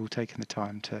appreciate you all taking the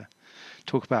time to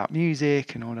talk about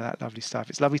music and all of that lovely stuff.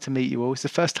 It's lovely to meet you all. It's the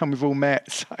first time we've all met,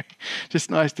 so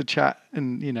just nice to chat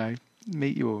and,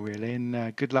 meet you all really.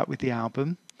 And good luck with the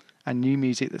album and new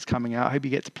music that's coming out. I hope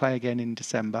you get to play again in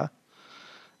December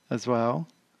as well.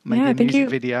 maybe Yeah, a thank music you.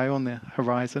 video on the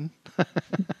horizon.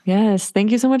 Yes,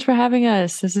 thank you so much for having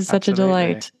us. This is such a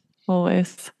Absolutely. delight,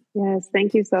 always. Yes,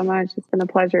 thank you so much. It's been a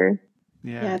pleasure.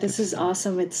 Yeah, this is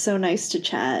awesome. It's so nice to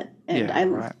chat. And Yeah,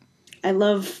 right. I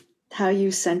love how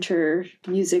you center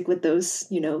music with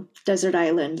those, desert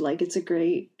island. Like it's a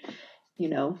great,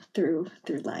 through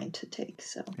line to take.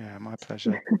 So Yeah, my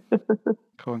pleasure.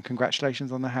 Cool, and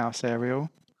congratulations on the house, Ariel.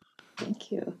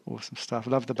 Thank you. Awesome stuff.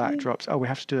 Love the backdrops. Oh, we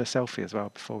have to do a selfie as well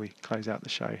before we close out the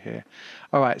show here.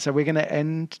 All right, so we're going to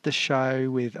end the show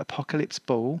with Apocalypse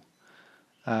Ball,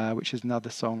 which is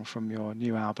another song from your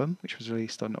new album, which was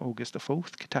released on August the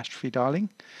 4th, Catastrophe Darling.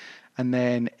 And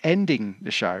then ending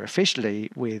the show officially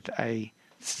with a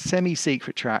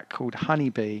semi-secret track called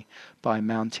Honeybee by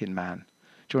Mountain Man.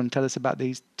 Do you want to tell us about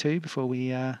these two before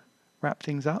we wrap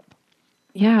things up?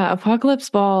 Yeah, Apocalypse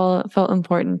Ball felt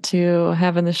important to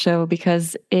have in the show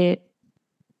because it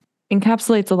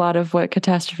encapsulates a lot of what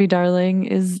Catastrophe Darling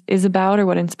is about, or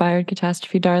what inspired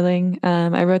Catastrophe Darling.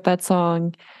 I wrote that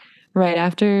song right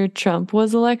after Trump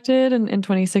was elected in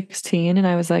 2016, and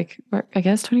I was like, I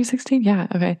guess 2016? Yeah,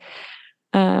 okay.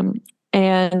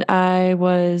 And I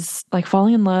was like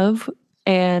falling in love,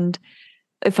 and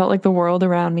it felt like the world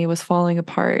around me was falling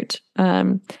apart.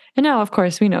 And now, of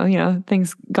course, we know,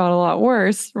 things got a lot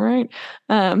worse, right?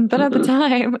 But at the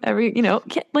time,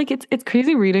 it's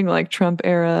crazy reading like Trump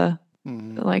era,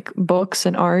 like books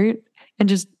and art, and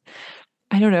just,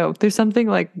 I don't know, there's something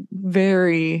like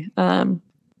very,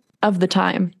 of the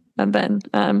time and then.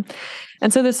 And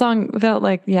so this song felt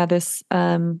like,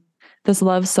 this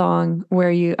love song where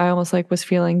I almost like was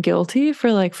feeling guilty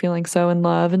for like feeling so in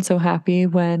love and so happy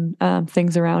when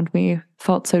things around me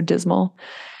felt so dismal.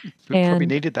 We probably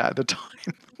needed that at the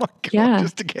time. My God,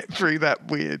 just to get through that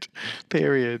weird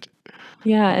period.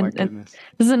 Yeah, oh my and goodness.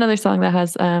 This is another song that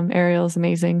has Ariel's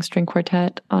amazing string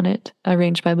quartet on it,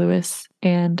 arranged by Lewis.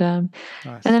 And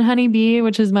then Honeybee,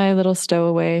 which is my little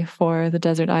stowaway for the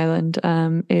desert island,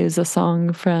 is a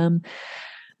song from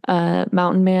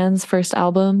Mountain Man's first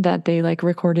album that they like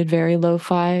recorded very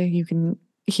lo-fi. You can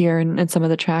hear in some of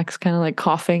the tracks kind of like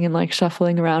coughing and like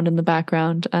shuffling around in the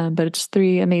background. But it's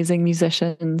three amazing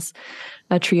musicians,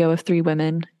 a trio of three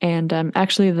women. And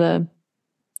actually the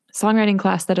songwriting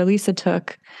class that Elisa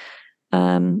took,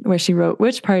 where she wrote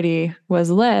Witch Party, was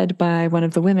led by one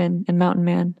of the women in Mountain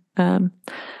Man,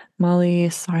 Molly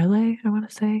Sarley, I want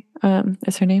to say,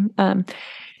 is her name.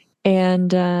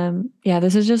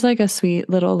 This is just like a sweet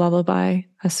little lullaby,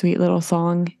 a sweet little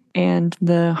song, and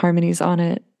the harmonies on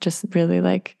it just really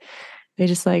they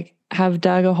just have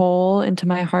dug a hole into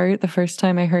my heart the first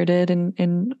time I heard it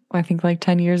in I think like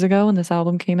 10 years ago when this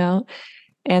album came out.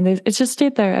 And it's just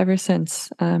stayed there ever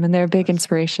since. And they're a big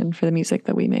inspiration for the music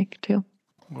that we make too.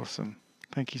 Awesome.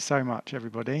 Thank you so much,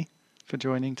 everybody, for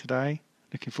joining today.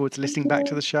 Looking forward to listening back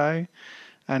to the show.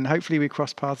 And hopefully we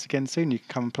cross paths again soon. You can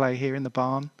come and play here in the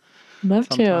barn. Love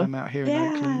sometime to. out here in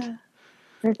Oakland.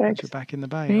 Perfect. You're back in the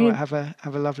Bay. All right, have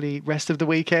a lovely rest of the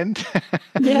weekend.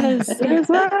 Yes. as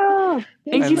well.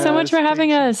 Thank you so much for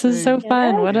having us. This is so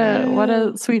fun. What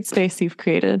a sweet space you've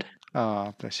created.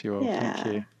 Oh, bless you all. Thank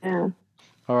you. Yeah.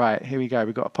 All right, here we go.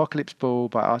 We've got Apocalypse Ball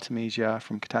by Artemisia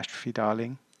from Catastrophe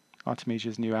Darling,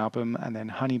 Artemisia's new album, and then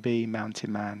Honeybee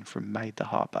Mountain Man from Made the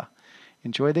Harbour.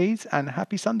 Enjoy these, and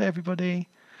happy Sunday, everybody.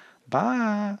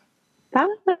 Bye.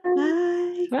 Bye.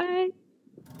 Bye. Bye.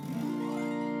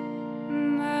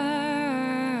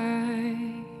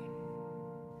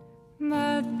 My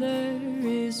mother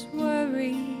is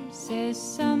worried, says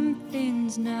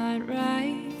something's not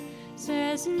right,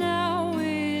 says now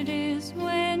it is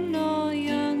when all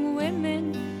young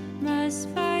women must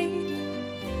fight.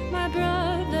 My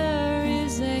brother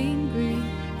is angry,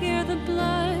 hear the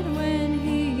blood when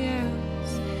he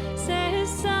yells, says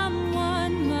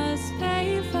someone must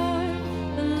pay for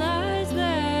the lies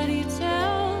that he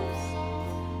tells.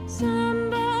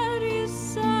 Somebody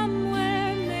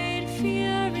somewhere made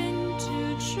fear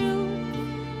into truth,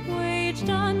 waged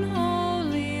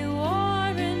unholy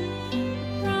war in the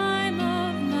prime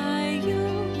of my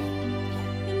youth.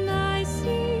 And I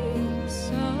see the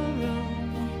sorrow,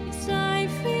 yes I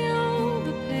feel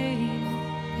the pain,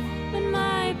 but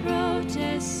my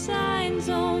protest signs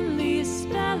only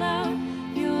spell out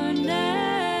your name.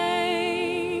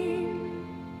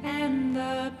 And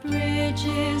the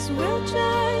bridges will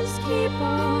just keep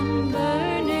on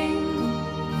burning,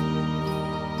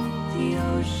 the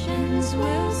oceans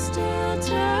will still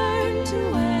turn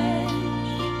to ash.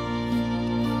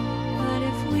 But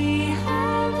if we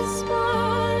have a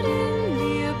spot in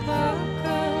the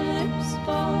apocalypse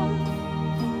ball,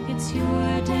 it's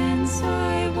your dance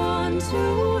I want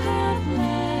to have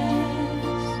last.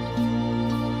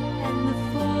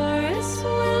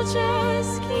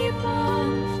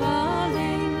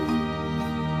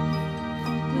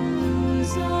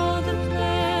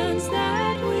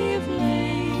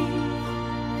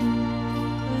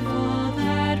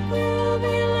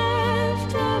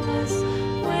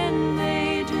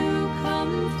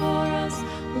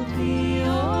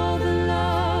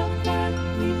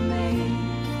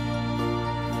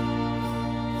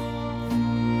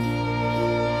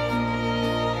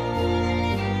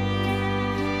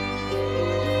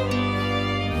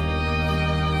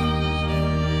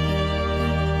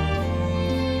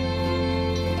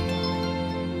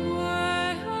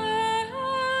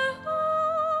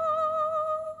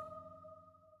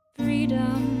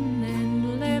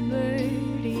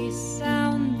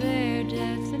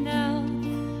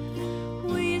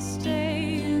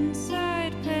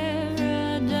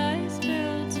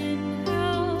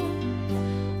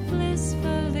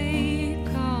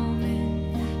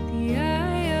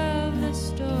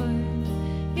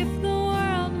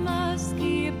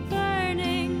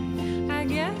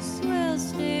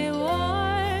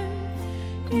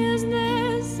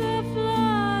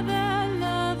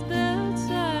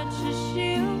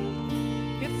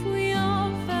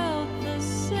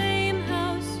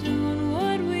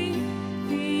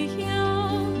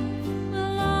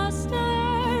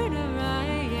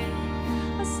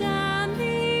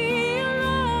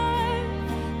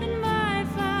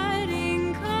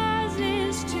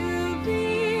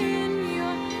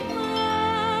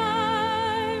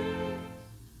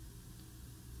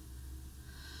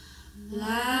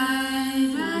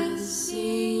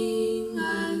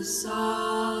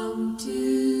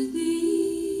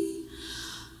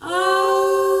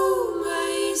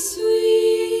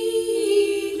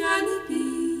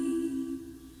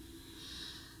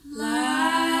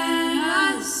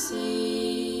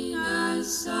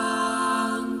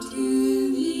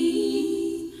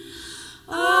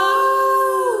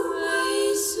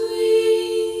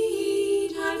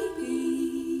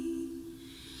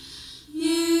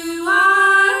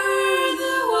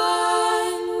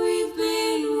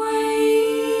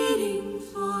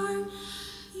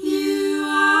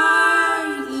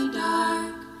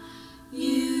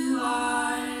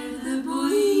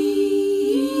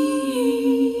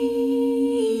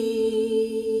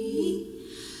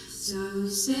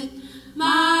 sit